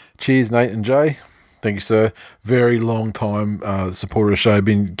 Cheers, Nate and Jay. Thank you, sir. Very long time supporter of the show.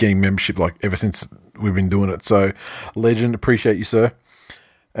 Been getting membership like ever since we've been doing it. So, legend. Appreciate you, sir.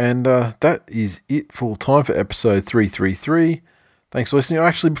 And that is it full time for episode 333. Thanks for listening.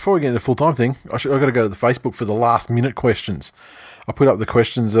 Actually, before we get into the full time thing, I've got to go to the Facebook for the last minute questions. I put up the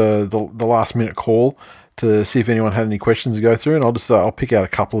questions, the last minute call to see if anyone had any questions to go through, and I'll pick out a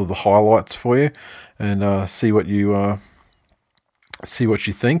couple of the highlights for you and see what you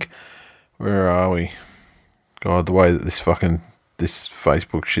think. Where are we? God, the way that this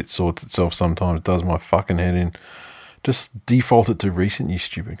Facebook shit sorts itself sometimes does my fucking head in. Just default it to recent, you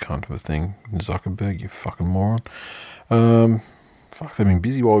stupid cunt of a thing. Zuckerberg, you fucking moron. Fuck, they've been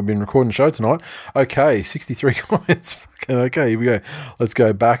busy while we've been recording the show tonight. Okay, 63 comments. Fucking okay, here we go. Let's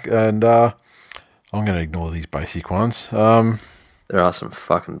go back and I'm going to ignore these basic ones. There are some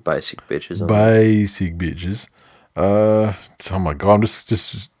fucking basic bitches. Basic bitches. Oh my God, I'm just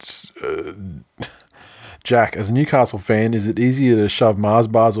Jack, as a Newcastle fan, is it easier to shove Mars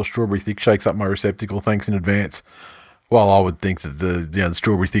bars or strawberry thick shakes up my receptacle? Thanks in advance. Well, I would think that the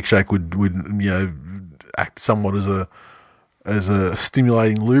strawberry thick shake would act somewhat as a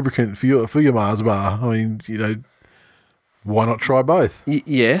stimulating lubricant for your Mars bar. I mean, why not try both?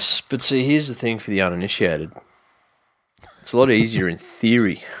 Yes, but see, here's the thing for the uninitiated. It's a lot easier in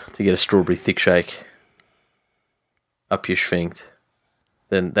theory to get a strawberry thick shake up your sphinct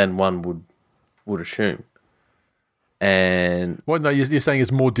than one would assume. And well, no, you're saying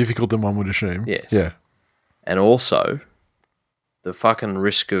it's more difficult than one would assume. Yes. Yeah. And also, the fucking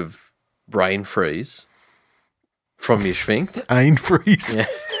risk of brain freeze from your sphinct. Ain freeze. Yeah.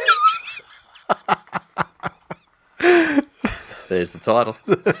 There's the title.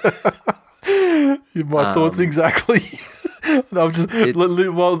 My thoughts exactly. I'm just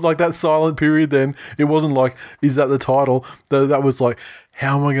like that silent period. Then it wasn't like, is that the title? That was like,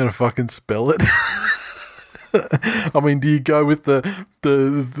 how am I going to fucking spell it? I mean, do you go with the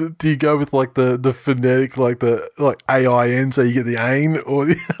phonetic like AIN so you get the ain, or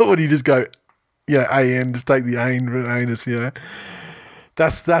do you just go AN, just take the ain for anus?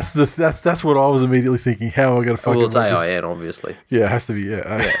 That's what I was immediately thinking. How am I going to fucking? Well, it's AIN, obviously. Yeah, it has to be.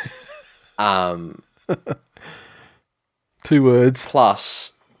 Yeah. 2 words.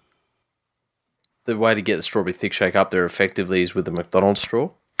 Plus, the way to get the strawberry thick shake up there effectively is with the McDonald's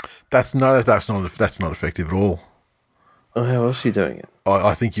straw. That's not effective at all. Oh, how else are you doing it?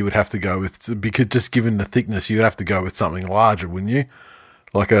 I think you would have to go with, because just given the thickness, you'd have to go with something larger, wouldn't you?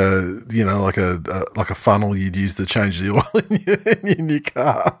 Like a funnel you'd use to change the oil in your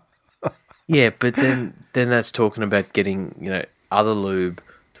car. Yeah, but then that's talking about getting other lube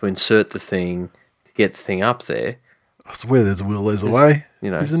to insert the thing to get the thing up there. I swear, there's a will, there's a way,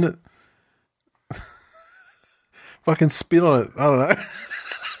 isn't it? Fucking spit on it. I don't know.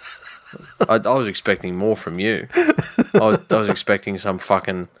 I was expecting more from you. I was expecting some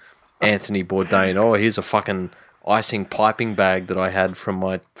fucking Anthony Bourdain. Oh, here's a fucking icing piping bag that I had from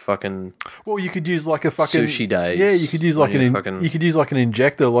my fucking. Well, you could use like a fucking sushi days. Yeah, you could use like you could use like an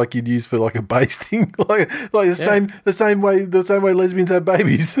injector, like you'd use for like a basting, like the same way lesbians have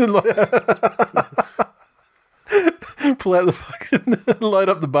babies. Pull out the fucking load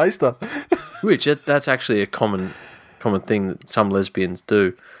up the baster. Which that's actually a common thing that some lesbians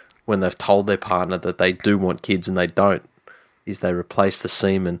do when they've told their partner that they do want kids and they don't, is they replace the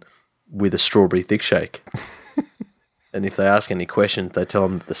semen with a strawberry thick shake. And if they ask any questions, they tell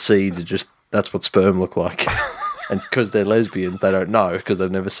them that the seeds are just, that's what sperm look like. And because they're lesbians, they don't know because they've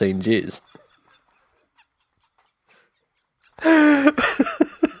never seen jizz.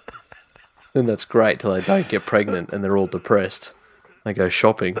 And that's great till they don't get pregnant and they're all depressed. They go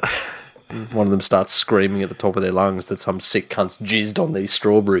shopping. One of them starts screaming at the top of their lungs that some sick cunt's jizzed on these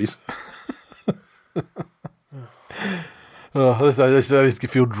strawberries. Oh, they just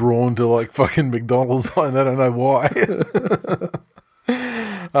feel drawn to like fucking McDonald's and I don't know why.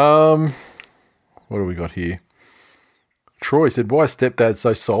 What do we got here? Troy said, why is stepdad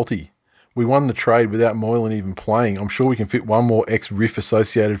so salty? We won the trade without Moylan even playing. I'm sure we can fit one more ex-Riff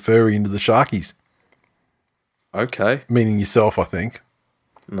associated furry into the Sharkies. Okay. Meaning yourself, I think.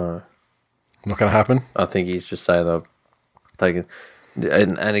 No. Not going to happen? I think he's just saying they've taken...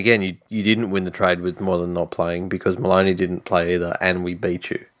 And again, you didn't win the trade with Moylan not playing because Maloney didn't play either and we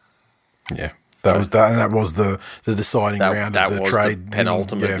beat you. Yeah. That was the deciding round of the trade. The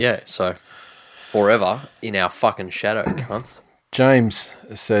penultimate, yeah. So, forever in our fucking shadow, cunts. James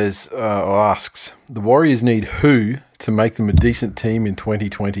says, or asks, the Warriors need who to make them a decent team in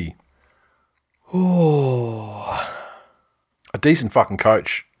 2020? Oh. A decent fucking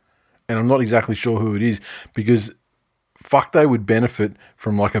coach. And I'm not exactly sure who it is because fuck, they would benefit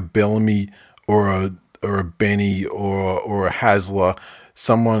from like a Bellamy or a Benny or a Hasler,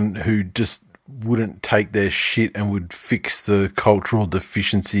 someone who just wouldn't take their shit and would fix the cultural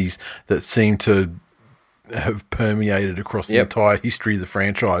deficiencies that seem to have permeated across the entire history of the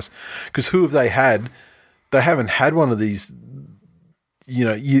franchise. Because who have they had? They haven't had one of these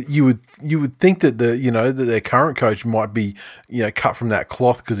you would think that that their current coach might be cut from that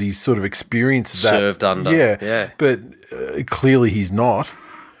cloth because he's sort of experienced that. Served under. Yeah. But clearly he's not.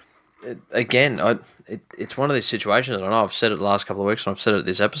 It's one of these situations. I know I've said it the last couple of weeks, and I've said it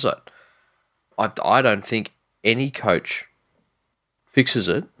this episode. I don't think any coach fixes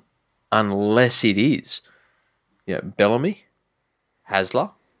it unless it is, Bellamy,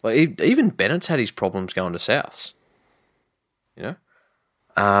 Hasler. Like even Bennett's had his problems going to Souths.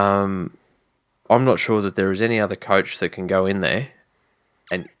 I'm not sure that there is any other coach that can go in there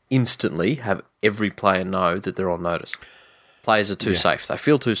and instantly have every player know that they're on notice. Players are too safe. They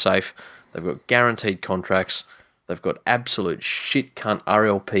feel too safe. They've got guaranteed contracts. They've got absolute shit cunt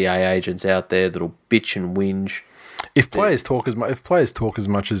RLPA agents out there that'll bitch and whinge. If players talk as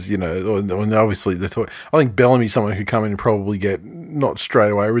much as obviously they talk. I think Bellamy's someone who could come in and probably get not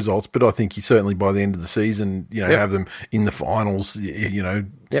straight away results, but I think he certainly by the end of the season, have them in the finals.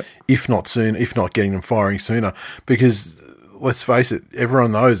 If not soon, if not getting them firing sooner, because let's face it,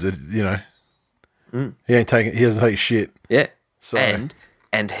 everyone knows that he ain't taking. He doesn't take shit. Yeah, so,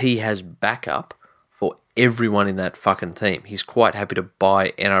 and he has backup for everyone in that fucking team. He's quite happy to buy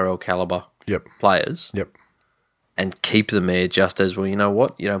NRL caliber players. Yep. And keep them there just as, well, you know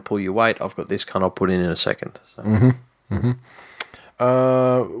what? You don't pull your weight. I've got this cunt I'll put in a second. So.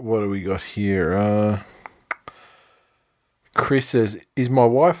 What do we got here? Chris says, is my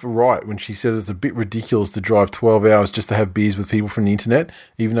wife right when she says it's a bit ridiculous to drive 12 hours just to have beers with people from the internet,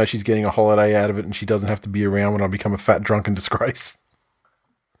 even though she's getting a holiday out of it and she doesn't have to be around when I become a fat drunken disgrace?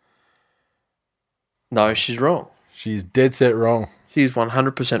 No, she's wrong. She's dead set wrong. She's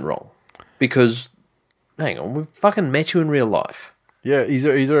 100% wrong. Because... hang on, we've fucking met you in real life. Yeah, he's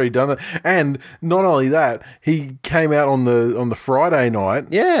already done that, and not only that, he came out on the Friday night,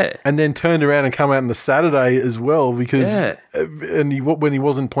 and then turned around and come out on the Saturday as well because, when he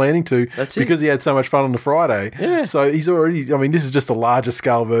wasn't planning to, because he had so much fun on the Friday. Yeah, so he's already. I mean, this is just a larger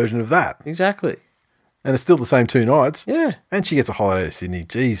scale version of that. Exactly, and it's still the same 2 nights. Yeah, and she gets a holiday to Sydney.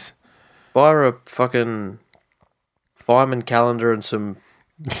 Jeez, buy her a fucking fireman calendar and some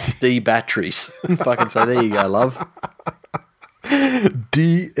D batteries. Fucking say, there you go, love.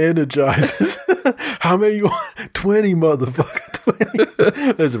 De-energizes. How many you want? 20, motherfucker.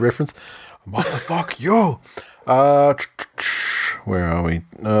 20. There's a reference. Motherfucker, yo. Where are we?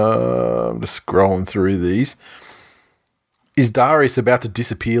 I'm just scrolling through these. Is Darius about to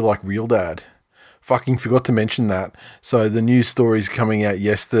disappear like Real Dad? Fucking forgot to mention that. So the news stories coming out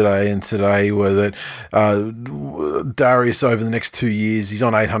yesterday and today were that Darius over the next 2 years, he's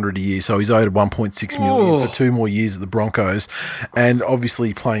on $800 a year, so he's owed $1.6 million for 2 more years at the Broncos, and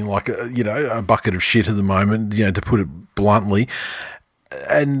obviously playing like a bucket of shit at the moment, to put it bluntly.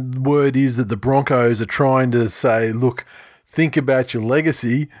 And word is that the Broncos are trying to say, look, think about your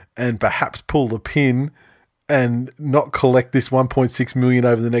legacy and perhaps pull the pin and not collect this $1.6 million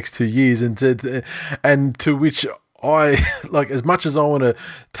over the next 2 years, and to which I like, as much as I want to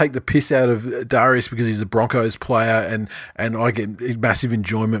take the piss out of Darius because he's a Broncos player, and I get massive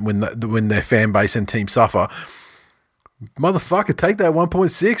enjoyment when their fan base and team suffer. Motherfucker, take that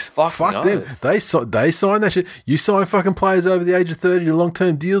 1.6. Fuck them. They sign that shit. You sign fucking players over the age of 30 to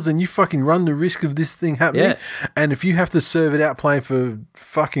long-term deals, and you fucking run the risk of this thing happening. Yeah. And if you have to serve it out playing for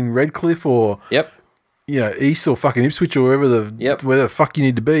fucking Redcliffe or East or fucking Ipswich or wherever the fuck you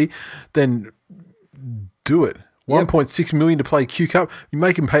need to be, then do it. 1.6 million to play Q Cup. You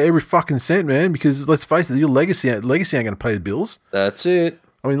make him pay every fucking cent, man, because let's face it, your legacy ain't going to pay the bills. That's it.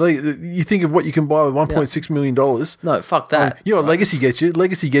 I mean, you think of what you can buy with $1.6 million. No, fuck that. You know what legacy gets you?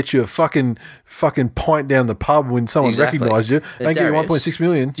 Legacy gets you a fucking pint down the pub when someone recognised you. Don't get you $1.6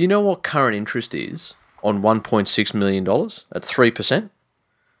 million. Do you know what current interest is on $1.6 million at 3%?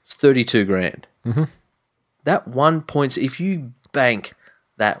 It's 32 grand. Mm-hmm. That if you bank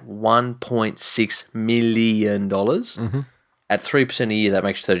that $1.6 million at 3% a year, that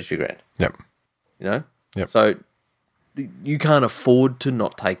makes 32 grand. Yep. You know? Yep. So you can't afford to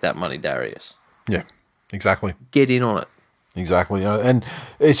not take that money, Darius. Yeah, exactly. Get in on it. Exactly. And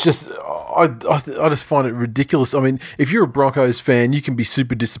it's just, I just find it ridiculous. I mean, if you're a Broncos fan, you can be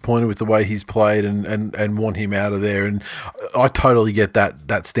super disappointed with the way he's played and want him out of there. And I totally get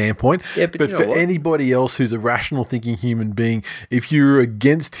that standpoint. Yeah, but for anybody else who's a rational thinking human being, if you're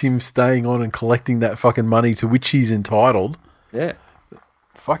against him staying on and collecting that fucking money to which he's entitled,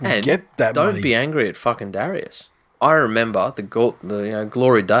 fucking get that money. Don't be angry at fucking Darius. I remember the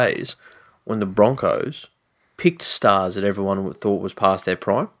glory days when the Broncos picked stars that everyone thought was past their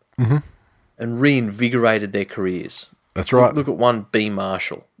prime and reinvigorated their careers. That's right. Look at one B.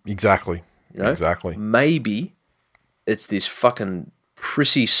 Marshall. Exactly. You know? Exactly. Maybe it's this fucking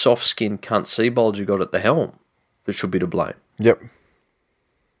prissy, soft-skinned cunt Seabold you got at the helm that should be to blame. Yep.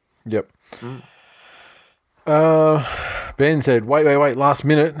 Ben said, wait, last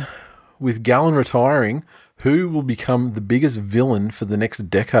minute. With Gallen retiring, who will become the biggest villain for the next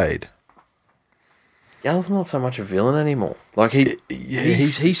decade? Gal's not so much a villain anymore. Like,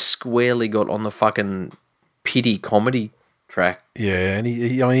 he's squarely got on the fucking pity comedy track. Yeah, and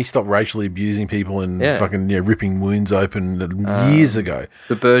he stopped racially abusing people and fucking ripping wounds open years ago.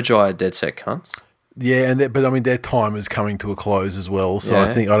 The Burgeye are dead set cunts. Yeah, but I mean their time is coming to a close as well, so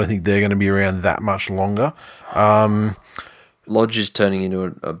I don't think they're going to be around that much longer. Lodge is turning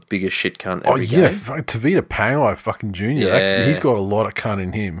into a bigger shit cunt every game. Tavita Pangai fucking Junior. Yeah. He's got a lot of cunt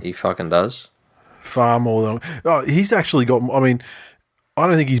in him. He fucking does. Far more than... Oh, he's actually got... I mean, I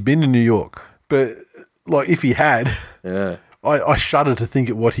don't think he's been to New York, but like if he had... Yeah. I shudder to think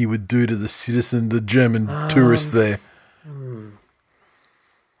at what he would do to the German tourists there.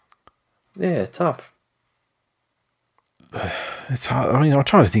 Yeah, tough. It's hard. I mean, I'm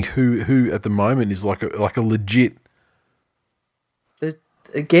trying to think who at the moment is like a legit...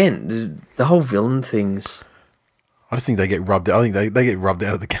 Again, the whole villain things. I just think they get rubbed out. I think they get rubbed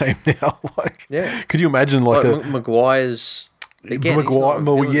out of the game now. Could you imagine Maguire's... Again, Maguire?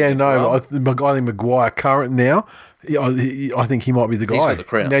 Well, yeah, no. I think Maguire current now. I think he might be the guy. He's got the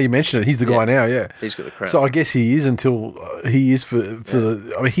crown. Now you mention it, he's the guy now. Yeah, he's got the crown. So I guess he is until he is for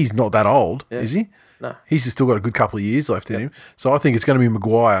the. I mean, he's not that old, is he? No, he's still got a good couple of years left in him. So I think it's going to be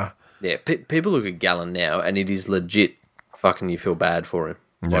Maguire. Yeah, people look at Gallen now, and it is legit. Fucking, you feel bad for him.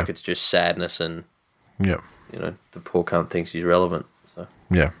 Yeah. Like it's just sadness, and the poor cunt thinks he's relevant. So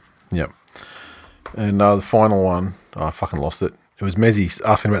yeah. And the final one, I fucking lost it. It was Mezzi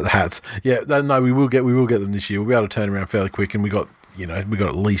asking about the hats. Yeah, no, we will get them this year. We'll be able to turn around fairly quick, and we got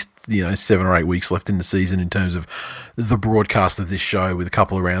at least 7 or 8 weeks left in the season in terms of the broadcast of this show with a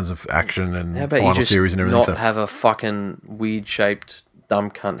couple of rounds of action and final series and everything. Not have a fucking weird shaped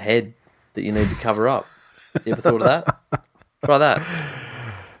dumb cunt head that you need to cover up. You ever thought of that? Try that.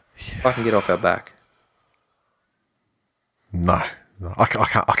 Fucking get off our back. No, I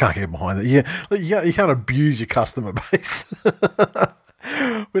can't get behind it. You can't abuse your customer base.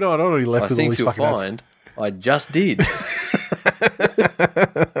 We don't already left with all these fucking ads. I think you'll find I just did.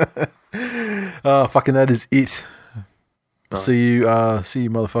 Fucking that is it. Oh. See you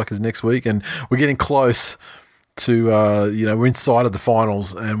motherfuckers next week, and we're getting close to we're inside of the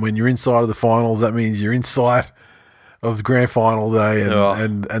finals, and when you're inside of the finals, that means you're inside of the grand final day,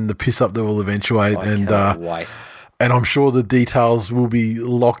 and the piss up that will eventuate. I cannot wait. And I'm sure the details will be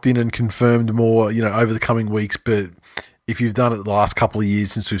locked in and confirmed more, over the coming weeks. But if you've done it the last couple of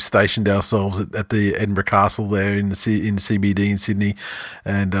years since we've stationed ourselves at the Edinburgh Castle there in the CBD in Sydney,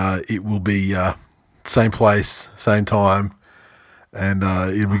 and it will be same place, same time, and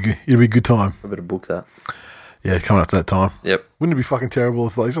it'll be a good time. I better book that. Yeah, coming up to that time. Yep. Wouldn't it be fucking terrible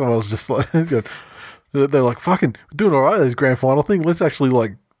if someone was just like, they're like, fucking we're doing all right this grand final thing. Let's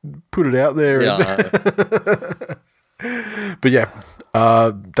actually put it out there. Yeah. But yeah,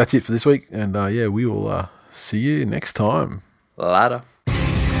 that's it for this week, and we will see you next time. Later.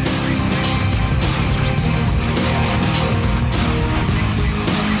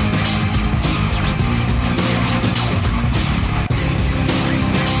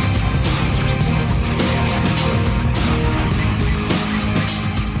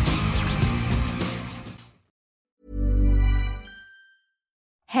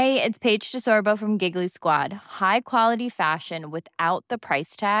 Hey, it's Paige DeSorbo from Giggly Squad. High quality fashion without the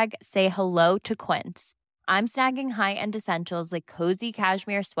price tag. Say hello to Quince. I'm snagging high-end essentials like cozy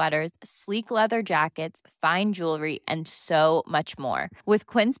cashmere sweaters, sleek leather jackets, fine jewelry, and so much more. With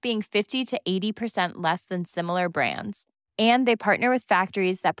Quince being 50 to 80% less than similar brands. And they partner with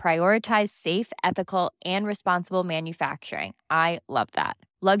factories that prioritize safe, ethical, and responsible manufacturing. I love that.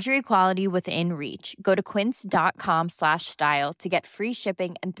 Luxury quality within reach. Go to quince.com/style to get free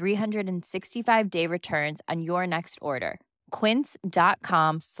shipping and 365-day returns on your next order.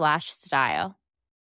 Quince.com/style.